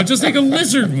 Right. Just like a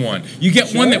lizard one. You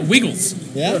get one that wiggles.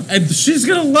 Yeah. And she's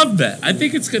gonna love that. I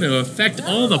think it's gonna affect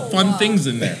all the fun things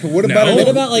in there. What about no? it? What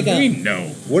about like a- No.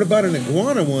 What about an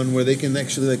iguana one where they can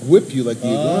actually like whip you like the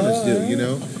iguanas do? You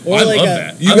know. Or I like love a,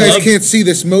 that. You I guys love- can't see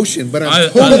this motion, but I'm I-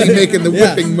 totally making the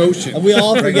Yeah. whipping motion. We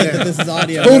all forget Right that now. this is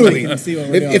audio. Totally. You see what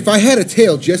we're If, doing. if I had a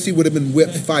tail, Jesse would have been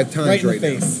whipped 5 times right in the right now.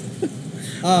 face.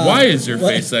 Why is your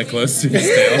face that close to his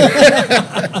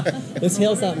tail? This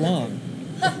tail's that long.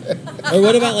 Or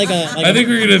what about like a? Like I think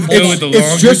we're gonna go with the longer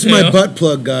It's just tail. my butt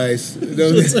plug, guys.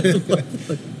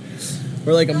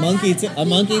 or like a monkey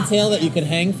tail that you could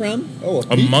hang from. Oh,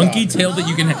 A peacock. monkey tail that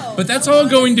you can have, but that's all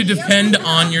going to depend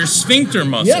on your sphincter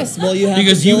muscle. Yes, well, you have to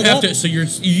because you build have up. to. So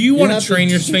you want have to to- train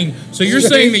your sphincter. So you're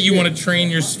saying that you want to train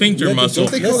your sphincter You have to- muscle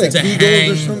Don't they call that to Kegels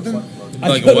hang. or something?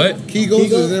 Like what? Kegels, Kegel?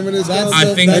 is that what it's That's called? I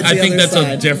the- think that's the that's other a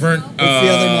side. different the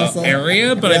other muscle.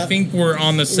 area, but I Yeah. think we're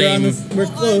on the We're, on same. this, we're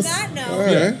close. All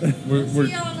right. We're Y'all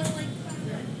know,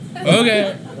 like,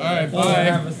 okay. All right.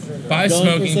 Bye. By Going for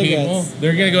smoking people, cigarettes.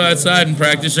 they're gonna go outside and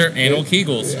practice their anal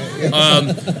kegels.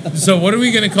 So what are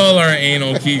we gonna call our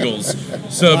anal kegels?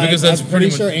 So because that's I'm pretty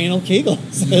pretty sure much. anal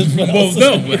kegels. is what Well, else-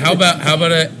 no. How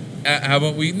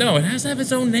about we? No, it has to have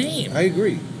its own name. I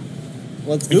agree.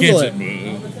 Let's You Google can't it.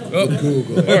 say, oh.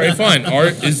 Google it. All right, fine.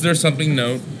 Is there something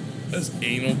known as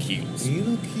anal kegels?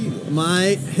 Anal kegel.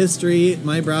 My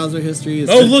browser history is.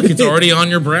 Oh, look, it's already on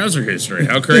your browser history.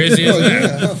 How crazy is Oh, yeah,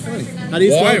 that? how funny. How do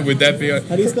you Why spell? would that be? How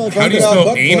do you spell? How do you Crocodile spell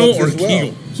butt anal plugs or as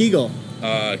well. kegel?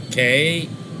 Kegel. K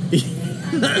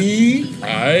E.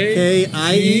 I.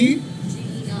 K-I-E.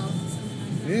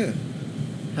 Yeah.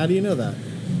 How do you know that?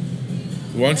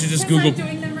 Why don't you just Because Google? I'm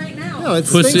doing them right now. No,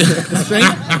 it's Pussy.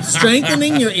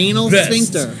 strengthening your anal Best.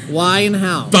 sphincter. Why and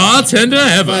how? Bartender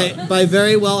ever. By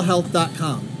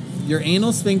verywellhealth.com. Your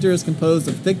anal sphincter is composed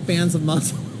of thick bands of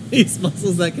muscle. These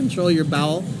muscles that control your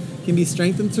bowel can be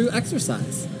strengthened through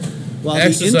exercise. While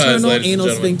Exercise, the internal ladies and anal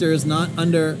gentlemen. sphincter is not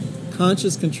under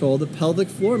conscious control, the pelvic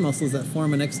floor muscles that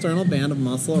form an external band of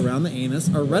muscle around the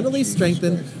anus are readily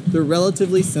strengthened through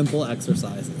relatively simple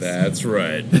exercises. That's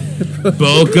right.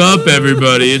 Bulk up,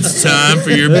 everybody. It's time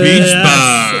for your beach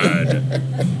bod.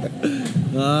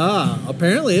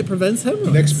 Apparently it prevents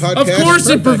hemorrhoids. Next podcast. Of course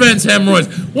it prevents hemorrhoids.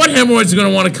 What hemorrhoids are going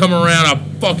to want to come around a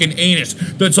fucking anus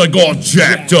that's like all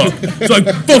jacked up? It's like,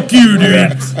 fuck you,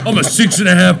 dude. I'm a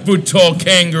 6.5 foot tall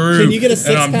kangaroo. Can you get a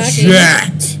and I'm 6-pack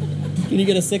jacked. Can you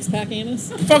get a 6-pack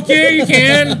anus? Fuck yeah, you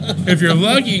can. If you're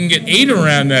lucky, you can get 8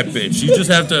 around that bitch. You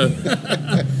just have to.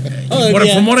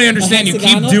 From what I understand, you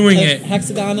keep doing it.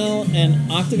 Hexagonal and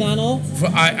octagonal.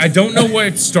 I don't know where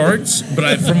it starts,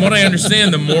 but from what I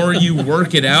understand, the more you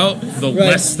work it out, the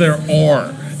less there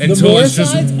are. Until more it's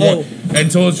just sides? one.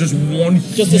 Until it's just one.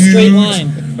 Just a straight huge-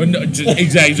 line. No,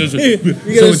 exactly. Just,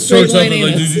 get a straight line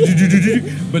like, anus.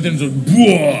 but then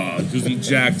it's just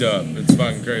jacked up. It's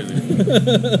fucking crazy.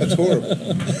 That's horrible.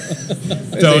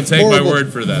 Don't take my horrible-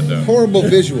 word for that, though. Horrible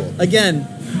visual. Again,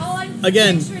 All I'm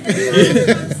Again. making sure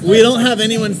that- we don't have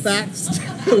anyone fact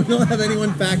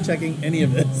checking any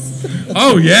of this.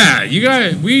 Oh yeah, you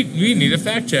guys, we need a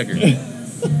fact checker.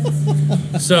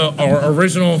 So our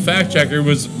original fact checker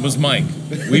was Mike.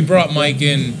 We brought Mike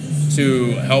in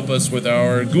to help us with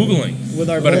our Googling. With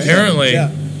our but bullshit. apparently,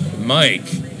 Yeah.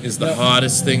 Mike is the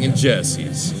hottest thing in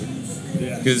Jesse's.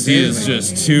 Because he is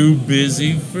just too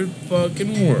busy for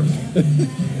fucking work.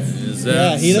 Is Yeah,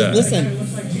 that he sad? doesn't listen.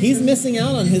 He's missing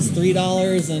out on his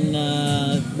 $3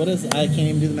 and what is? I can't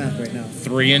even do the math right now.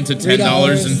 3 into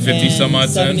 $10.50 some odd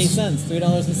cents.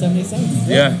 $3.70.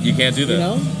 Yeah, you can't do that. You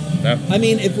know? No. I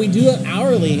mean, if we do it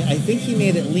hourly, I think he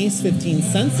made at least 15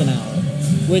 cents an hour,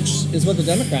 which is what the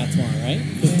Democrats want, right?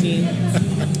 15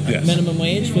 Yes. minimum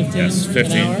wage, 15 Yes,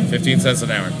 an hour? 15 cents an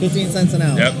hour. 15 cents an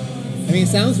hour. Yep. I mean, it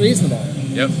sounds reasonable.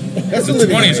 Yep. That's The a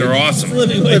living 20s wage. are awesome.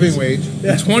 Living Living wage.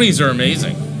 The 20s are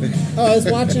amazing. Oh, I was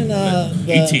watching the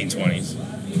 1820s.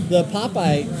 the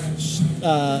Popeye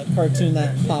cartoon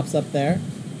that pops up there,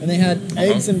 and they had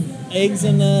eggs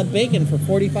and bacon for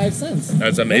 45 cents.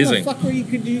 That's amazing. Where the fuck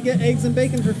could you get eggs and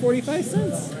bacon for 45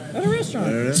 cents at a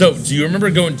restaurant? So, do you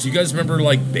guys remember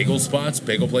like bagel spots,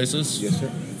 bagel places? Yes,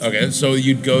 sir. Okay, so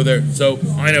you'd go there. So,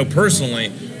 I know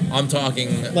personally, I'm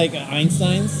talking Like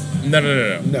Einstein's.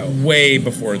 no. Way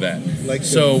before that. Like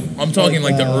so, I'm talking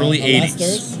like the early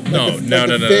Lester's? 80s. No.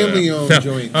 the family-owned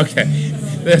joint. Okay.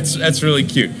 That's really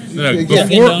cute. No,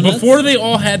 Yeah. before they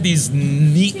all had these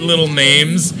neat little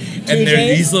names and they're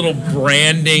TJ's? these little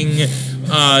branding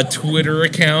Twitter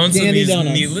accounts and Dandy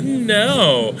these Donuts.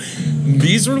 no,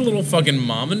 these were little fucking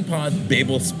mom and pop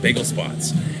bagel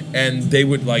spots, and they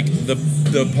would like the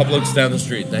Publix down the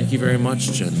street. Thank you very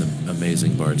much, Jen, the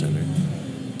amazing bartender.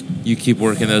 You keep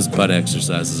working those butt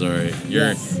exercises, all right?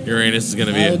 Your anus is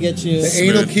gonna be I will get you. The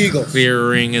anal Kegels.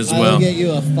 clearing as I well. will get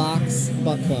you a Fox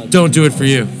butt plug. Don't do it for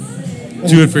you.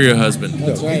 Do it for your husband.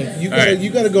 That's right. You All gotta right. you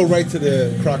gotta go right to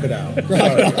the crocodile.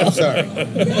 I'm sorry.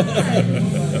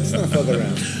 Let's not fuck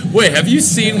around. Wait, have you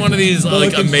seen one of these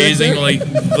like Looking amazing, picture? like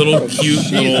little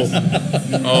cute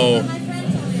little?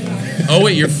 Oh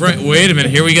wait, your friend. Wait a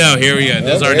minute. Here we go.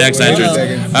 This is our Okay, next wait a entrance.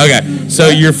 second. Okay, so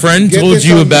your friend Get told this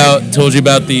you on about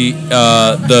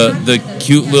the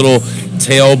cute little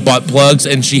tail butt plugs,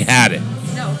 and she had it.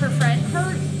 No, her friend,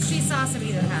 she saw some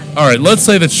either had it. All right, let's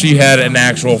say that she had an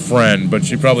actual friend, but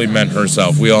she probably meant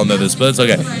herself. We all know this, but it's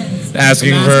okay.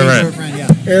 Asking for a friend. Yeah.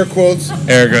 Air quotes.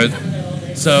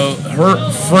 Erica. So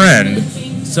her friend.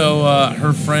 So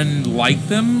her friend liked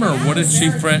them, or what did she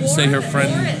say? Her Wore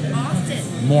friend it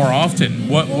often. more often.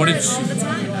 What Wore did it all she? the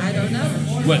time. I don't know.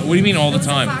 What do you mean all the It's a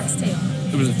time? foxtail.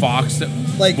 It was a fox.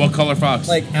 Like- what color fox?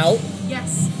 Like out.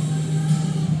 Yes.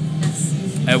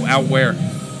 Yes. out where? I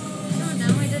don't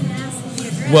know. I didn't ask.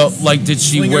 Well, like, did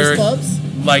she Swingers wear it? clubs?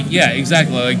 Like, yeah,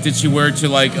 exactly. Like, did she wear it to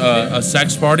like a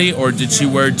sex party, or did she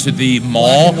wear it to the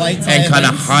mall and white tie and kind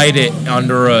of events? hide it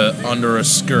under a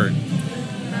skirt?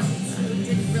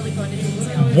 Didn't really go into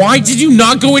detail. Why did you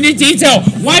not go into detail?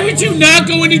 Why would you not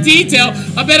go into detail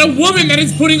about a woman that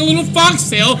is putting a little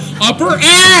foxtail up her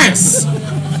ass?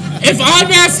 If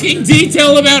I'm asking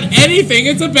detail about anything,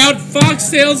 it's about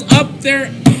foxtails up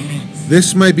their.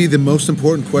 This might be the most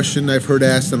important question I've heard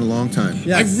asked in a long time.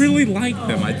 Yes. I really like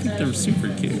them. I think they're super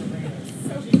cute.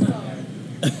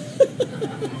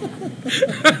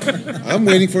 I'm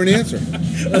waiting for an answer.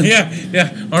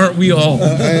 Yeah. Aren't we all?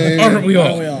 Aren't we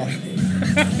all?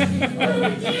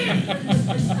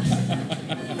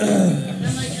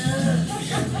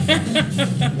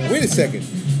 Wait a second.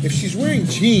 If she's wearing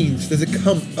jeans, does it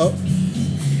come up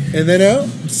and then out,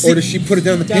 or does she put it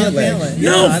down the pant leg?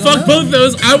 No, I don't fuck know. both of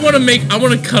those. I want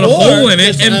to cut a Or hole in it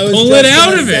just- and I was pull just it out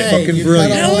gonna of it. say, Fucking you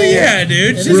brilliant. cut a Hell hole. yeah,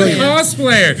 dude. She's Brilliant. a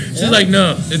cosplayer. She's like,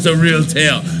 no, it's a real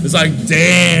tail. It's like,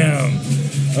 damn.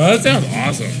 Oh, that sounds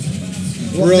awesome.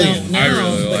 Well, Brilliant. Now, I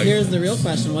really but like here's the real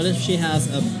question: what if she has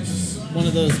one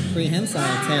of those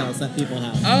prehensile tails that people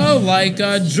have? Oh, like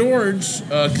George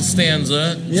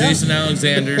Costanza, Yeah. Jason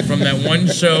Alexander from that one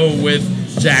show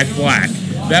with Jack Black.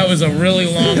 That was a really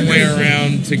long way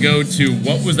around to go to.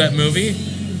 What was that movie?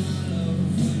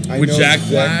 I With know Jack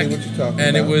exactly Black, what you're talking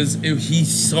and about. he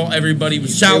saw everybody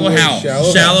with Shallow was Hal.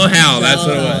 Shallow Shallow Hal, that's what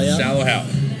it Shallow was. Hal, yeah. Shallow Hal.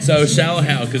 So Shallow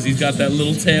Hal, because he's got that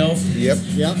little tail. Yep.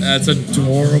 Yep. That's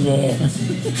adorable.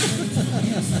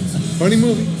 Funny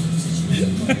movie.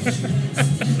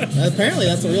 Apparently,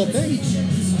 that's a real thing.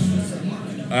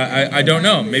 I don't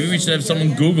know. Maybe we should have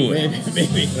someone Google it.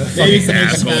 Maybe Fucking somebody can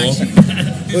asshole. fact-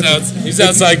 He's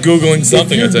outside Googling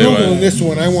something, If I'll you're tell you Googling what. this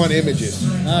one, I want images.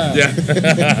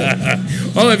 Yeah.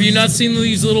 Oh, have you not seen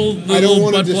these little I don't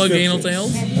want a butt plug anal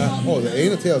description. tails? Oh, the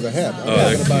anal tails I have. I'm Oh,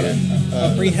 talking about they're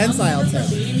it. A prehensile tail.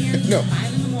 No.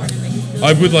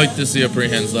 I would like to see a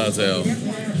prehensile tail.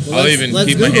 I'll let's- even let's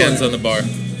keep my Google hands it. on the bar.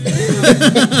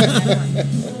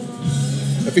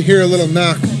 If you hear a little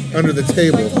knock under the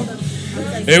table,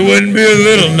 It wouldn't be a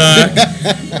little knock.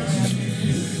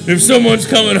 If someone's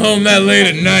coming home that late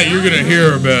at night, you're gonna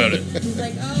hear about it. He's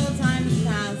like, oh, time has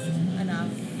passed.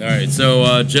 Enough. All right,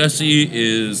 so Jesse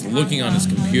is looking on his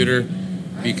computer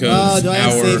because Do I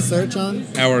have safe search on?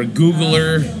 our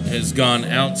Googler has gone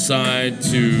outside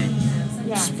to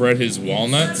spread his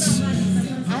walnuts.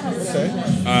 okay.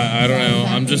 I don't know.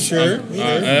 I'm just Sure.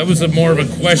 that was more of a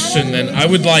question than I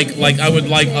would like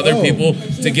other Oh. people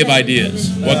to give ideas.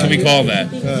 What can we call that?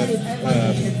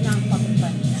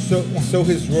 So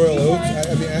his Royal Oaks.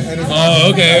 I mean, I don't. Oh,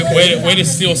 okay. Way to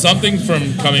steal something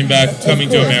from coming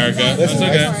to America. That's Listen,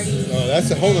 okay. Oh,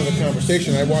 that's a whole other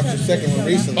conversation. I watched the second one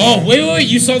recently. Oh, wait.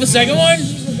 You saw the second one?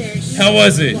 How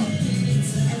was it?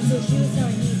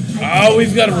 Oh,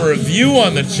 we've got a review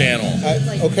on the channel.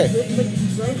 Okay.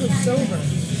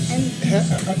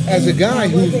 As a guy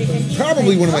who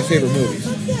probably one of my favorite movies.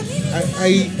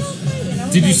 I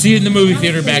Did you see it in the movie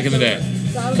theater back in the day?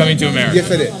 Coming to America. yes,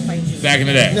 I did. Back in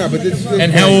the day. No, but this.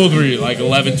 And how old were you? Like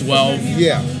 11, 12?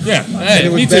 Yeah. Yeah. And Hey,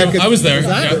 it was me too. back at- I was there. Is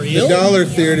that Yeah. real? The Dollar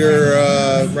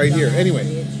Theater right here. Anyway.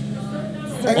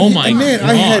 Oh my Man,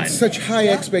 I God. had such high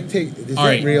expectations. Is All that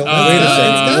right, real? it's Wait a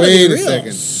gotta second. be Wait a real.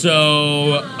 second.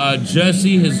 So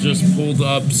Jesse has just pulled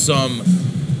up some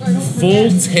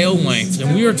full tail lengths,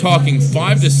 and we are talking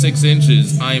 5 to 6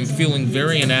 inches. I am feeling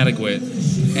very inadequate,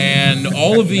 and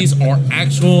all of these are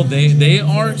actual. They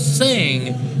are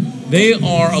saying, they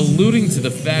are alluding to the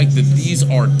fact that these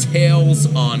are tails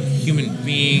on human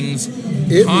beings,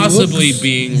 It possibly looks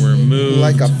being removed.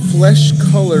 Like a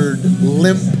flesh-colored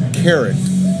limp carrot.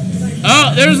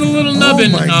 Oh, there's a little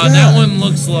nubbin. my That God. one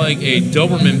looks like a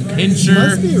Doberman pinscher.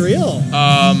 Must be real.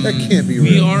 That can't be We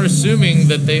real. are assuming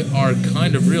that they are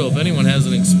kind of real. If anyone has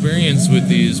an experience with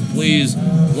these, please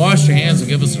wash your hands and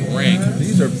give us a ring.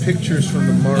 These are pictures from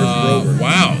the Mars rover.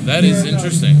 Wow, that is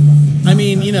interesting. I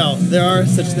mean, there are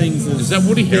such things as Is that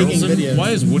Woody faking Harrelson? videos. Why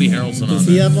is Woody Harrelson on Does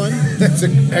he there? have one? That's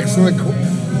an excellent.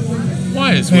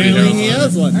 Why is Woody Apparently he Harrelson?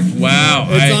 has one. Wow.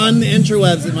 It's on the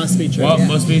interwebs. It must be true. Well, it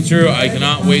must be true. I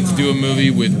cannot wait to do a movie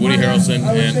with Woody Harrelson.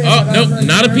 And nope,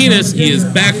 not a penis. He is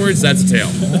backwards. That's a tail.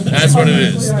 That's what it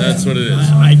is. That's what it is.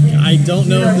 I don't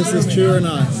know if this is true or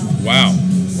not. Wow.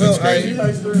 Well, That's crazy.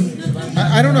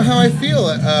 I don't know how I feel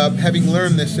having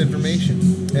learned this information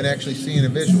and actually seeing a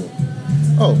visual.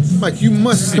 Oh, Mike, you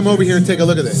must come over here and take a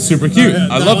look at this. Super cute.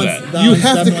 I love one's- that. You one's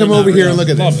have to definitely come not over here real. and look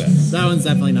at Love this. that. That one's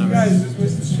definitely not right.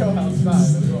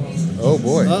 Oh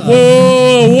boy.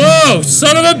 Whoa, whoa. Oh,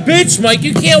 son of a bitch, Mike!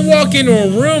 You can't walk into a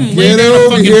room, lay Get down a over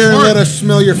fucking here and fart, let us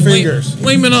smell your fingers.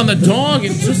 blame it on the dog,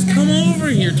 and just come over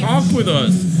here, talk with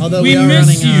us. Although we we are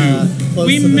miss running, you. close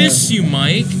We to the- miss you,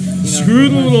 Mike. Screw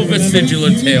the little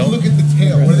vestibular tail. Look at the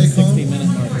tail. What are they called? 60-minute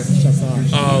marker shuts off.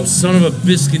 Oh, son of a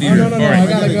biscuit eater! No, All right. I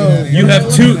gotta go. You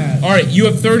have two. All right, you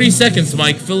have 30 seconds,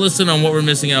 Mike. Fill us in on what we're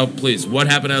missing out, please. What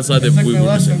happened outside that we were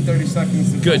less missing? than 30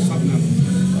 seconds. to Good. fill something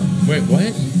up. Wait,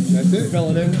 what? That's it. Fill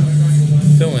it in.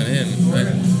 Filling in.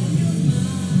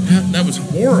 That was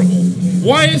horrible.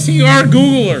 Why is he our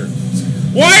Googler?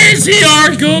 Why is he our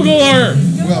Googler?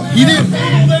 Well, he didn't.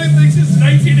 Googled anything since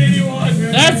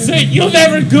 1981. That's it. You'll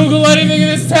never Google anything in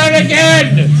this town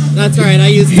again. That's all right. I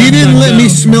use. He didn't let me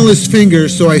DuckDuckGo. smell his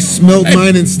fingers, so I smelled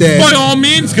mine instead. By all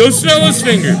means, go smell his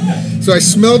finger. So I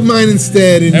smelled mine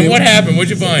instead, And what happened? What'd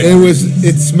you find?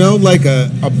 It smelled like a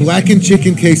blackened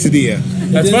chicken quesadilla.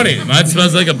 That's funny. Mine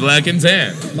smells like a black and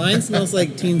tan. Mine smells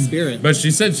like Teen Spirit. But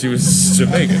she said she was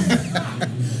Jamaican.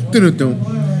 Dun-dun-dun.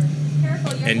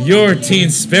 And your teen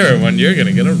spirit one, you're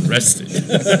gonna get arrested.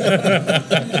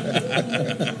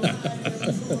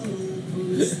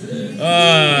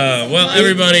 Well,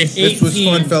 everybody. This was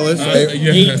fun, fellas.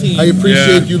 Yeah. 18. I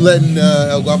appreciate Yeah. you letting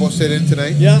El Guapo sit in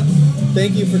tonight. Yeah.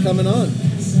 Thank you for coming on.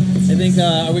 I think,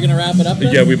 are we going to wrap it up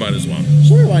then? Yeah, we might as well.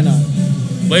 Sure, why not?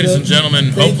 Ladies Good. and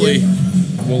gentlemen, Thank hopefully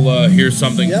we'll hear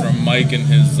something Yeah. from Mike and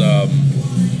his.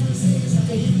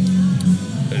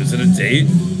 Is it a date?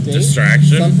 Date?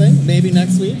 Distraction? Something, maybe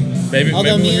next week. Maybe.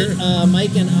 Although maybe me, we'll hear.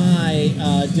 Mike and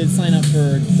I did sign up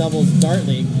for Doubles Dart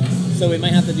League, so we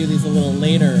might have to do these a little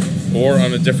later. Or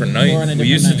on a different night. Or on a We different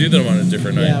used to night. do them on a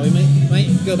different night. Yeah, we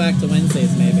might go back to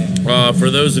Wednesdays maybe. For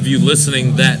those of you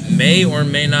listening, that may or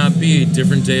may not be a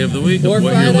different day of the week Or of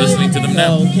what Friday. you're listening to them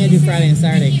No, now. we can't do Friday and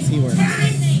Saturday because he works.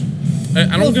 I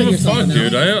don't We'll give a figure fuck, something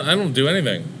dude. out. I don't do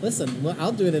anything. Listen, well,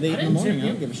 I'll do it at 8 in the morning. I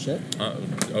don't give a shit.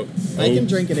 Oh, I can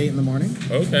drink at 8 in the morning.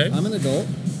 Okay. I'm an adult.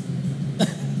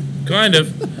 Kind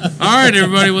of. All right,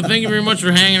 everybody. Well, thank you very much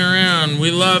for hanging around.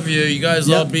 We love you. You guys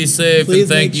all Yep. be safe, Please and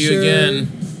thank make you sure again.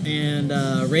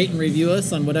 And rate and review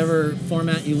us on whatever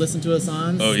format you listen to us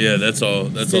on. Oh yeah, that's all.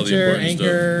 That's all the Stitcher, important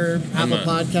Anchor, I'm Apple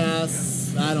not- Podcasts.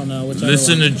 I don't know. Whichever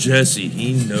Listen one. to Jesse.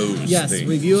 He knows Yes, things.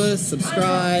 review us,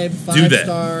 subscribe, 5 Do that.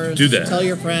 stars. Do that. Tell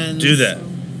your friends. Do that.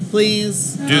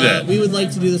 Please. Do that. We would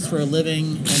like to do this for a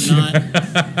living and not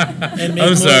and make I'm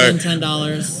more sorry. than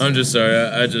 $10. I'm just sorry.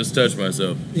 I just touched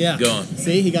myself. Yeah. Go on.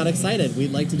 See, he got excited.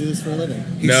 We'd like to do this for a living.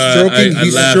 He's No, stroking. I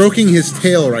he's laughed. stroking his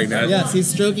tail right now. Yes, he's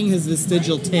stroking his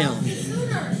vestigial tail.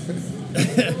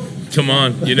 Come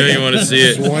on. You know you want to see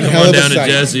it. One Come hell on of a down to sight.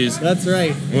 Jesse's. That's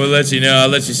right. We'll let you know. I'll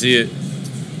let you see it.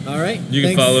 All right. You can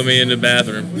Thanks. follow me in the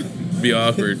bathroom. Be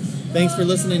awkward. Thanks for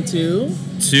listening to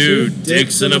Two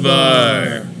dicks in a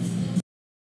bar.